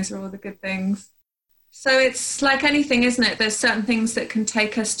 and those are all the good things. So it's like anything, isn't it? There's certain things that can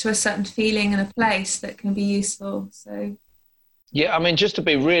take us to a certain feeling and a place that can be useful. So, yeah, I mean, just to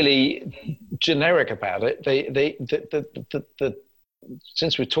be really generic about it, the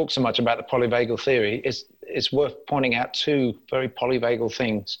since we've talked so much about the polyvagal theory, it's worth pointing out two very polyvagal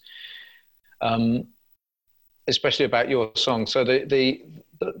things, especially about your song. So the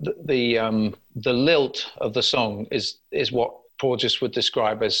lilt of the song is what Porges would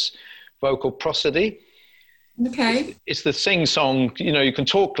describe as vocal prosody. Okay. It's the sing-song, you know, you can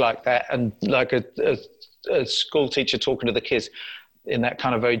talk like that, and like a school teacher talking to the kids in that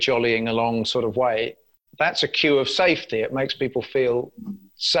kind of very jollying along sort of way. That's a cue of safety. It makes people feel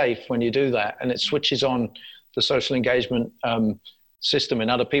safe when you do that, and it switches on the social engagement system in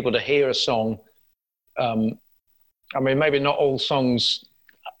other people to hear a song. I mean, maybe not all songs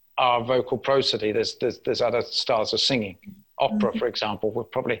are vocal prosody. There's other styles of singing. Opera, for example,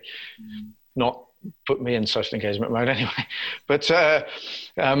 would probably not put me in social engagement mode anyway. But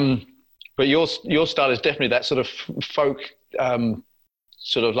your style is definitely that sort of folk,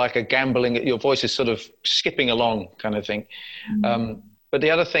 sort of like a gambling. Your voice is sort of skipping along kind of thing. But the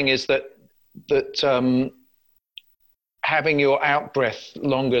other thing is that having your out breath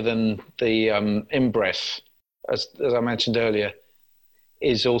longer than the in breath, as I mentioned earlier,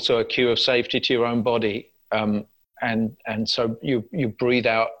 is also a cue of safety to your own body. And so you breathe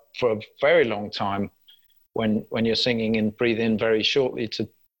out for a very long time when you're singing, and breathe in very shortly to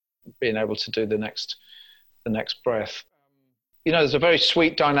being able to do the next breath. You know, there's a very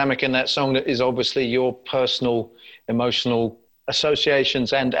sweet dynamic in that song that is obviously your personal emotional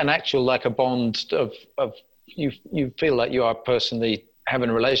associations and actual, like a bond of you feel like you are personally having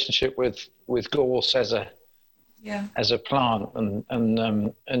a relationship with gorse as a plant,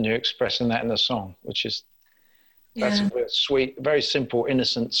 and you're expressing that in the song, which is that's a very sweet, very simple,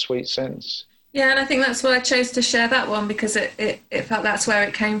 innocent, sweet sense. Yeah, and I think that's why I chose to share that one, because it felt that's where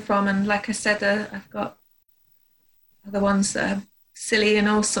it came from. And like I said, I've got other ones that are silly and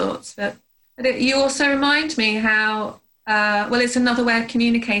all sorts. But you also remind me how, well, it's another way of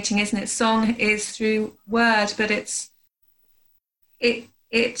communicating, isn't it? Song is through word, but it's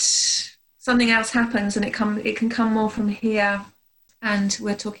something else happens, and it can come more from here. And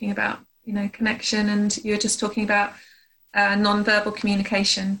we're talking about, you know, connection, and you're just talking about non-verbal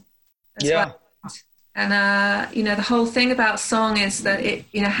communication as well. And you know, the whole thing about song is that it,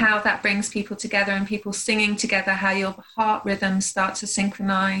 you know, how that brings people together and people singing together, how your heart rhythms start to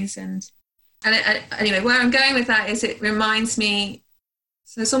synchronize, and anyway, where I'm going with that is it reminds me.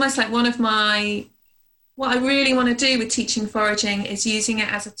 So it's almost like what I really want to do with teaching foraging is using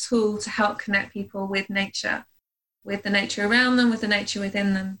it as a tool to help connect people with nature, with the nature around them, with the nature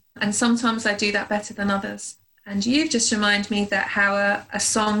within them. And sometimes I do that better than others. And you've just reminded me that how a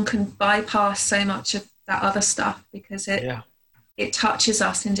song can bypass so much of that other stuff, because it touches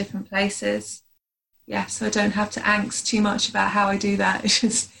us in different places. Yeah, so I don't have to angst too much about how I do that. It's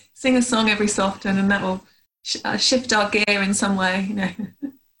just sing a song every so often, and that will shift our gear in some way, you know.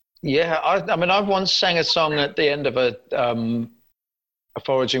 Yeah, I mean, I've once sang a song at the end of a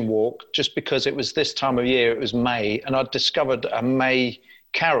foraging walk, just because it was this time of year, it was May, and I'd discovered a May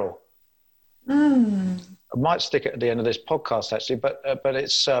carol. I might stick it at the end of this podcast, actually, but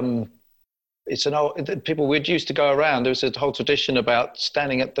it's an old, people would used to go around. There was a whole tradition about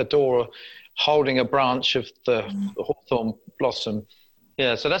standing at the door, holding a branch of the hawthorn blossom.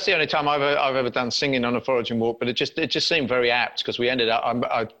 Yeah, so that's the only time I've ever done singing on a foraging walk. But it just seemed very apt, because we ended up.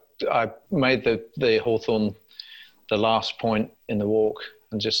 I made the hawthorn the last point in the walk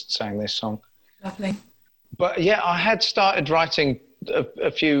and just sang this song. Lovely. But yeah, I had started writing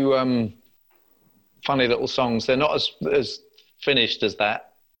a few funny little songs. They're not as finished as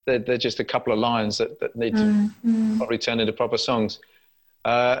that. They're just a couple of lines that need to probably turn into proper songs.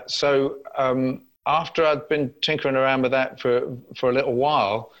 So after I'd been tinkering around with that for a little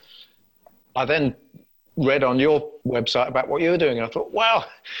while, I then read on your website about what you were doing, and I thought, wow,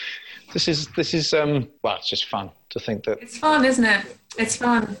 this is well, it's just fun to think that. It's fun, isn't it? It's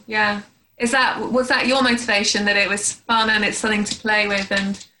fun, yeah. Was that your motivation, that it was fun and it's something to play with?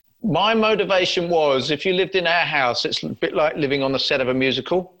 And my motivation was, if you lived in our house, it's a bit like living on the set of a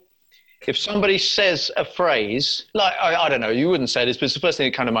musical. If somebody says a phrase, like, I don't know, you wouldn't say this, but it's the first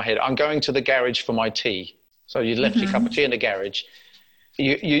thing that came to my head. I'm going to the garage for my tea. So you left your cup of tea in the garage.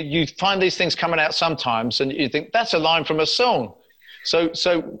 You find these things coming out sometimes, and you think, that's a line from a song. So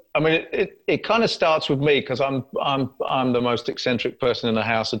I mean, it kind of starts with me, because I'm the most eccentric person in the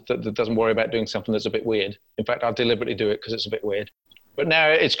house that doesn't worry about doing something that's a bit weird. In fact, I deliberately do it because it's a bit weird. But now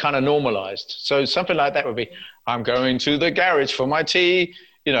it's kind of normalized. So something like that would be, I'm going to the garage for my tea,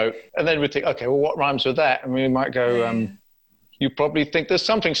 you know, and then we think, okay, well, what rhymes with that? And we might go, you probably think there's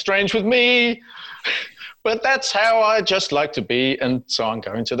something strange with me, but that's how I just like to be. And so I'm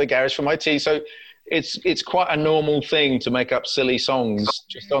going to the garage for my tea. So it's quite a normal thing to make up silly songs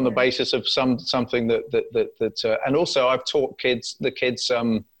just on the basis of something that and also I've taught the kids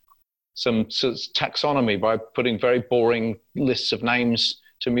some sort of taxonomy by putting very boring lists of names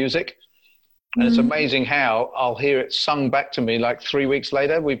to music. And it's amazing how I'll hear it sung back to me like 3 weeks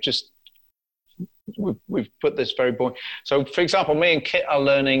later. We've put this very boring. So, for example, me and Kit are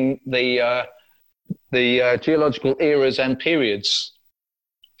learning the geological eras and periods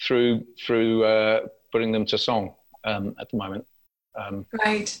through putting them to song at the moment.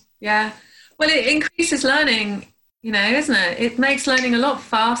 Right, yeah. Well, it increases learning, you know, isn't it? It makes learning a lot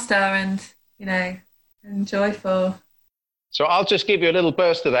faster and, you know, and joyful. So I'll just give you a little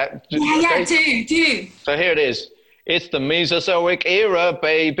burst of that. Yeah, do. So here it is. It's the Mesozoic era,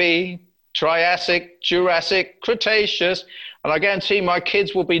 baby. Triassic, Jurassic, Cretaceous. And I guarantee my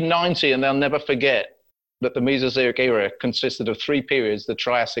kids will be 90 and they'll never forget that the Mesozoic era consisted of 3 periods, the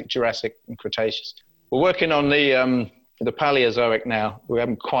Triassic, Jurassic, and Cretaceous. We're working on the Paleozoic now. We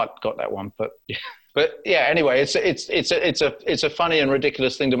haven't quite got that one, but yeah. But yeah, anyway, it's a funny and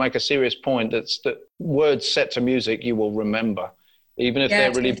ridiculous thing to make a serious point. That words set to music you will remember, even if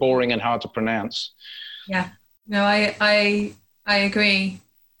they're really boring and hard to pronounce. Yeah, no, I agree.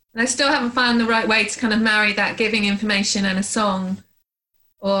 And I still haven't found the right way to kind of marry that giving information and a song.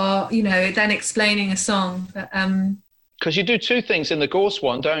 or, then explaining a song. But because you do two things in the gorse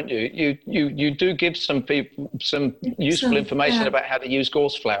one, don't you? You do give some people some useful information about how to use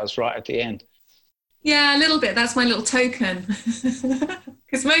gorse flowers right at the end. Yeah, a little bit. That's my little token.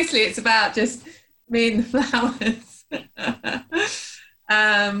 Because mostly it's about just me and the flowers.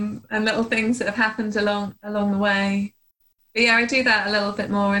 And little things that have happened along the way. But yeah, I do that a little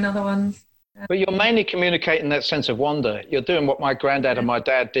bit more in other ones. But you're mainly communicating that sense of wonder. You're doing what my granddad and my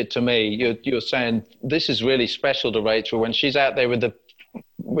dad did to me. You're saying this is really special to Rachel when she's out there with the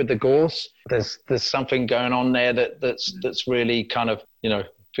gorse. There's something going on there that's really kind of,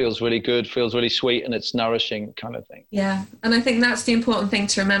 feels really good, feels really sweet, and it's nourishing kind of thing. Yeah, and I think that's the important thing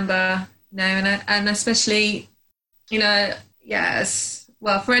to remember, and especially, yes,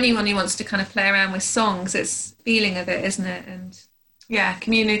 well, for anyone who wants to kind of play around with songs, it's the feeling of it, isn't it? And yeah,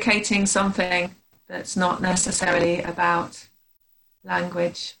 communicating something that's not necessarily about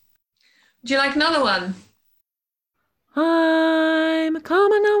language. Would you like another one? I'm a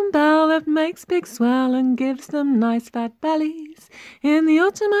common bell that makes big swell and gives them nice fat bellies. In the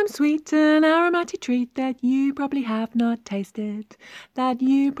autumn I'm sweet, an aromatic treat that you probably have not tasted,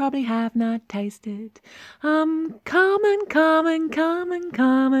 I'm common. I'm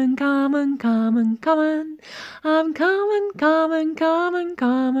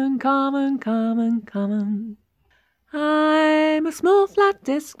common. I'm a small flat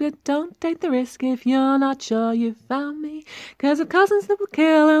disc, but don't take the risk if you're not sure you've found me. 'Cause of cousins that will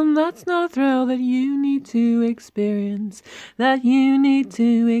kill, and that's not a thrill that you need to experience, I'm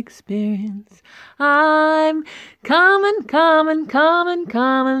common.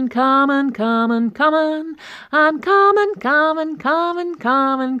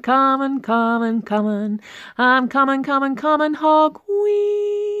 I'm common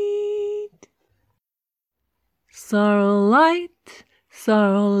hogweed. Sorrel light,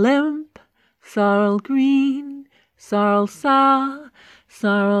 sorrel limp, sorrel green, sorrel sour,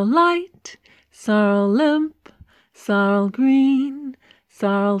 sorrel light, sorrel limp, sorrel green,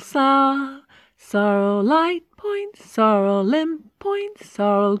 sorrel sour, sorrel light point, sorrel limp point,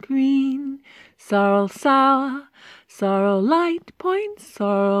 sorrel green, sorrel sour, sorrel light point,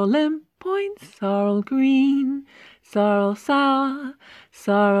 sorrel limp point, sorrel green, sorrel sour,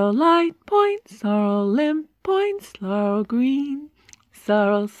 sorrel light point, sorrel limp point, sorrel green,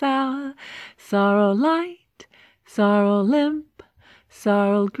 sorrel sour, sorrel light, sorrel limp,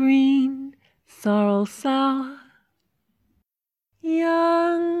 sorrel green, sorrel sour.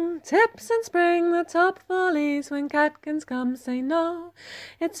 Young tips in spring, the top four leaves, when catkins come say no.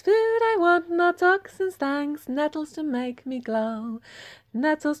 It's food I want, not toxins, thanks, nettles to make me glow,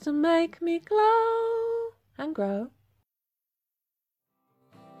 nettles to make me glow and grow.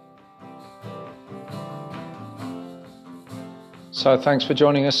 So thanks for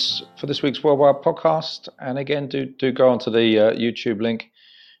joining us for this week's Worldwide Podcast. And again, do go onto the YouTube link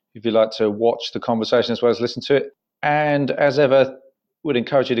if you'd like to watch the conversation as well as listen to it. And as ever, we'd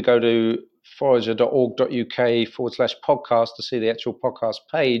encourage you to go to forager.org.uk/podcast to see the actual podcast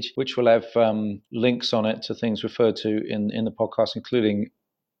page, which will have links on it to things referred to in the podcast, including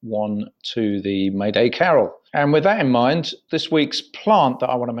one to the May Day Carol. And with that in mind, this week's plant that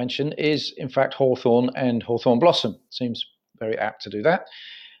I want to mention is, in fact, hawthorn and hawthorn blossom. Seems very apt to do that.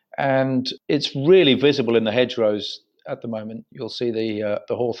 And it's really visible in the hedgerows at the moment. You'll see the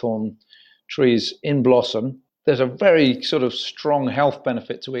hawthorn trees in blossom. There's a very sort of strong health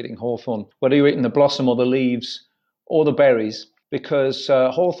benefit to eating hawthorn, whether you're eating the blossom or the leaves or the berries, because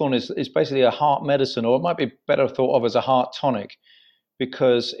hawthorn is basically a heart medicine, or it might be better thought of as a heart tonic,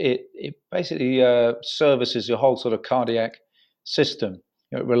 because it basically services your whole sort of cardiac system.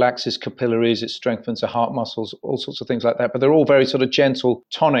 It relaxes capillaries, it strengthens the heart muscles, all sorts of things like that. But they're all very sort of gentle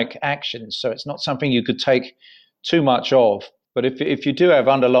tonic actions. So it's not something you could take too much of. But if you do have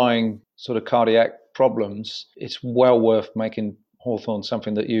underlying sort of cardiac problems, it's well worth making hawthorn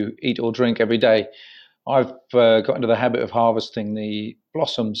something that you eat or drink every day. I've got into the habit of harvesting the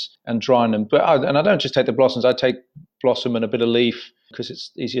blossoms and drying them. And I don't just take the blossoms, I take blossom and a bit of leaf, because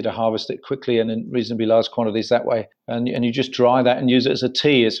it's easier to harvest it quickly and in reasonably large quantities that way. And you just dry that and use it as a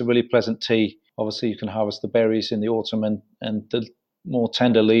tea. It's a really pleasant tea. Obviously, you can harvest the berries in the autumn and the more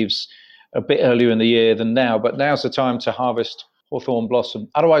tender leaves a bit earlier in the year than now. But now's the time to harvest hawthorn blossom,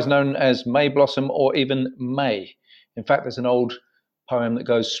 otherwise known as May blossom or even May. In fact, there's an old poem that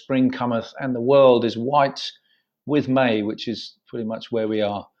goes, "Spring cometh and the world is white with May," which is pretty much where we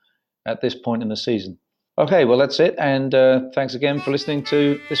are at this point in the season. Okay, well, that's it. And thanks again for listening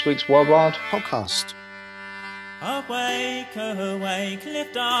to this week's Worldwide Podcast. Awake, awake,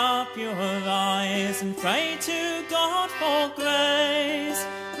 lift up your eyes and pray to God for grace.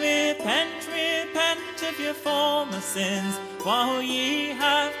 Repent, repent of your former sins, while ye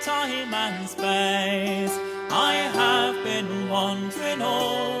have time and space. I have been wandering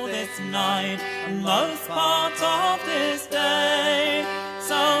all this night, and most part of this day.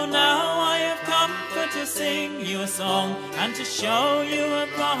 So now I have come for to sing you a song, and to show you a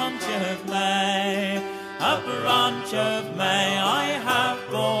branch of May. A branch of May I have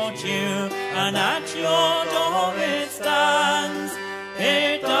brought you, and at your door it stands.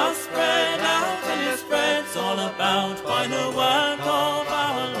 It does spread out, and it spreads all about by the work of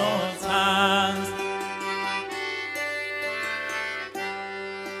our Lord's hands.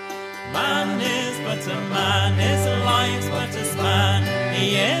 Man is but a man, his life's but a span.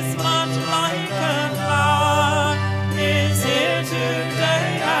 He is much like a flower. He's here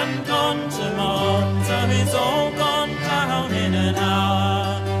today and gone tomorrow, so he's all gone down in an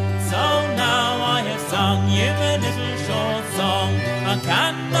hour. So now I have sung you a little short song, I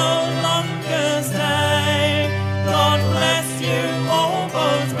can no longer stay. God bless you all,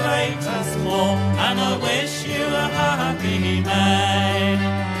 both great and small, and I wish you a happy May.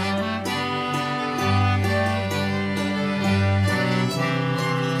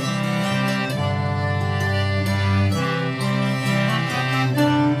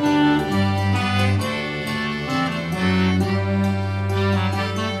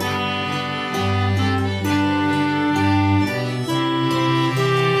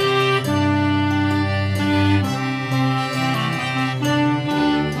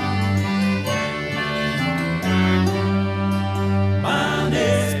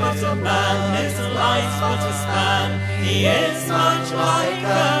 He is much like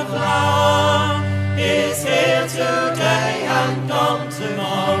a flower. He's here today and gone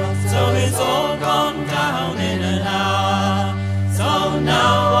tomorrow, so he's all gone down in an hour. So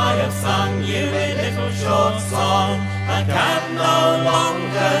now I have sung you a little short song, I can no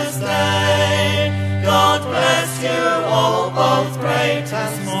longer stay. God bless you all, both great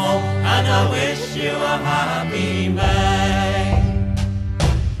and small, and I wish you a happy May.